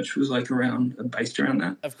merch was like based around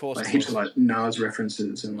that. Of course. Like heaps of like Nas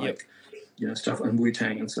references and like stuff, and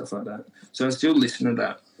Wu-Tang and stuff like that. So I still listen to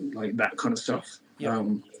that, like that kind of stuff. Yep.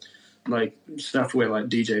 Like stuff where like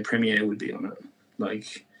DJ Premier would be on it,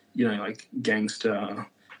 like like Gangsta,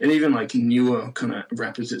 and even like newer kind of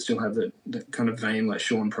rappers that still have that kind of vein, like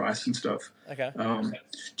Sean Price and stuff. Okay.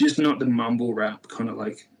 Just not the mumble rap kind of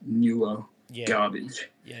like newer garbage.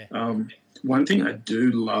 Yeah. One thing I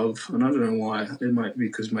do love, and I don't know why, it might be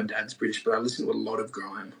because my dad's British, but I listen to a lot of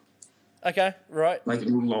grime. Okay. Right. Like a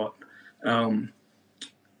lot.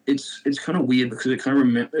 It's kind of weird because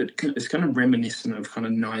it's kind of reminiscent of kind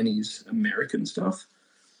of 90s American stuff,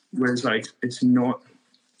 whereas like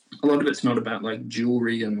a lot of it's not about like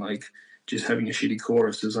jewelry and like just having a shitty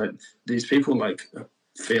chorus. There's like these people like are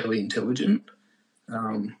fairly intelligent.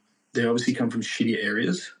 They obviously come from shitty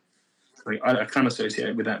areas. Like I can't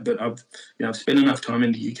associate with that, but I've spent enough time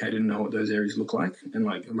in the UK to know what those areas look like, and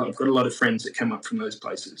like I've got a lot of friends that come up from those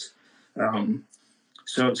places.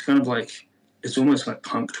 So it's kind of like it's almost like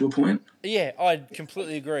punk to a point. Yeah, I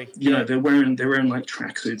completely agree. You know, they're wearing like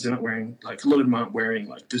tracksuits. They're not wearing like a lot of them aren't wearing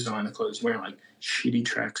like designer clothes. They're wearing like shitty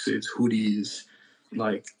tracksuits, hoodies.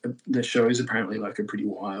 Like their shows apparently like are pretty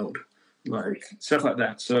wild, like stuff like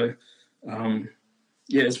that. So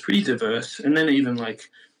it's pretty diverse. And then even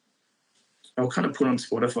like I'll kind of put on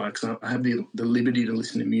Spotify because I have the liberty to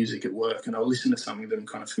listen to music at work, and I'll listen to something that I'm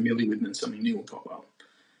kind of familiar with, and then something new will pop up.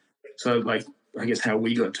 So like I guess how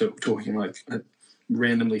we got talking, like I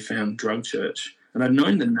randomly found Drug Church, and I'd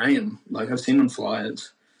known the name, like I've seen on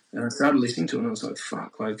flyers, and I started listening to it, and I was like,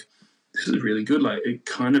 fuck, like this is really good. Like it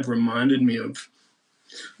kind of reminded me of,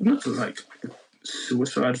 not like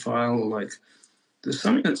Suicide File, or like there's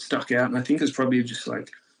something that stuck out, and I think it's probably just like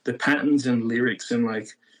the patterns and lyrics, and like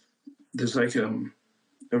there's like a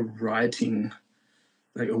writing,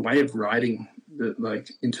 like a way of writing that like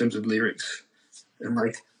in terms of lyrics, and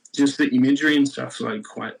like just the imagery and stuff, like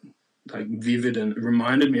quite like vivid, and it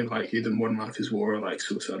reminded me of like either Modern Life is War or like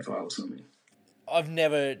Suicide File or something. I've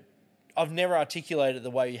never articulated it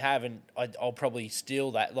the way you have, and I'll probably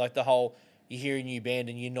steal that. Like the whole, you hear a new band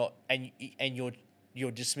and you're not, and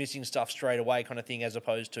you're dismissing stuff straight away kind of thing, as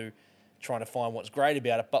opposed to trying to find what's great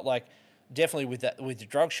about it. But like definitely with the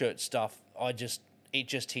Drug Shirt stuff, it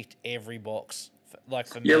just ticked every box. Like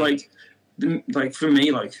for me. Yeah, like for me,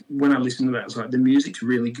 like when I listen to that, it's like the music's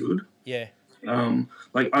really good. Yeah. And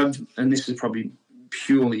this is probably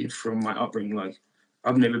purely from my upbringing. Like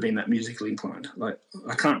I've never been that musically inclined. Like,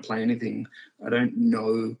 I can't play anything. I don't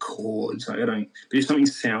know chords. Like, I don't. But if something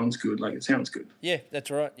sounds good, like, it sounds good. Yeah, that's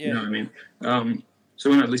right. Yeah. You know what I mean? So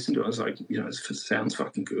when I listened to it, I was like, it sounds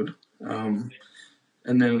fucking good. And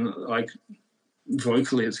then, like,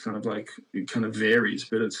 vocally, it's kind of like, it kind of varies,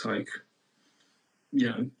 but it's like,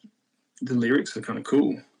 the lyrics are kind of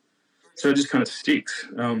cool. So it just kind of sticks.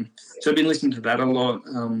 So I've been listening to that a lot.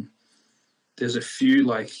 There's a few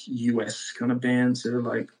like US kind of bands that are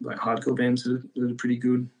like hardcore bands that are pretty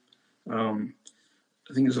good.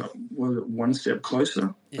 I think it's like One Step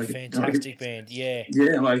Closer. Like, fantastic band, yeah.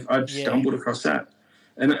 Yeah, like I stumbled across that.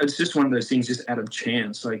 And it's just one of those things just out of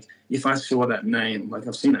chance. Like, if I saw that name, like,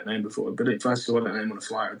 I've seen that name before, but if I saw that name on a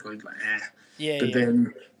flyer, I'd probably be like, Yeah, but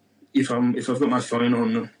then if I've got my phone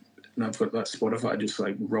on and I've got that Spotify just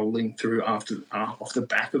like rolling through off the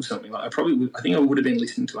back of something, like I think I would have been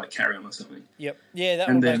listening to like Carry On or something. Yep. Yeah, that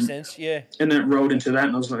would make sense. Yeah. And then it rolled into that,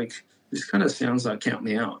 and I was like, this kind of sounds like Count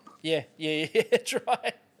Me Out. Yeah, that's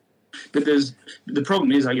right. But the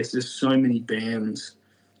problem is, I guess there's so many bands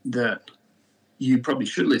that you probably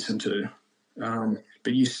should listen to,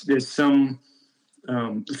 but there's some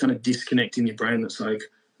kind of disconnect in your brain that's like,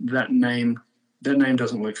 that name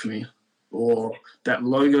doesn't work for me, or that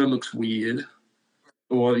logo looks weird,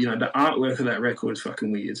 or the artwork of that record is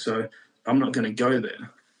fucking weird, so I'm not going to go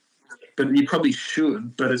there. But you probably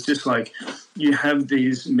should. But it's just like, you have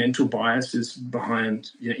these mental biases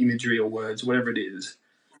behind imagery or words, whatever it is,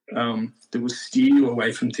 that will steer you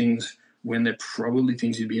away from things when they're probably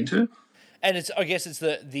things you'd be into. And I guess it's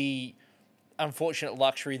the unfortunate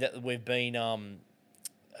luxury that we've been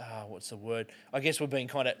what's the word? I guess we've been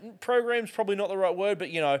kind of, program's probably not the right word, but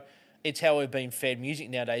it's how we've been fed music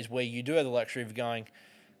nowadays, where you do have the luxury of going,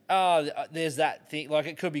 there's that thing, like,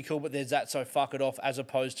 it could be cool, but there's that, so fuck it off, as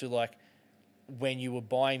opposed to like when you were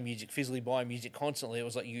physically buying music constantly, it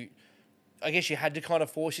was like I guess you had to kind of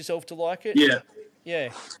force yourself to like it. Yeah,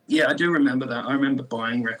 I do remember that. I remember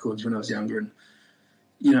buying records when I was younger, and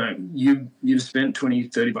you've spent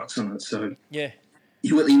 $20-$30 on it, so yeah,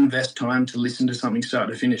 you will invest time to listen to something start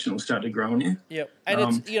to finish, and it'll start to grow on you. Yep.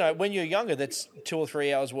 And it's when you're younger, that's 2 or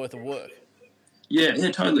 3 hours worth of work. Yeah,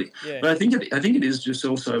 totally. Yeah. But I think it is just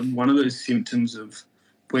also one of those symptoms of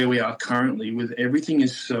where we are currently, with everything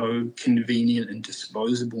is so convenient and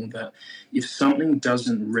disposable, that if something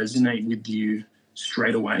doesn't resonate with you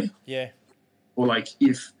straight away, or like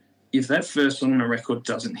if that first song on a record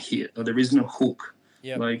doesn't hit, or there isn't a hook,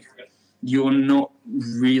 like, you're not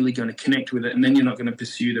really going to connect with it, and then you're not going to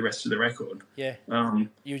pursue the rest of the record. Yeah.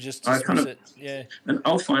 You just dismiss it. Yeah. And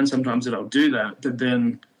I'll find sometimes that I'll do that, but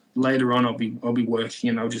then later on I'll be working,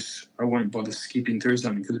 and I won't bother skipping through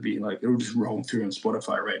something, because it'll just roll through on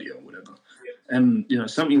Spotify radio or whatever. And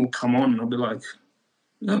something will come on, and I'll be like,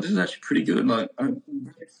 no, this is actually pretty good.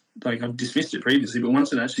 I've dismissed it previously, but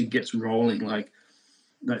once it actually gets rolling, like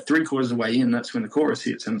 3/4 of the way in, that's when the chorus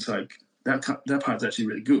hits, and it's like, that part's actually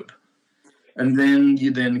really good. And then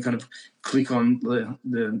you kind of click on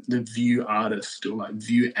the view artist or like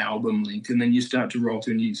view album link, and then you start to roll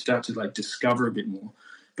through and you start to like discover a bit more.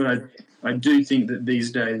 But I do think that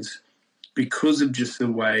these days, because of just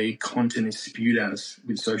the way content is spewed at us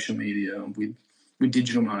with social media, with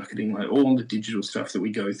digital marketing, like all the digital stuff that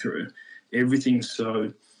we go through, everything's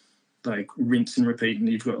so like rinse and repeat, and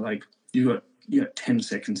you've got 10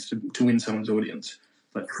 seconds to win someone's audience.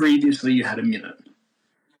 Like, previously you had a minute.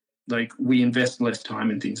 Like, we invest less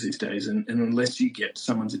time in things these days, and unless you get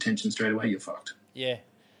someone's attention straight away, you're fucked. Yeah.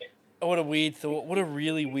 What a weird thought. What a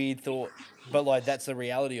really weird thought. But like, that's the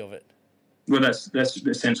reality of it. Well, that's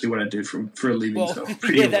essentially what I do for a living. So I'm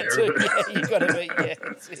pretty aware of it. Yeah, you got to be. Yeah,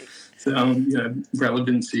 that's it. So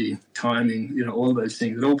relevancy, timing, all of those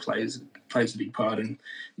things. It all plays a big part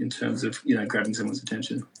in terms of grabbing someone's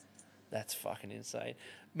attention. That's fucking insane,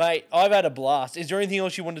 mate. I've had a blast. Is there anything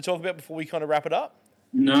else you want to talk about before we kind of wrap it up?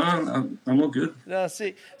 No, I'm all good. No,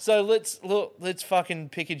 see. So let's fucking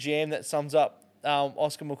pick a jam that sums up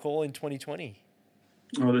Oscar McCall in 2020.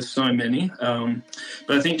 Oh, there's so many.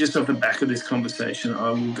 But I think just off the back of this conversation, I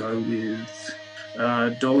will go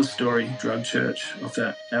with Dollar Story, Drug Church, off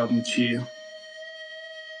that album Cheer.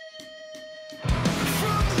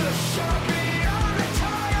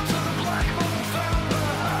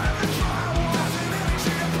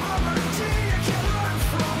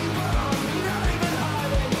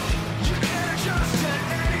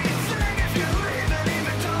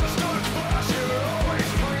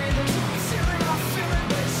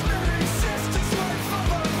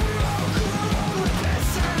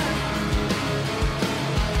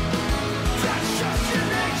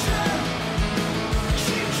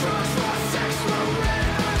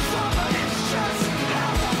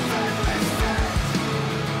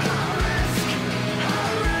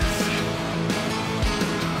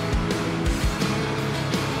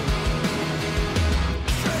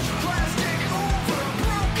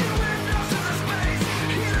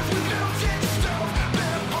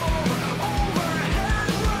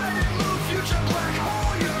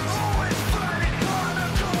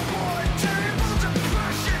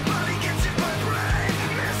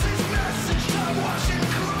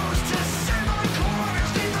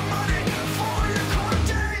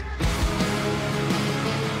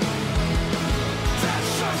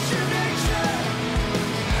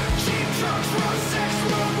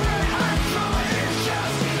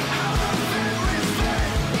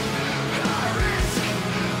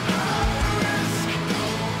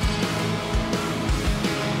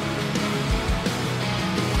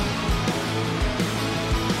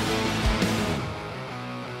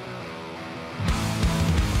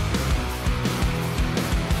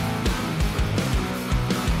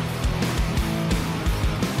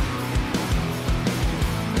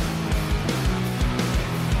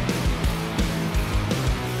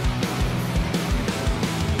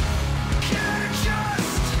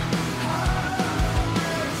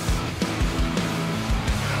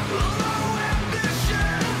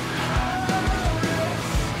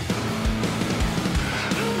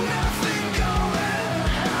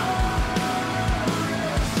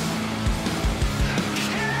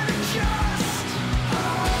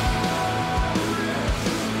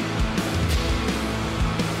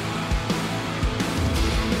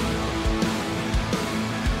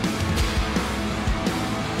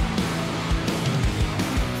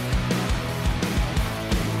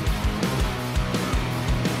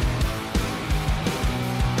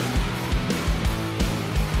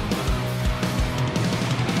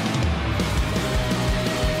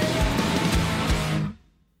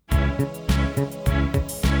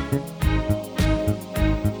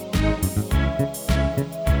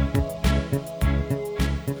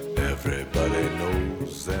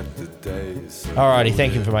 Alrighty,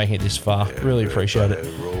 thank you for making it this far. Really appreciate it.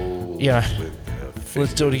 You know,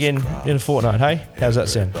 let's do it again in a fortnight, hey? How's that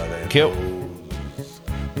sound? Cool.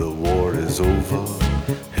 The war is over.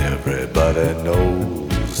 Everybody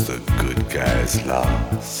knows the good guys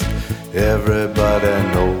lost. Everybody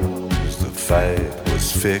knows the fight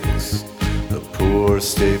was fixed. The poor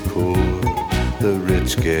stay poor. The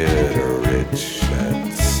rich get rich.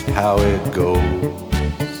 That's how it goes.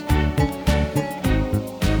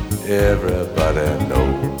 Everybody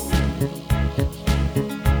knows.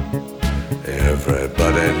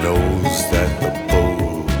 Everybody knows that the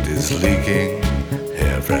boat is leaking.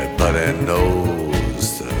 Everybody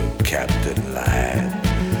knows the captain lied.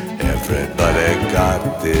 Everybody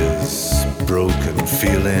got this broken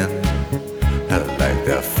feeling like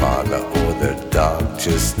their father or their dog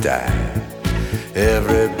just died.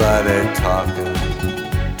 Everybody talking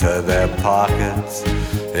to their pockets.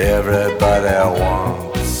 Everybody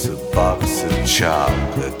wants a box of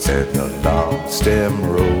chocolates and a long stem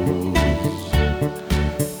rose.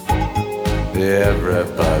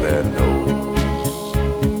 Everybody knows.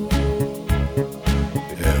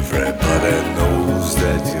 Everybody knows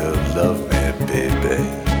that you love me, baby.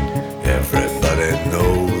 Everybody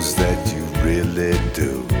knows that you really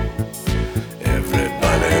do.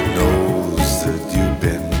 Everybody knows that you've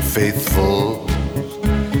been faithful,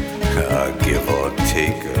 give or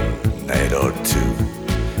take a night or two.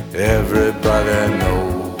 Everybody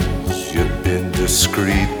knows you've been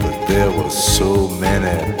discreet, but there were so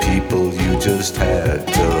many people you just had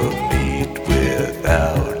to meet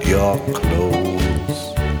without your clothes.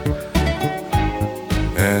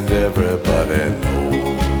 And everybody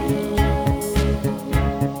knows.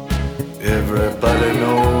 Everybody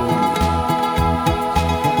knows.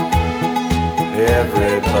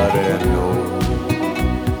 Everybody knows.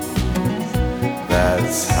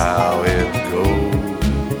 That's how it goes.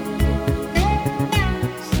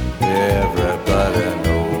 Everybody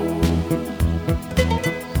knows.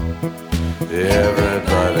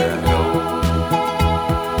 Everybody knows.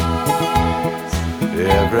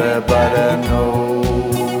 Everybody knows.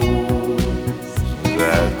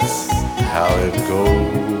 That's how it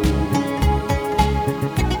goes.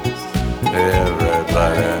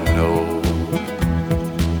 Everybody knows.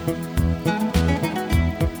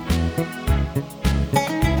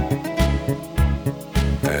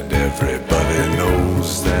 And everybody knows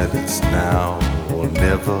that it's now or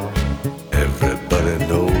never. Everybody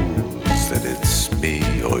knows that it's me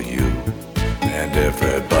or you. And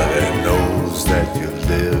everybody knows that you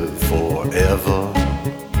live forever.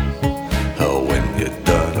 When you're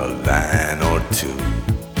done a line or two.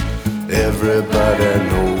 Everybody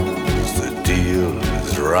knows the deal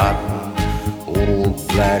is rotten. Old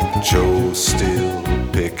Black Joe still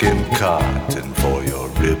picking cotton for your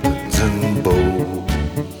ribbons and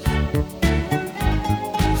bows.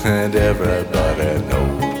 And everybody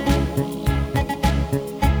knows.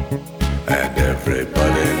 And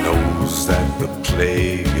everybody knows that the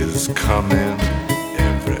plague is coming.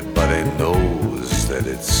 Everybody knows that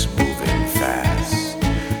it's moving fast.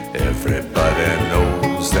 Everybody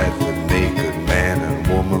knows that the naked man and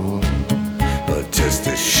woman are just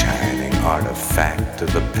a shining artifact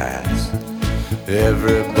of the past.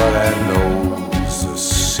 Everybody knows the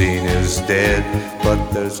scene is dead,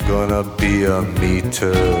 but there's gonna be a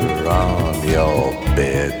meter on your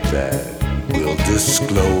bed that will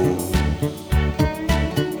disclose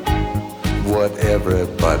what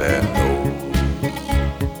everybody knows.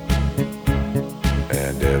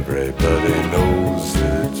 And everybody knows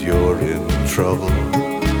that you're in trouble.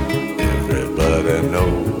 Everybody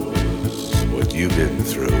knows what you've been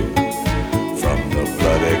through. From the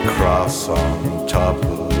bloody cross on top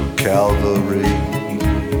of Calvary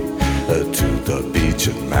to the beach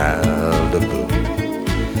in Malibu.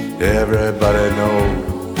 Everybody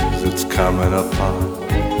knows it's coming apart.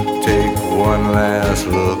 Take one last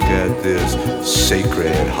look at this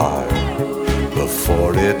sacred heart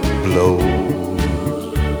before it blows.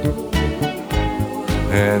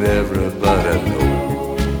 And everybody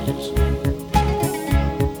knows.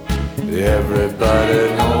 Everybody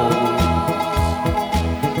knows.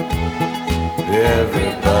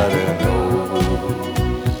 Everybody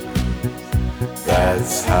knows.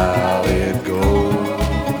 That's how it goes.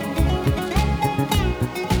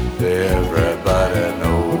 Everybody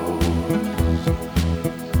knows.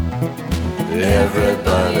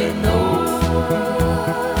 Everybody knows.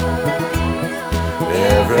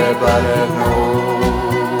 Everybody knows.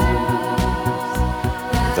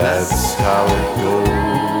 That's how it goes.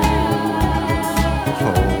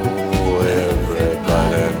 Oh,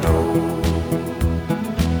 everybody knows.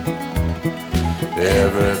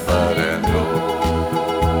 Everybody knows.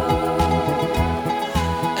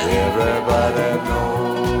 Everybody knows